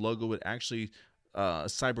Morphers logo, it actually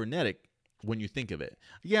cybernetic when you think of it.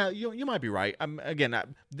 Yeah, you might be right. Again,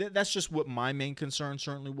 that's just what my main concern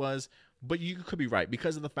certainly was. But you could be right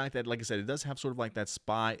because of the fact that, like I said, it does have sort of like that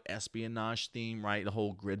spy espionage theme, right? The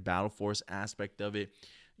whole grid battle force aspect of it.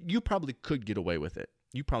 You probably could get away with it.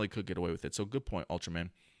 So good point,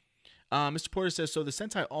 Ultraman. Mr. Porter says, so the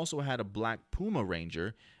Sentai also had a black Puma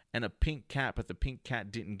Ranger and a pink cat, but the pink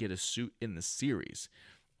cat didn't get a suit in the series.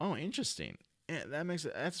 Oh, interesting. Yeah,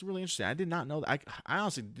 that's really interesting. I did not know that. I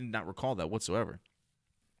honestly did not recall that whatsoever.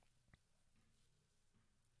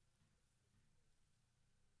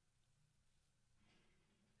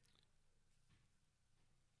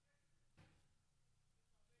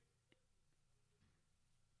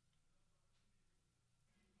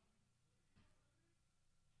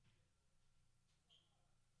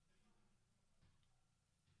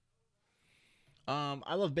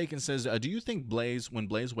 I Love Bacon says, do you think when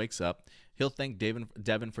Blaze wakes up, he'll thank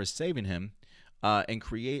Devin for saving him, and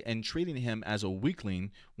treating him as a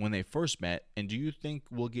weakling when they first met? And do you think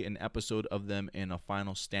we'll get an episode of them in a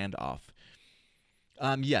final standoff?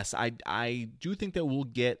 Yes, I do think that we'll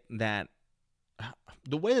get that.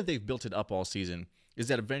 The way that they've built it up all season is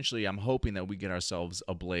that eventually I'm hoping that we get ourselves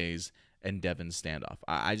a Blaze and Devin standoff.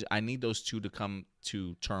 I need those two to come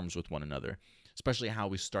to terms with one another, especially how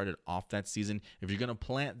we started off that season. If you're going to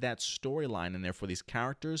plant that storyline in there for these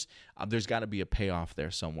characters, there's got to be a payoff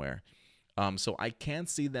there somewhere. So I can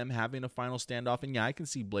see them having a final standoff, and yeah, I can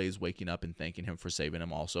see Blaze waking up and thanking him for saving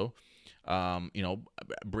him also.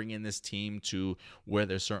 Bringing this team to where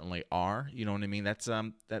they certainly are. You know what I mean? That's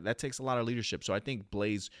that takes a lot of leadership. So I think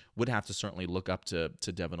Blaze would have to certainly look up to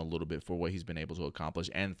Devin a little bit for what he's been able to accomplish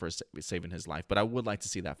and for saving his life. But I would like to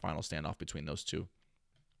see that final standoff between those two.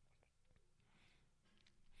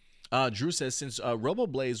 Drew says, since Robo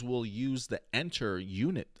Blaze will use the Enter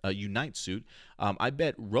Unite suit, I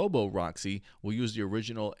bet Robo Roxy will use the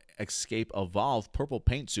original Escape Evolve purple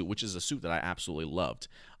paint suit, which is a suit that I absolutely loved,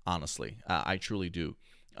 honestly. I truly do.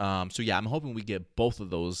 So yeah, I'm hoping we get both of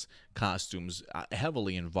those costumes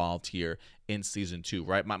heavily involved here in season 2,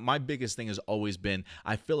 right? My biggest thing has always been,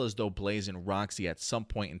 I feel as though Blaze and Roxy at some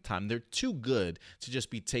point in time, they're too good to just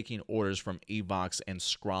be taking orders from Evox and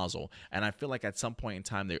Scrozzle. And I feel like at some point in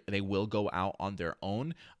time, they will go out on their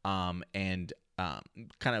own and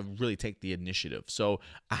kind of really take the initiative. So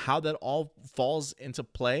how that all falls into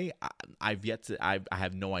play, I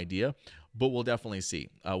have no idea, but we'll definitely see.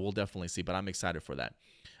 But I'm excited for that.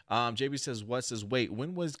 JB says, wait,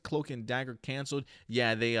 when was Cloak and Dagger canceled?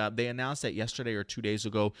 Yeah, they announced that yesterday or 2 days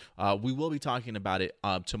ago. We will be talking about it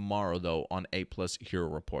tomorrow, though, on A+ Hero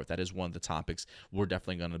Report. That is one of the topics we're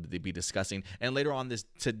definitely going to be discussing. And later on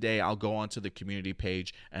today, I'll go onto the community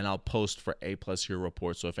page and I'll post for A+ Hero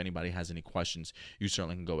Report. So if anybody has any questions, you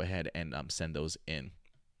certainly can go ahead and send those in.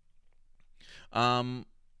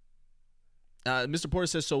 Mr. Porter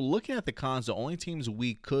says, so looking at the cons, the only teams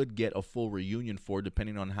we could get a full reunion for,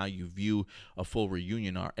 depending on how you view a full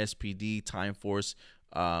reunion, are SPD, Time Force,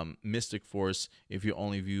 Mystic Force, if you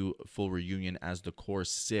only view full reunion as the core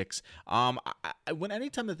 6.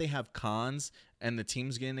 Anytime that they have cons and the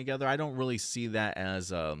teams getting together, I don't really see that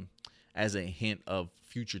as a hint of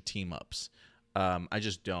future team ups. I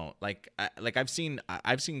just don't I've seen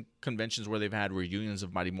conventions where they've had reunions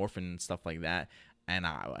of Mighty Morphin and stuff like that. And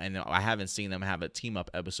I haven't seen them have a team up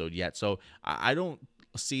episode yet. So I don't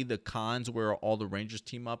see the cons where all the Rangers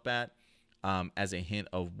team up at as a hint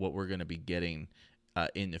of what we're going to be getting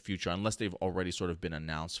in the future, unless they've already sort of been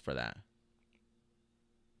announced for that.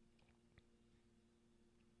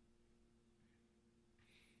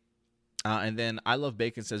 And then I Love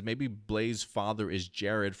Bacon says, maybe Blaze's father is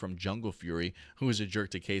Jared from Jungle Fury, who is a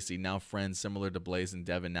jerk to Casey, now friends similar to Blaze and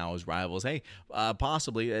Devin, now as rivals. Hey,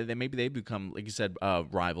 possibly. Maybe they become, like you said,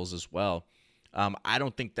 rivals as well. I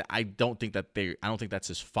don't think that's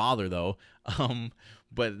his father, though.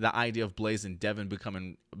 But the idea of Blaze and Devin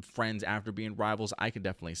becoming friends after being rivals, I could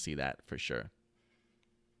definitely see that for sure.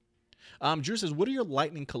 Drew says, what are your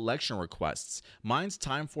Lightning collection requests? Mine's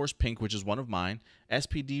Time Force Pink, which is one of mine,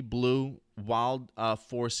 SPD Blue, Wild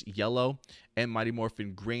Force Yellow, and Mighty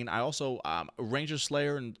Morphin Green. I also, Ranger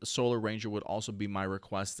Slayer and Solar Ranger would also be my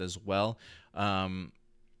request as well. I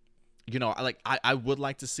would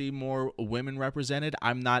like to see more women represented.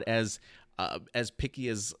 I'm not as picky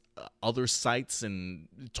as other sites and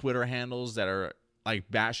Twitter handles that are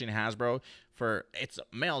like bashing Hasbro for it's a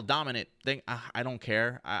male dominant thing. I don't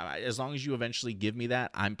care. As long as you eventually give me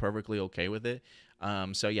that, I'm perfectly okay with it.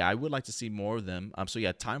 So yeah, I would like to see more of them. So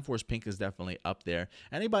yeah, Time Force Pink is definitely up there.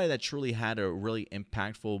 Anybody that truly had a really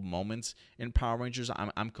impactful moments in Power Rangers,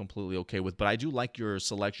 I'm completely okay with. But I do like your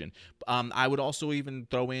selection. I would also even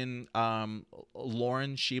throw in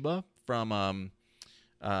Lauren Shiba from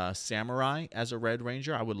Samurai as a Red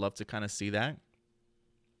Ranger. I would love to kind of see that.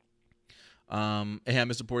 And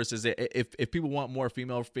Mr. Porter says if people want more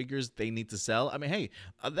female figures, they need to sell. I mean, hey,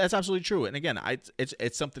 that's absolutely true. And again,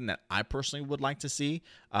 it's something that I personally would like to see.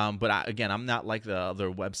 But I'm not like the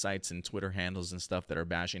other websites and Twitter handles and stuff that are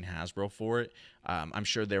bashing Hasbro for it. I'm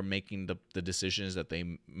sure they're making the decisions that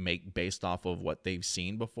they make based off of what they've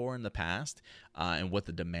seen before in the past, and what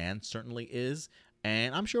the demand certainly is.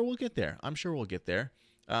 And I'm sure we'll get there.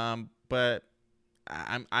 But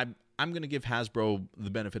I'm going to give Hasbro the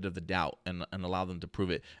benefit of the doubt and allow them to prove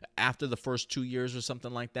it. After the first 2 years or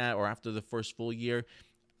something like that, or after the first full year,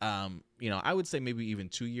 I would say maybe even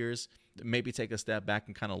 2 years, maybe take a step back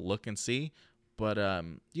and kind of look and see. But, I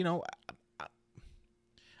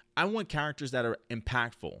want characters that are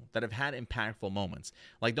impactful, that have had impactful moments.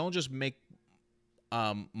 Like, don't just make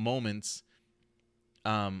moments.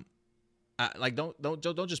 Like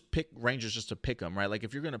don't just pick Rangers just to pick them, right? Like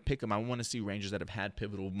if you're gonna pick them, I want to see Rangers that have had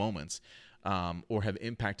pivotal moments, or have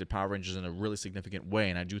impacted Power Rangers in a really significant way.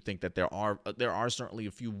 And I do think that there are certainly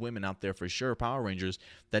a few women out there for sure, Power Rangers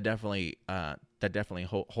that definitely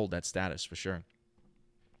hold that status for sure.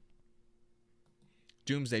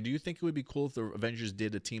 Doomsday, do you think it would be cool if the Avengers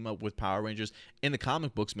did a team up with Power Rangers in the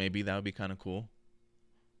comic books? Maybe that would be kind of cool.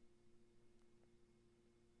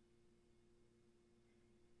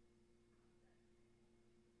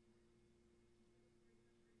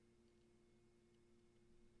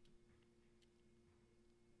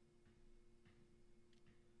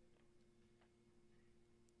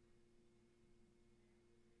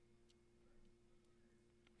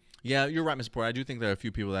 Yeah, you're right, Mr. Porter. I do think there are a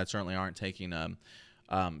few people that certainly aren't taking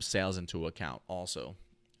sales into account. Also,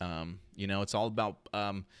 it's all about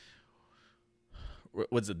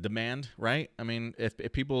what's the demand, right? I mean, if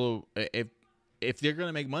people if they're going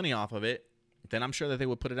to make money off of it, then I'm sure that they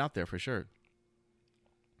would put it out there for sure.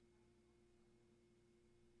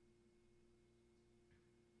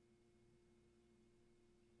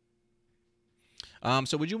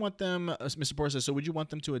 So would you want them, Mr. Porter says, so would you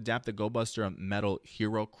want them to adapt the Go Buster Metal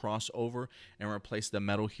Hero crossover and replace the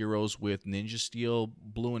Metal Heroes with Ninja Steel,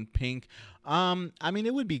 Blue and Pink? I mean,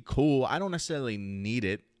 it would be cool. I don't necessarily need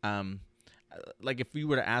it. Like if you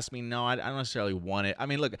were to ask me, no, I don't necessarily want it. I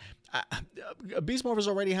mean, look, Beast Morphers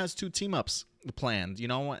already has 2 team ups planned,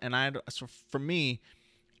 and so for me,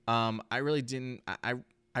 I really didn't.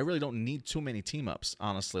 I really don't need too many team ups,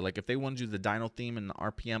 honestly. Like if they want to do the Dino theme and the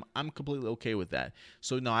RPM, I'm completely okay with that.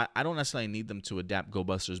 So no, I don't necessarily need them to adapt Go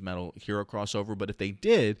Busters Metal Hero crossover. But if they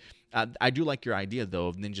did, I do like your idea though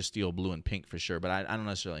of Ninja Steel, Blue and Pink for sure. But I don't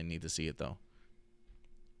necessarily need to see it though.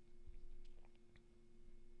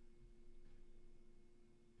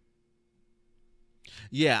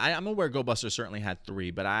 Yeah, I'm aware Go Busters certainly had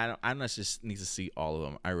 3, but I don't necessarily need to see all of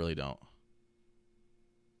them. I really don't.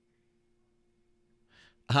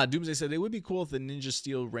 Doomsday said it would be cool if the Ninja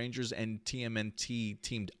Steel Rangers and TMNT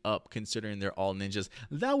teamed up, considering they're all ninjas.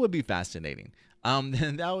 That would be fascinating.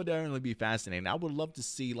 That would definitely be fascinating. I would love to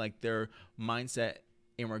see like their mindset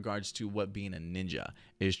in regards to what being a ninja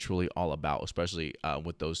is truly all about, especially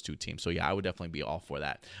with those 2 teams. So yeah, I would definitely be all for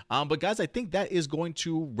that. But guys, I think that is going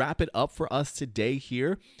to wrap it up for us today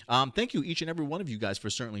here. Thank you each and every one of you guys for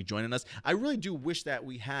certainly joining us. I really do wish that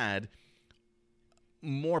we had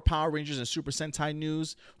more Power Rangers and Super Sentai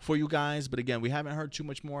news for you guys, but again, we haven't heard too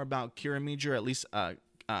much more about Kira Major, at least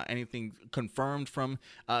anything confirmed from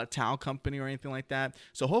Tao Company or anything like that.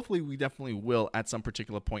 So hopefully we definitely will at some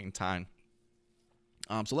particular point in time.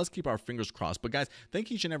 So let's keep our fingers crossed. But guys,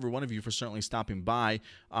 thank each and every one of you for certainly stopping by.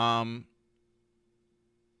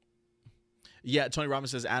 Yeah, Tony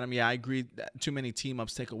Robbins says, Adam, yeah, I agree that too many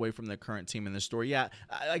team-ups take away from the current team in this story. Yeah,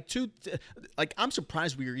 I'm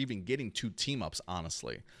surprised we are even getting 2 team-ups,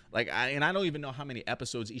 honestly. And I don't even know how many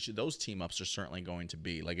episodes each of those team-ups are certainly going to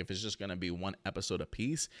be. Like, if it's just going to be 1 episode a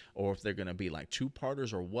piece, or if they're going to be, like,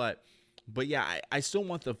 2-parters or what. But, yeah, I still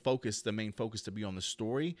want the main focus to be on the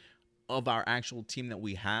story of our actual team that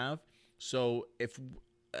we have. So, if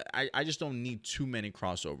I just don't need too many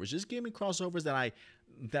crossovers. Just give me crossovers that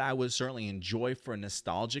I would certainly enjoy for a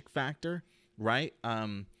nostalgic factor, right?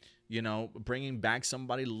 Bringing back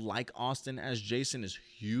somebody like Austin as Jason is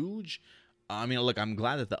huge. I mean, look, I'm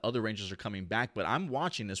glad that the other Rangers are coming back, but I'm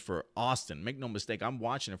watching this for Austin. Make no mistake, I'm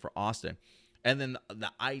watching it for Austin. And then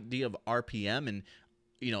the idea of RPM and,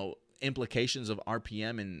 implications of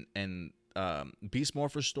RPM and Beast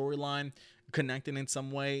Morpher storyline connecting in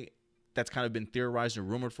some way, that's kind of been theorized and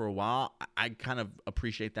rumored for a while. I kind of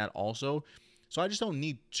appreciate that also. So I just don't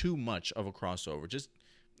need too much of a crossover.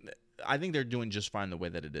 I think they're doing just fine the way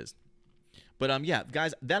that it is. But yeah,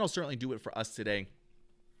 guys, that'll certainly do it for us today.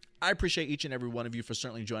 I appreciate each and every one of you for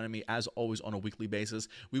certainly joining me, as always, on a weekly basis.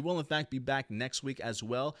 We will, in fact, be back next week as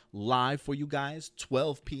well, live for you guys,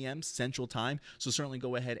 12 p.m. Central Time. So certainly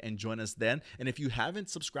go ahead and join us then. And if you haven't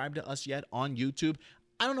subscribed to us yet on YouTube,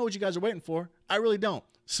 I don't know what you guys are waiting for. I really don't.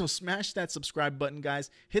 So smash that subscribe button, guys.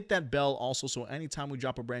 Hit that bell also, so anytime we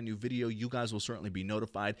drop a brand new video, you guys will certainly be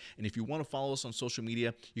notified. And if you want to follow us on social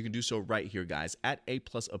media, you can do so right here, guys, at A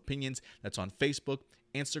Plus Opinions. That's on Facebook,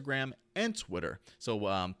 Instagram, and Twitter.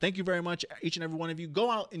 So thank you very much, each and every one of you. Go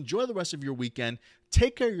out, enjoy the rest of your weekend.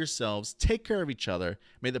 Take care of yourselves. Take care of each other.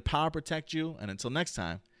 May the power protect you. And until next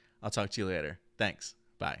time, I'll talk to you later. Thanks.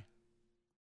 Bye.